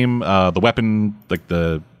the same. The weapon, like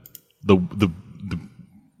the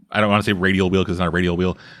I don't want to say radial wheel because it's not a radial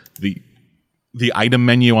wheel. The item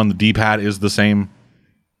menu on the D-pad is the same.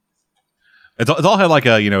 It's all had like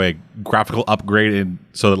a graphical upgrade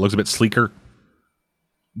so that it looks a bit sleeker.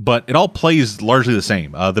 But it all plays largely the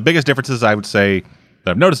same. The biggest differences, I would say,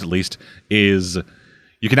 that I've noticed at least, is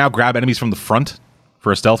you can now grab enemies from the front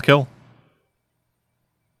for a stealth kill,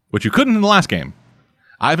 which you couldn't in the last game.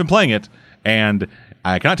 I've been playing it, and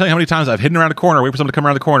I cannot tell you how many times I've hidden around a corner, wait for someone to come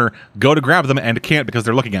around the corner, go to grab them, and can't because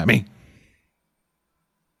they're looking at me.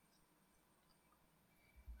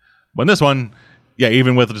 But in this one, yeah,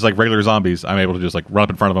 even with just like regular zombies, I'm able to just like run up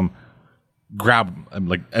in front of them, grab,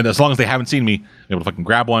 and as long as they haven't seen me, I'm able to fucking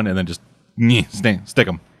grab one and then just stick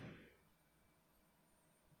them.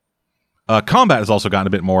 Combat has also gotten a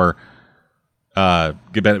bit more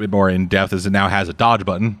in depth, as it now has a dodge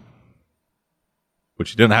button,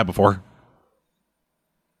 which it didn't have before.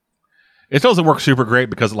 It still doesn't work super great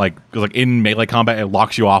because like in melee combat, it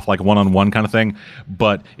locks you off like one-on-one kind of thing.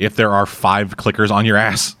 But if there are 5 clickers on your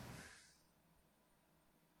ass,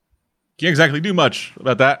 can't exactly do much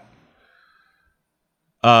about that.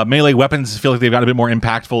 Melee weapons feel like they've got a bit more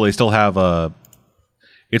impactful. They still have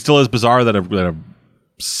it still is bizarre that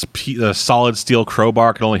a solid steel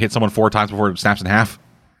crowbar can only hit someone 4 times before it snaps in half.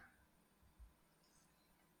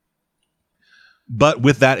 But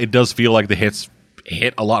with that, it does feel like the hits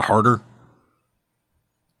hit a lot harder.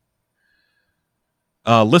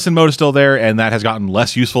 Listen mode is still there, and that has gotten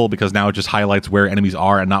less useful because now it just highlights where enemies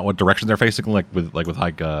are and not what direction they're facing, like with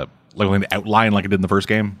the outline like it did in the first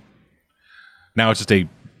game. Now it's just a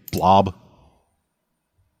blob.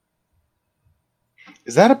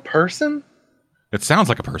 Is that a person? It sounds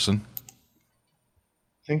like a person.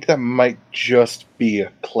 I think that might just be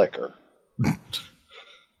a clicker.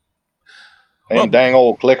 Dang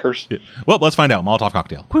old clickers. Yeah. Well, let's find out. Molotov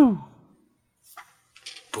cocktail. Woo.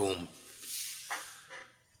 Boom.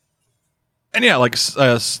 And yeah, like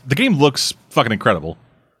the game looks fucking incredible,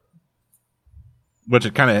 which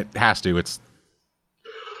it kind of has to.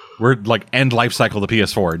 We're like end life cycle of the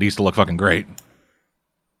PS4. It needs to look fucking great.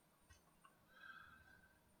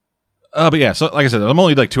 But yeah, so like I said, I'm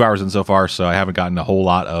only like 2 hours in so far, so I haven't gotten a whole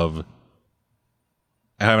lot I've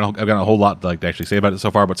got a whole lot to actually say about it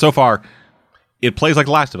so far. But so far, it plays like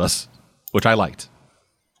The Last of Us, which I liked.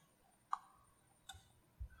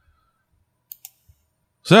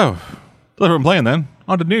 So, that's what I'm playing then.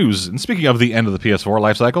 On to news. And speaking of the end of the PS4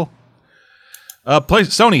 lifecycle,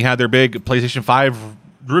 Sony had their big PlayStation 5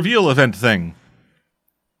 reveal event thing.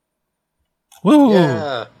 Woo!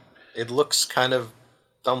 Yeah, it looks kind of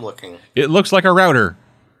dumb looking. It looks like a router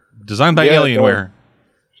designed by Alienware.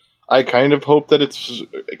 I kind of hope that it's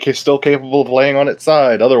still capable of laying on its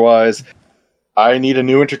side. Otherwise, I need a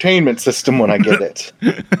new entertainment system when I get it.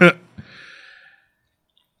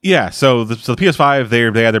 Yeah, so the PS5,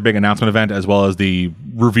 they had their big announcement event as well as the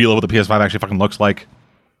reveal of what the PS5 actually fucking looks like.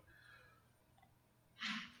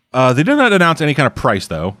 They did not announce any kind of price,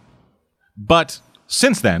 though. But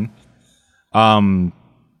since then, some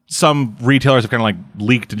retailers have kind of like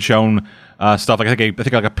leaked and shown stuff. Like I think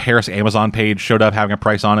like a Paris Amazon page showed up having a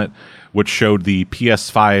price on it, which showed the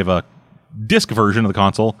PS5 disc version of the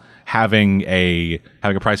console having a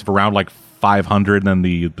price of around like $500, and then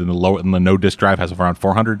the no disc drive has around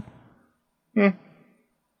 $400.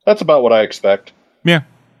 That's about what I expect. Yeah.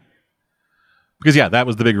 Because yeah, that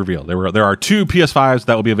was the big reveal. There are 2 PS5s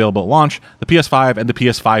that will be available at launch: the PS5 and the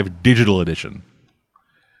PS5 Digital Edition.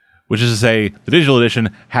 Which is to say, the Digital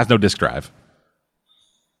Edition has no disc drive.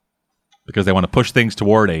 Because they want to push things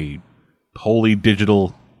toward a wholly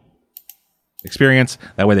digital experience.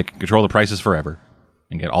 That way they can control the prices forever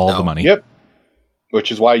and get all of the money. Yep.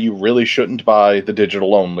 Which is why you really shouldn't buy the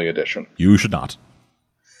digital-only edition. You should not.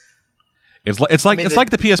 It's like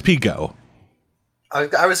the PSP Go.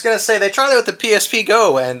 I was gonna say they tried it with the PSP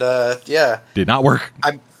Go, and yeah, did not work.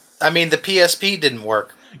 I mean, the PSP didn't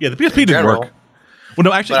work. Yeah, the PSP didn't work. Well,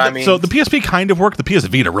 no, actually, so the PSP kind of worked. The PS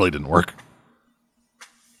Vita really didn't work.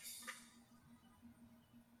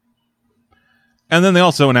 And then they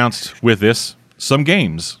also announced with this some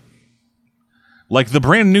games, like the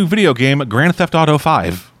brand new video game Grand Theft Auto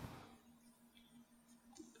 5.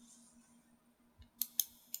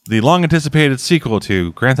 The long anticipated sequel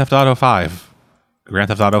to Grand Theft Auto 5. Grand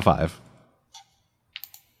Theft Auto 5.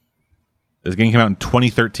 This game came out in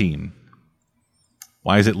 2013.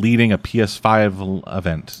 Why is it leading a PS5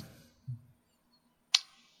 event?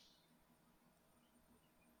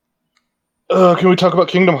 Can we talk about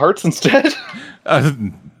Kingdom Hearts instead?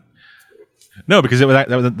 No, because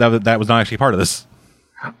that was not actually part of this.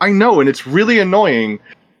 I know, and it's really annoying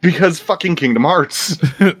because fucking Kingdom Hearts.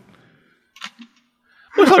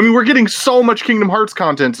 I mean, we're getting so much Kingdom Hearts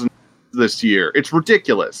content this year. It's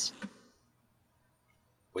ridiculous.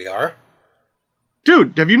 We are?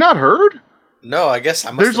 Dude, have you not heard? No, I guess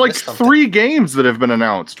I must There's have like missed something. 3 games that have been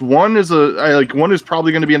announced. One is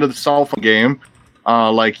probably going to be into the cell phone game,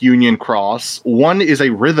 like Union Cross. One is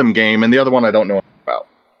a rhythm game, and the other one I don't know about.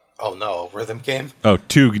 Oh no, rhythm game? Oh,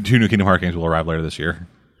 two new Kingdom Hearts games will arrive later this year.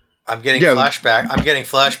 I'm getting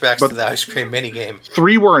flashbacks to the ice cream mini game.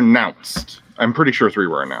 3 were announced. I'm pretty sure 3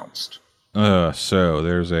 were announced. So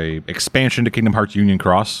there's a expansion to Kingdom Hearts Union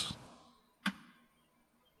Cross.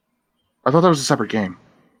 I thought that was a separate game.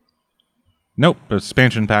 Nope,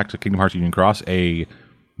 expansion pack to Kingdom Hearts Union Cross, a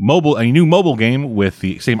new mobile game with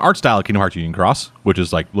the same art style of Kingdom Hearts Union Cross, which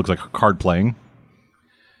is looks like card playing.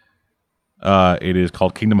 It is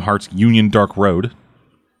called Kingdom Hearts Union Dark Road.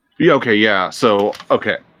 Yeah, okay, yeah. So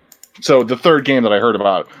the third game that I heard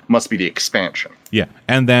about must be the expansion. Yeah,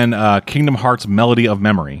 and then Kingdom Hearts Melody of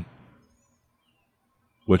Memory,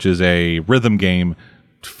 which is a rhythm game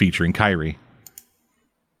featuring Kairi.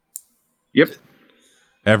 Yep.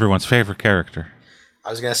 Everyone's favorite character.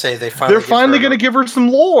 I was gonna say They're finally going to give her some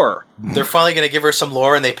lore. They're finally gonna give her some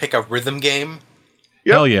lore, and they pick a rhythm game.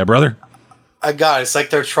 Yep. Hell yeah, brother. God, it's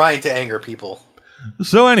like they're trying to anger people.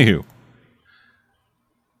 So, anywho,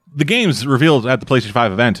 the games revealed at the PlayStation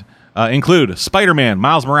 5 event include Spider-Man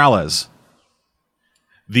Miles Morales,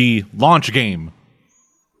 the launch game,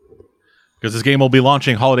 because this game will be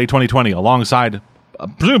launching holiday 2020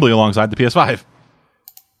 presumably alongside the PS5.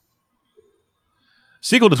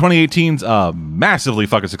 Sequel to 2018's massively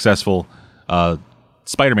fucking successful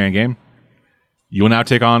Spider-Man game. You will now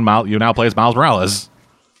play as Miles Morales,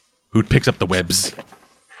 who picks up the webs.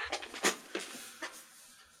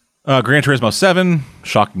 Gran Turismo 7,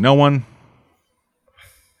 shocking no one.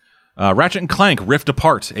 Ratchet & Clank Rift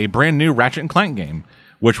Apart, a brand new Ratchet & Clank game,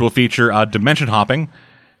 which will feature dimension hopping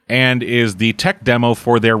and is the tech demo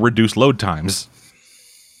for their reduced load times.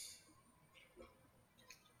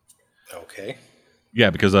 Okay. Yeah,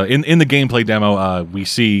 because in the gameplay demo, we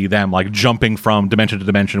see them jumping from dimension to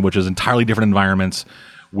dimension, which is entirely different environments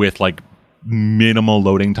with minimal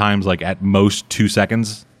loading times, at most 2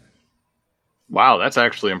 seconds. Wow, that's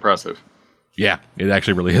actually impressive. Yeah, it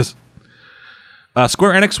actually really is.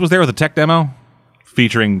 Square Enix was there with a tech demo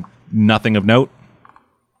featuring nothing of note.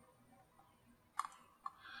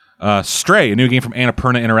 Stray, a new game from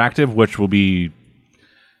Annapurna Interactive, which will be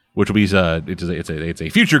it's a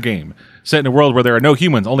future game set in a world where there are no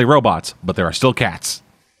humans, only robots, but there are still cats.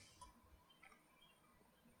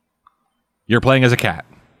 You're playing as a cat.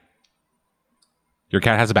 Your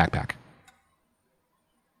cat has a backpack.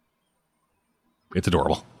 It's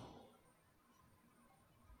adorable.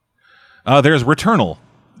 There's Returnal,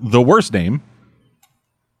 the worst name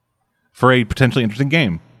for a potentially interesting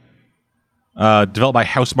game. Developed by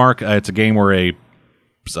Housemarque, it's a game where a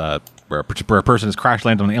person has crash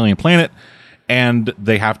landed on an alien planet, and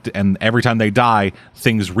and every time they die,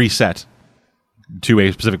 things reset to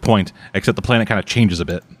a specific point, except the planet kind of changes a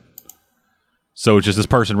bit. So it's just this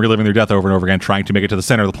person reliving their death over and over again, trying to make it to the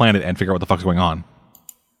center of the planet and figure out what the fuck's going on.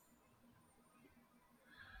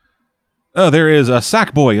 There is a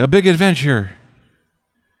Sackboy, A Big Adventure.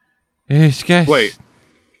 Wait.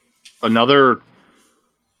 Another...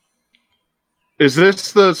 Is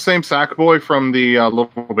this the same Sackboy from the Little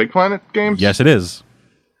Big Planet games? Yes, it is.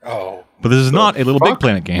 Oh. But this is not a Little Big fuck?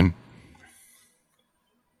 Planet game.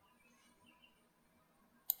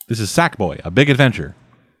 This is Sackboy, A Big Adventure.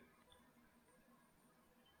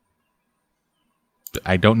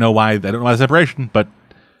 I don't know why the separation, but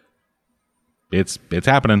it's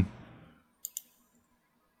happening.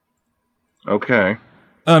 Okay.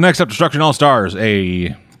 Next up, Destruction All Stars,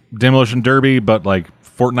 a demolition derby, but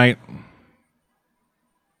Fortnite.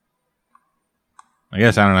 I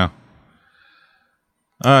guess, I don't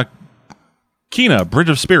know. Kena, Bridge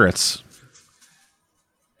of Spirits.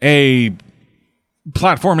 A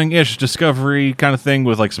platforming-ish discovery kind of thing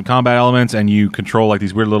with some combat elements, and you control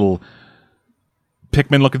these weird little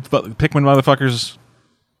Pikmin motherfuckers.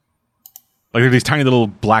 Like, they're these tiny little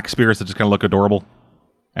black spirits that just kind of look adorable.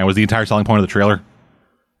 And was the entire selling point of the trailer.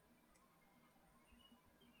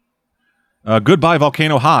 Goodbye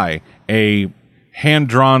Volcano High, a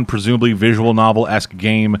hand-drawn, presumably visual novel-esque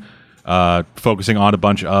game focusing on a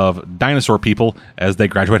bunch of dinosaur people as they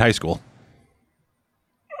graduate high school.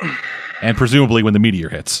 And presumably when the meteor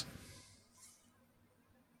hits.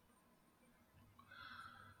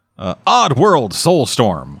 Oddworld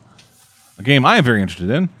Soulstorm, a game I am very interested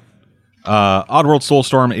in. Oddworld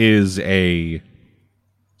Soulstorm is a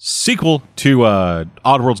sequel to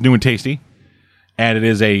Oddworld's New and Tasty, and it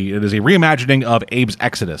is a reimagining of Abe's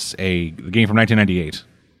Exodus, a game from 1998.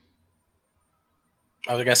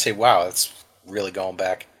 I was gonna say, wow, that's really going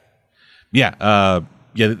back. Yeah,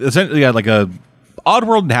 essentially, like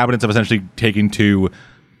Oddworld inhabitants have essentially taking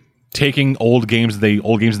old games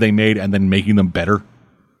they made and then making them better.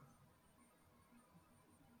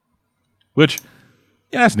 Which,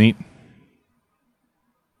 yeah, that's neat.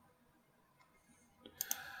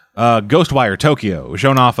 Ghostwire Tokyo was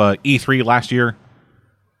shown off E3 last year,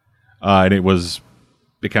 and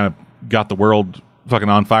it kind of got the world fucking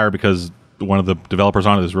on fire because one of the developers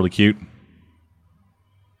on it is really cute.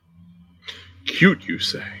 Cute, you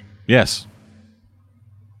say? Yes.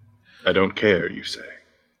 I don't care, you say.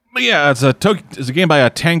 But yeah, it's a game by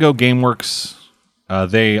Tango Gameworks.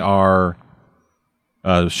 They are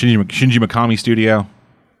Shinji Mikami Studio.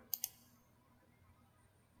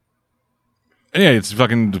 And yeah, it's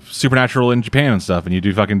fucking supernatural in Japan and stuff, and you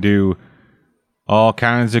do all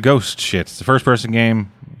kinds of ghost shit. It's a first-person game.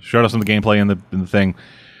 Showed us some of the gameplay in the thing.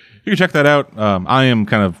 You can check that out. I am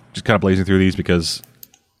kind of blazing through these because,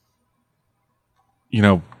 you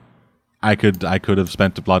know, I could have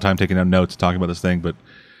spent a lot of time taking down notes talking about this thing, but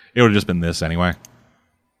it would have just been this anyway.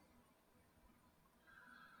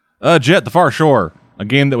 Jet: The Far Shore, a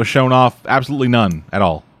game that was shown off absolutely none at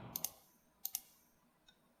all.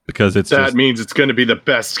 Because that means it's going to be the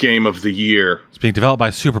best game of the year. It's being developed by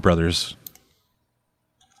Super Brothers.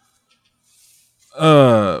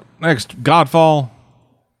 Next, Godfall.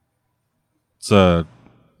 It's a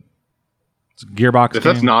Gearbox game.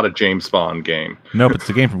 That's not a James Bond game. Nope, it's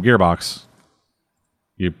a game from Gearbox.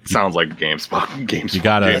 Sounds like a James Bond game. You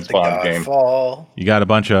got a James Bond game. You got a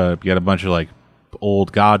bunch of like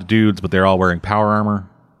old god dudes, but they're all wearing power armor.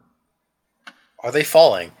 Are they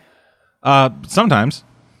falling? Sometimes.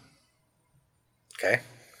 Okay.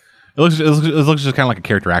 It looks just kind of like a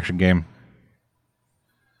character action game.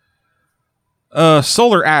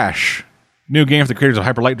 Solar Ash, new game for the creators of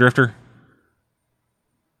Hyper Light Drifter.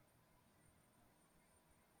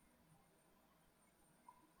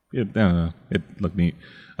 It looked neat.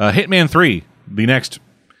 Hitman 3, the next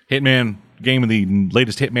Hitman game in the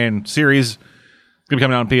latest Hitman series, it's gonna be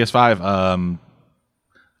coming out on PS5.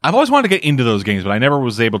 I've always wanted to get into those games, but I never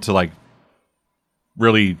was able to like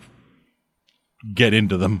really get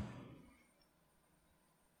into them.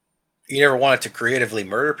 You never wanted to creatively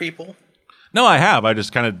murder people? No, I have. I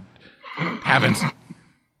just kind of haven't.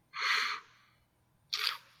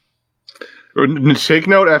 Take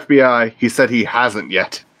note, FBI. He said he hasn't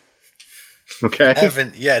yet. Okay?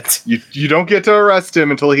 Haven't yet. You don't get to arrest him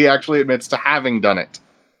until he actually admits to having done it.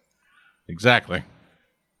 Exactly.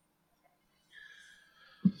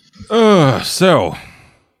 So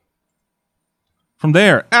from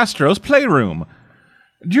there, Astro's Playroom.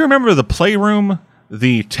 Do you remember the Playroom,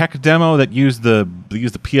 the tech demo that used the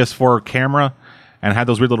PS4 camera and had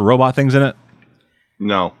those weird little robot things in it?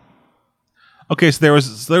 No. Okay, so there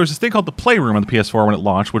was this thing called the Playroom on the PS4 when it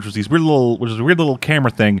launched, which was a weird little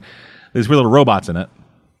camera thing, these weird little robots in it.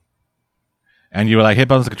 And you would like hit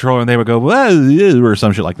buttons on the controller and they would go, whoa, or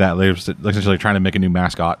some shit like that. They were essentially trying to make a new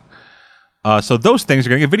mascot. So those things are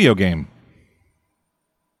getting a video game.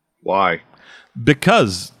 Why?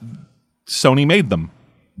 Because Sony made them.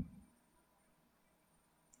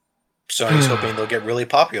 Sony's hoping they'll get really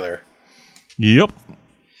popular. Yep.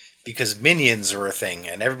 Because minions are a thing,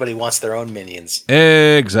 and everybody wants their own minions.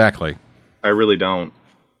 Exactly. I really don't.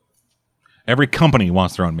 Every company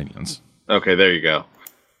wants their own minions. Okay, there you go.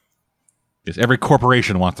 Yes, every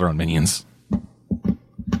corporation wants their own minions.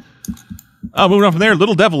 Moving on from there,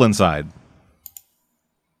 Little Devil Inside.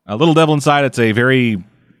 Little Devil Inside, it's a very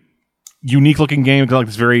unique-looking game. It's got like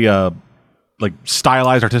this very like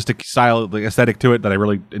stylized, artistic style, like, aesthetic to it that I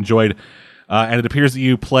really enjoyed. And it appears that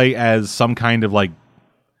you play as some kind of like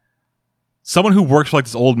someone who works for like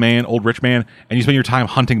this old rich man, and you spend your time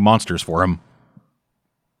hunting monsters for him.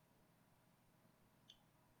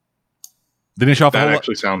 They didn't show off that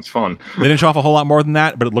actually sounds fun. They didn't show off a whole lot more than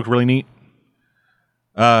that, but it looked really neat.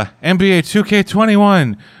 NBA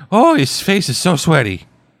 2K21. Oh, his face is so sweaty.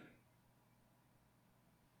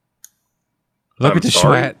 Look I'm at the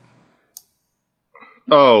sorry? sweat.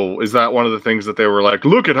 Oh, is that one of the things that they were like,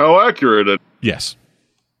 look at how accurate it Yes.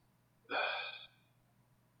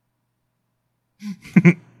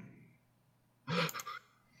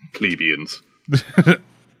 plebeians.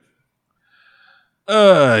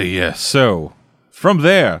 Yes. So, from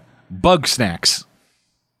there, Bug Snacks.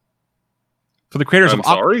 For the creators I'm of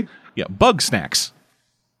sorry? Yeah, Bug Snacks.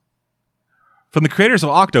 From the creators of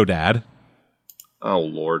Octodad, Oh,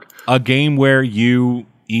 Lord. a game where you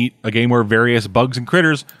eat, a game where various bugs and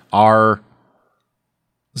critters are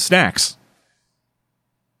snacks.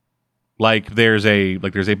 Like there's a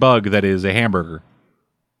bug that is a hamburger,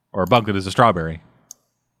 or a bug that is a strawberry,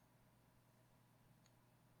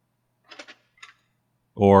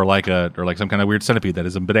 or like some kind of weird centipede that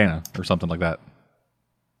is a banana or something like that.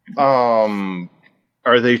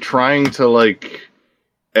 Are they trying to, like,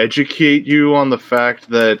 educate you on the fact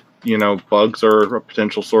that, you know, bugs are a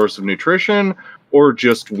potential source of nutrition, or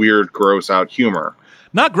just weird, gross out humor?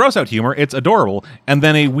 Not gross out humor. It's adorable. And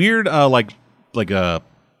then a weird, like a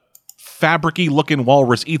fabric-y looking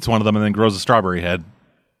walrus eats one of them and then grows a strawberry head.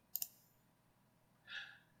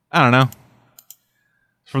 I don't know.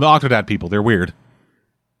 It's from the Octodad people. They're weird.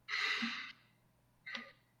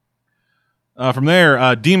 From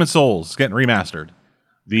there, Demon Souls is getting remastered.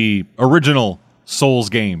 The original Souls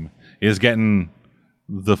game is getting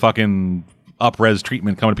the fucking up-res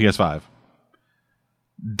treatment coming to PS5.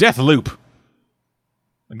 Deathloop.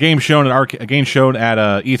 A game shown at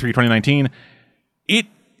E3 2019. It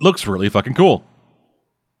looks really fucking cool.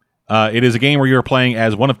 It is a game where you're playing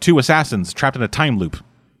as one of two assassins trapped in a time loop.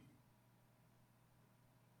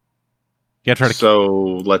 You have to try to So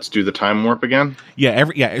let's do the time warp again. So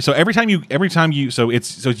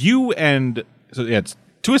it's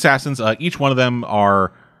two assassins. Each one of them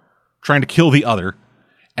are trying to kill the other,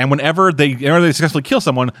 and whenever they successfully kill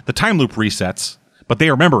someone, the time loop resets, but they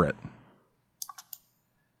remember it.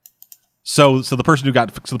 So the person who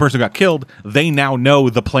got killed, they now know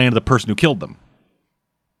the plan of the person who killed them.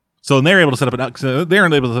 So they're able to set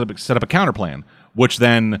up a counter plan, which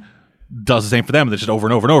then does the same for them. That's just over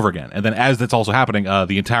and over and over again. And then as that's also happening,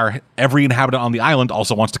 every inhabitant on the island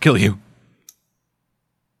also wants to kill you.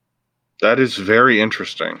 That is very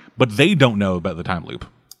interesting. But they don't know about the time loop.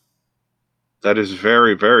 That is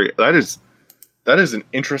very, very... That is an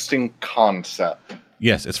interesting concept.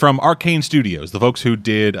 Yes, it's from Arcane Studios, the folks who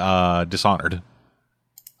did Dishonored.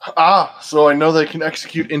 So I know they can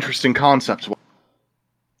execute interesting concepts.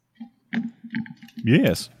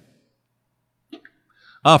 Yes.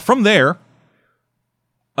 From there,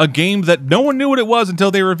 a game that no one knew what it was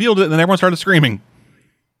until they revealed it, and then everyone started screaming.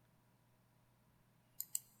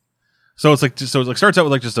 So it's like starts out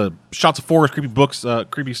with like just shots of forest, creepy books,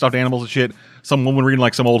 creepy stuffed animals and shit. Some woman reading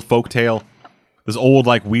like some old folk tale. This old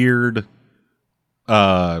like weird,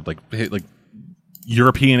 like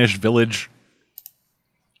Europeanish village,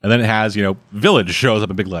 and then it has village shows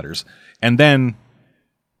up in big letters, and then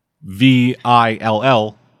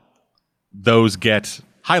VILL. Those get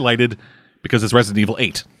highlighted because it's Resident Evil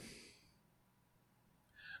 8.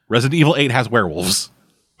 Resident Evil 8 has werewolves.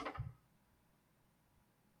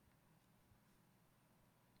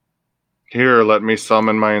 Here, let me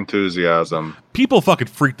summon my enthusiasm. People fucking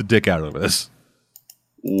freak the dick out over this.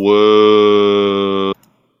 Whoa.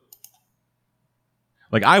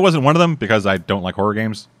 Like, I wasn't one of them because I don't like horror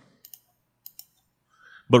games.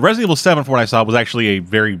 But Resident Evil 7, from what I saw, was actually a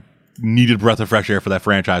very needed breath of fresh air for that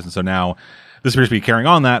franchise. And so now this appears to be carrying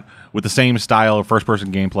on that with the same style of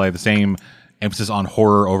first-person gameplay, the same emphasis on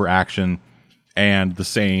horror over action, and the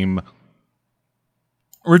same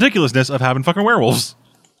ridiculousness of having fucking werewolves.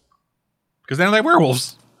 Because now they have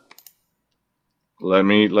werewolves. Let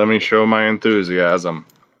me show my enthusiasm.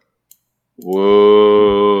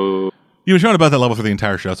 Whoa. You've been showing about that level for the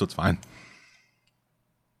entire show, so it's fine.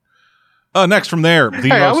 Next from there,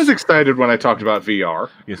 I was excited when I talked about VR.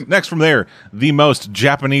 Yes, next from there, the most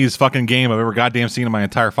Japanese fucking game I've ever goddamn seen in my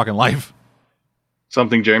entire fucking life.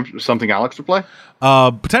 Something Alex would play?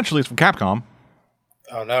 Potentially, it's from Capcom.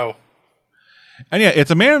 Oh no! And yeah,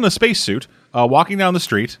 it's a man in a spacesuit walking down the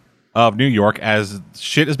street of New York as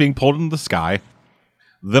shit is being pulled into the sky.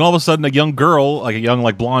 Then all of a sudden, a young girl, like a young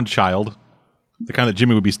blonde child, the kind that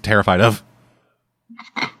Jimmy would be terrified of,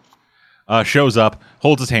 shows up,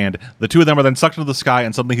 holds his hand. The two of them are then sucked into the sky,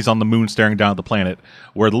 and suddenly he's on the moon staring down at the planet,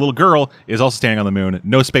 where the little girl is also standing on the moon.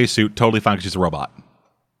 No spacesuit, totally fine because she's a robot.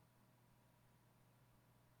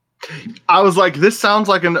 I was like, this sounds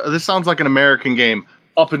like an American game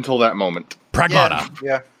up until that moment. Pragmata.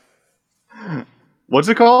 Yeah. What's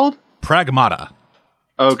it called? Pragmata.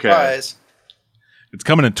 Okay. Surprise. It's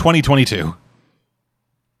coming in 2022.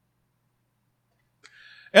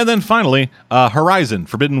 And then finally, Horizon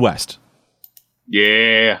Forbidden West.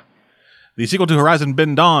 Yeah. The sequel to Horizon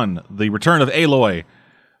Forbidden Dawn, the return of Aloy.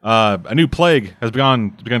 A new plague has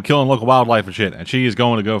begun killing local wildlife and shit, and she is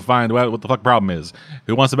going to go find out what the fuck problem is.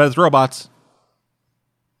 Who wants to bet it's robots?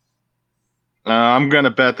 I'm going to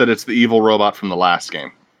bet that it's the evil robot from the last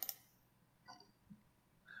game.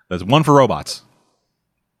 That's one for robots.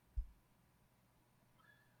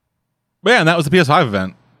 But yeah, and that was the PS5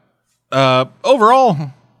 event. Overall,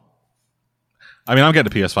 I mean, I'm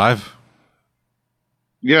getting a PS5.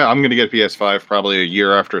 Yeah, I'm going to get a PS5 probably a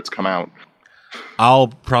year after it's come out. I'll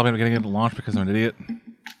probably be getting it at launch because I'm an idiot.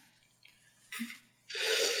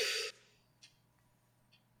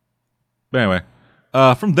 But anyway,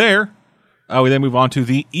 from there, we then move on to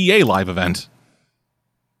the EA Live event.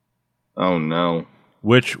 Oh, no.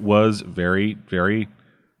 Which was very, very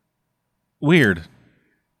weird.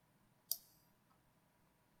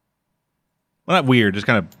 Well, not weird, just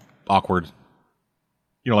kind of awkward.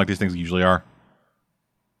 You know, like these things usually are.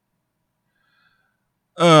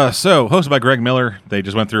 So, hosted by Greg Miller, they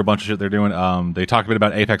just went through a bunch of shit they're doing. They talked a bit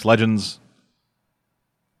about Apex Legends,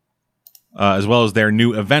 as well as their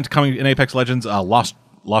new event coming in Apex Legends, Lost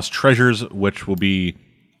Treasures, which will be,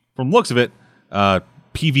 from the looks of it,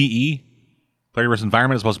 PvE, player versus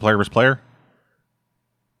environment, as opposed to player versus player.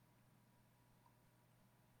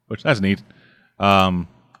 Which, that's neat.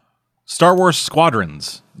 Star Wars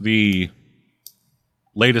Squadrons, the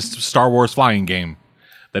latest Star Wars flying game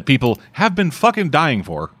that people have been fucking dying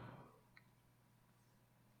for.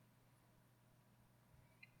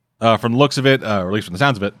 From the looks of it, or at least from the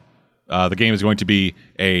sounds of it, the game is going to be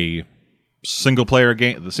a single player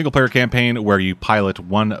game, the single player campaign where you pilot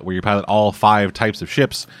all 5 types of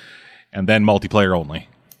ships, and then multiplayer only.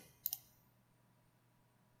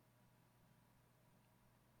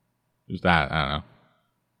 Who's that? I don't know.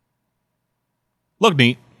 Look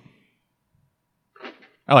neat.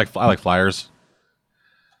 I like flyers.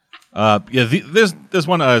 This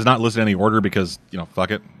one is not listed in any order because, you know,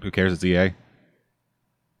 fuck it. Who cares? It's EA.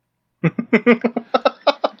 The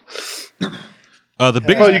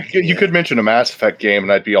biggest. Well, you could mention a Mass Effect game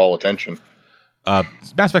and I'd be all attention. Mass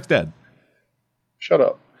Effect's dead. Shut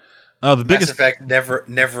up. The biggest Mass Effect,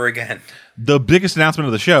 never again. The biggest announcement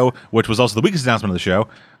of the show, which was also the weakest announcement of the show,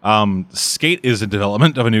 Skate is in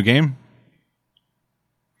development of a new game.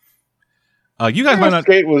 You guys might not.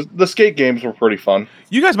 The Skate games were pretty fun.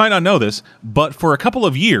 You guys might not know this, but for a couple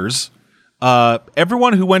of years,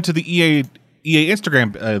 everyone who went to the EA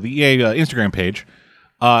Instagram page,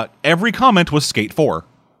 every comment was Skate 4.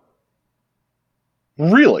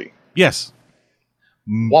 Really? Yes.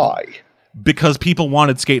 Why? Because people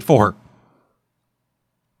wanted Skate 4.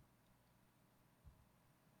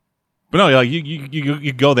 But no, like,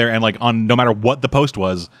 you go there and, like, on no matter what the post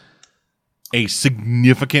was, a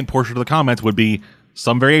significant portion of the comments would be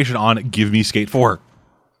some variation on "Give me Skate 4."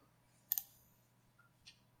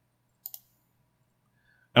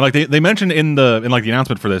 And like they mentioned in the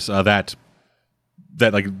announcement for this that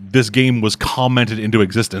like this game was commented into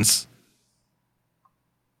existence.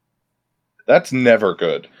 That's never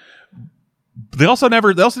good. They also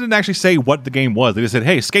didn't actually say what the game was. They just said,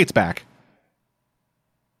 "Hey, Skate's back."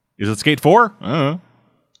 Is it Skate 4? I don't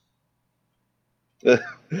know.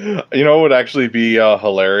 You know what would actually be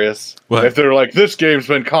hilarious? What? If they're like, this game's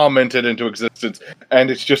been commented into existence, and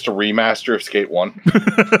it's just a remaster of Skate 1.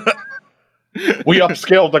 We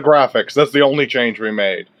upscaled the graphics. That's the only change we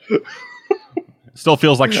made. Still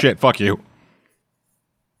feels like shit. Fuck you.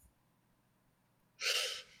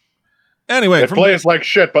 Anyway, It plays like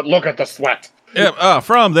shit, but look at the sweat. Yeah,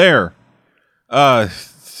 from there,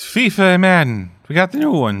 FIFA and Madden. We got the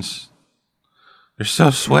new ones. They're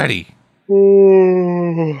so sweaty.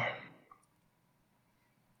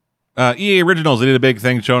 EA Originals, they did a big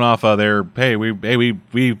thing showing off their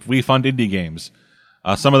we fund indie games.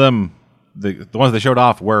 Some of them, the ones they showed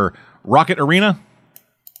off were Rocket Arena,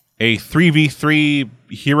 a 3v3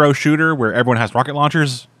 hero shooter where everyone has rocket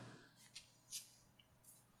launchers.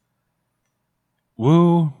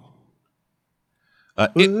 Woo.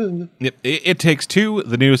 It Takes Two,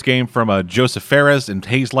 the newest game from Joseph Fares and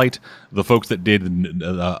Hazelight, the folks that did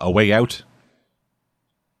A Way Out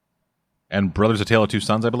and Brothers: A Tale of Two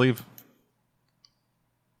Sons, I believe.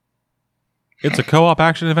 It's a co-op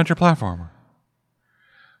action adventure platformer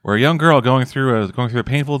where a young girl going through a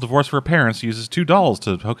painful divorce for her parents uses 2 dolls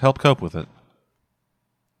to help cope with it.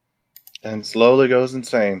 And slowly goes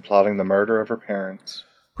insane, plotting the murder of her parents.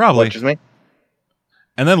 Probably. Which is me.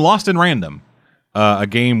 And then Lost in Random, a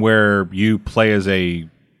game where you play as a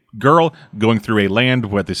girl going through a land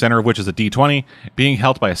at the center of which is a D20, being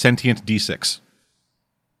helped by a sentient D6.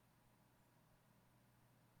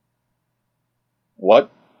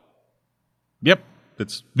 What? Yep,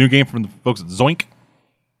 it's a new game from the folks at Zoink.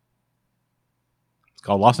 It's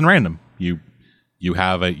called Lost in Random. You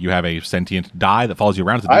have a sentient die that follows you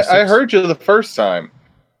around. I heard you the first time.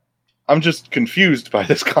 I'm just confused by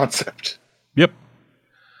this concept. Yep.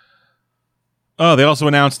 Oh, they also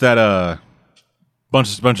announced that a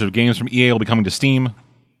bunch of games from EA will be coming to Steam.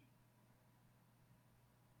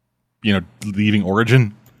 You know, leaving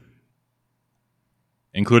Origin,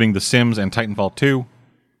 including The Sims and Titanfall 2.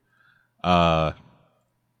 A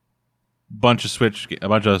bunch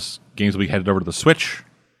of games will be headed over to the Switch.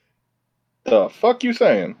 The fuck you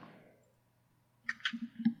saying?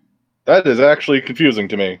 That is actually confusing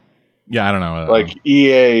to me. Yeah, I don't know. Like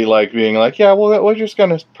EA, like being like, yeah, well, we're just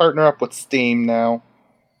gonna partner up with Steam now.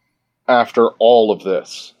 After all of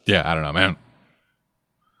this, yeah, I don't know, man.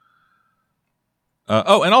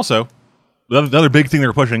 And also, the other big thing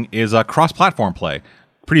they're pushing is cross-platform play.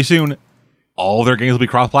 Pretty soon, all of their games will be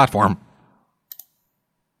cross-platform.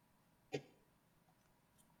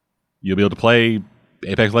 You'll be able to play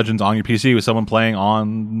Apex Legends on your PC with someone playing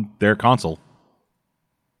on their console.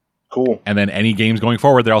 Cool. And then any games going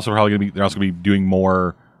forward, they're also going to be doing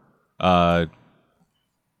more. They're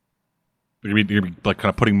going to be like kind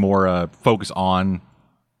of putting more focus on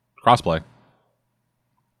crossplay,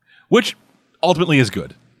 which ultimately is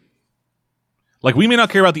good. Like, we may not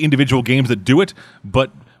care about the individual games that do it,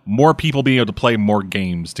 but more people being able to play more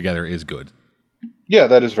games together is good. Yeah,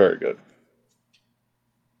 that is very good.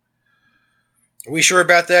 Are we sure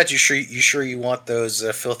about that? You sure you want those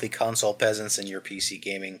filthy console peasants in your PC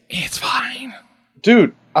gaming? It's fine.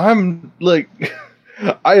 Dude, I'm like,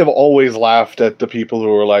 I have always laughed at the people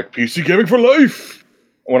who are like, PC gaming for life!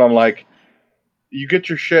 When I'm like, you get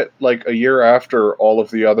your shit like a year after all of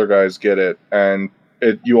the other guys get it, and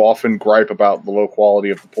you often gripe about the low quality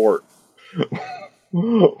of the port.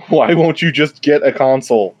 Why won't you just get a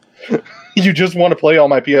console? You just want to play all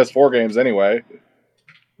my PS4 games anyway.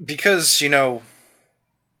 Because,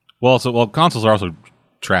 Well, consoles are also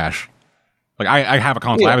trash. Like, I have a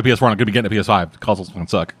console. Yeah. I have a PS4, and I'm going to be getting a PS5. Consoles fucking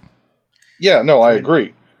suck. Yeah, no, I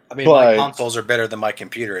agree. I mean, But my consoles are better than my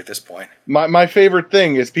computer at this point. My favorite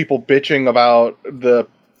thing is people bitching about the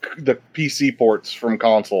PC ports from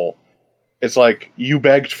console. It's like, you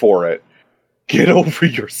begged for it. Get over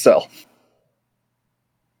yourself.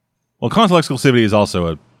 Well, console exclusivity is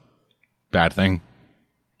also a bad thing.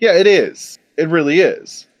 Yeah, it is. It really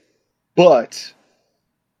is. But,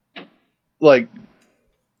 like,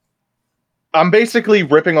 I'm basically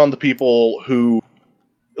ripping on the people who,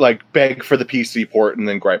 like, beg for the PC port and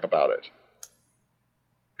then gripe about it.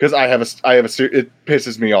 Because it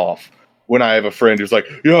pisses me off when I have a friend who's like,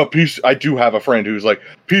 yeah, PC. I do have a friend who's like,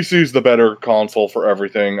 PC's the better console for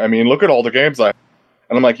everything. I mean, look at all the games and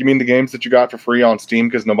I'm like, you mean the games that you got for free on Steam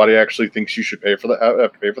because nobody actually thinks you should pay for that?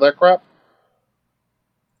 Have to pay for that crap?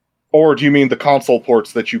 Or do you mean the console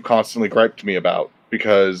ports that you constantly gripe to me about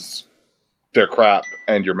because they're crap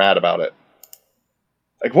and you're mad about it?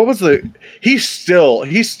 Like, what was he's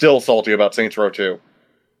still salty about Saints Row 2.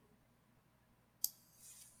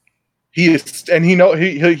 He is, and he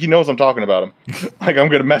knows I'm talking about him. Like, I'm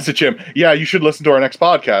gonna message him. Yeah, you should listen to our next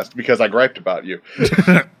podcast because I griped about you.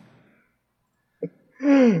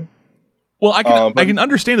 Well, I can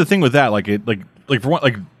understand the thing with that. Like for one,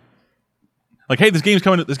 like, hey, this game's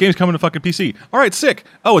coming to fucking PC. All right, sick.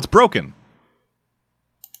 Oh, it's broken.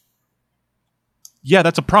 Yeah,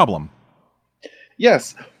 that's a problem.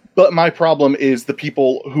 Yes, but my problem is the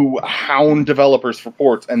people who hound developers for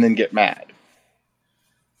ports and then get mad.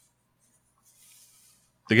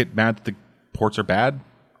 They get mad that the ports are bad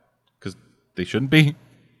because they shouldn't be.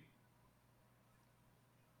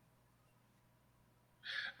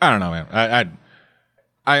 I don't know, man.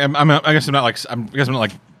 I guess I'm not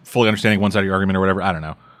like fully understanding one side of your argument or whatever. I don't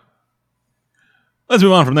know. Let's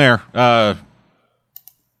move on from there.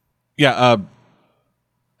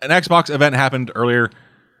 An Xbox event happened earlier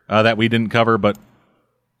that we didn't cover, but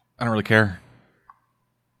I don't really care.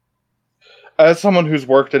 As someone who's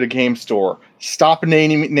worked at a game store, stop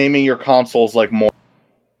naming your consoles like more.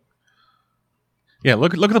 Yeah,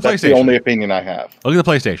 look at the PlayStation. That's the only opinion I have. Look at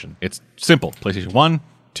the PlayStation. It's simple. PlayStation 1,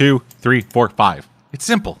 2, 3, 4, 5. It's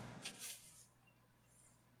simple.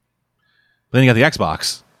 Then you got the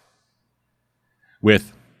Xbox.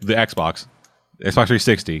 With the Xbox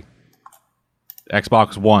 360,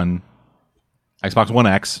 Xbox One, Xbox One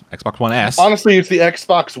X, Xbox One S. Honestly, it's the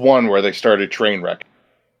Xbox One where they started train wreck.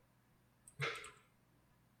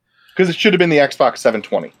 Because it should have been the Xbox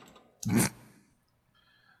 720.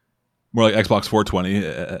 More like Xbox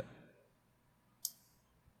 420.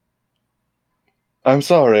 I'm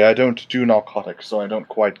sorry, I don't do narcotics, so I don't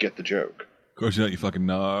quite get the joke. course you're not, you fucking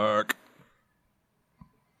narc.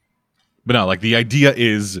 But no, like the idea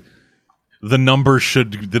is the number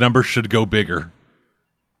should go bigger.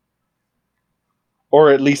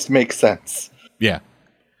 Or at least make sense. Yeah.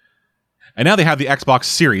 And now they have the Xbox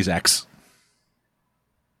Series X.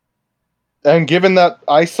 And given that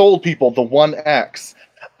I sold people the One X,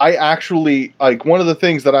 I actually, like, one of the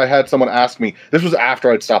things that I had someone ask me, this was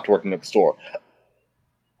after I'd stopped working at the store.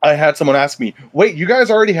 I had someone ask me, wait, you guys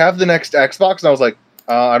already have the next Xbox? And I was like,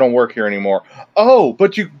 I don't work here anymore. Oh,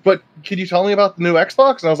 but can you tell me about the new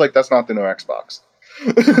Xbox? And I was like, that's not the new Xbox.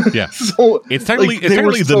 Yeah. So It's technically, like, it's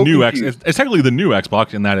technically the so new confused. it's technically the new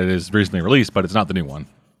Xbox in that it is recently released, but it's not the new one.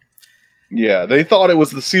 Yeah, they thought it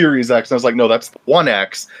was the Series X, and I was like, no, that's the One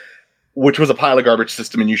X, which was a pile of garbage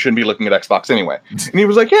system, and you shouldn't be looking at Xbox anyway. And he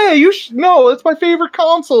was like, hey, no, it's my favorite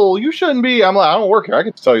console. You shouldn't be. I'm like, I don't work here. I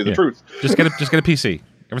can tell you the Yeah. truth. Just get a PC.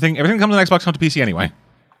 Everything comes on Xbox comes to PC anyway.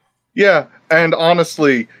 Yeah, and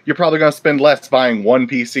honestly, you're probably going to spend less buying one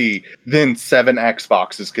PC than 7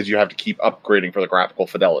 Xboxes because you have to keep upgrading for the graphical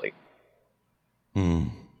fidelity.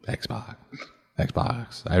 Xbox.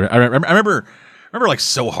 I remember like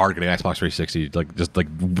so hard getting Xbox 360, like just like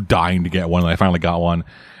dying to get one, and I finally got one.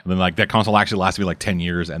 And then like that console actually lasted me like 10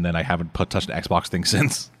 years, and then I haven't touched an Xbox thing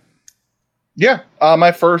since. Yeah,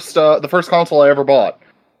 the first console I ever bought,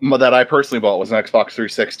 that I personally bought, was an Xbox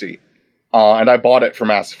 360. And I bought it for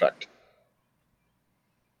Mass Effect.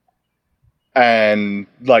 And,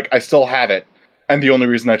 like, I still have it. And the only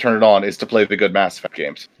reason I turn it on is to play the good Mass Effect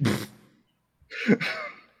games.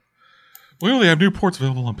 We only have new ports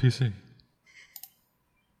available on PC.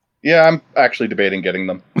 Yeah, I'm actually debating getting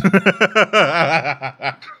them. Well,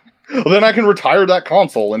 then I can retire that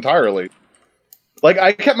console entirely. Like,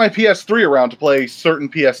 I kept my PS3 around to play certain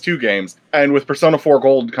PS2 games, and with Persona 4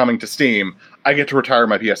 Gold coming to Steam, I get to retire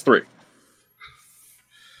my PS3.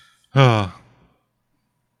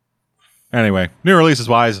 Anyway, new releases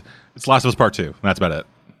wise, it's Last of Us Part 2. And that's about it.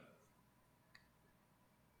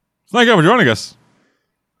 So thank you for joining us.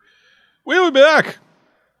 We'll be back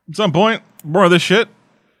at some point. More of this shit.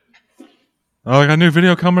 Oh, I got a new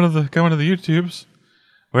video coming to the YouTubes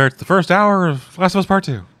where it's the first hour of Last of Us Part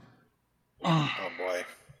 2. Oh boy.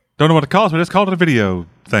 Don't know what to call it, but I just called it a video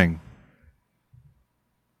thing.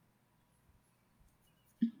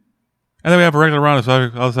 And then we have a regular round of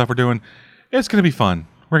all the stuff we're doing. It's going to be fun.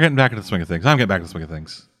 We're getting back into the swing of things. I'm getting back into the swing of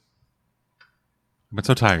things. I'm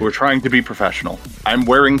so tired. We're trying to be professional. I'm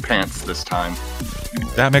wearing pants this time.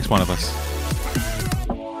 That makes one of us.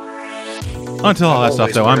 Until all that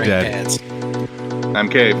stuff, though, I'm dead. Pants. I'm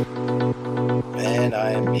Cave. And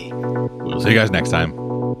I am me. We'll see you guys next time.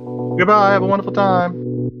 Goodbye. Have a wonderful time.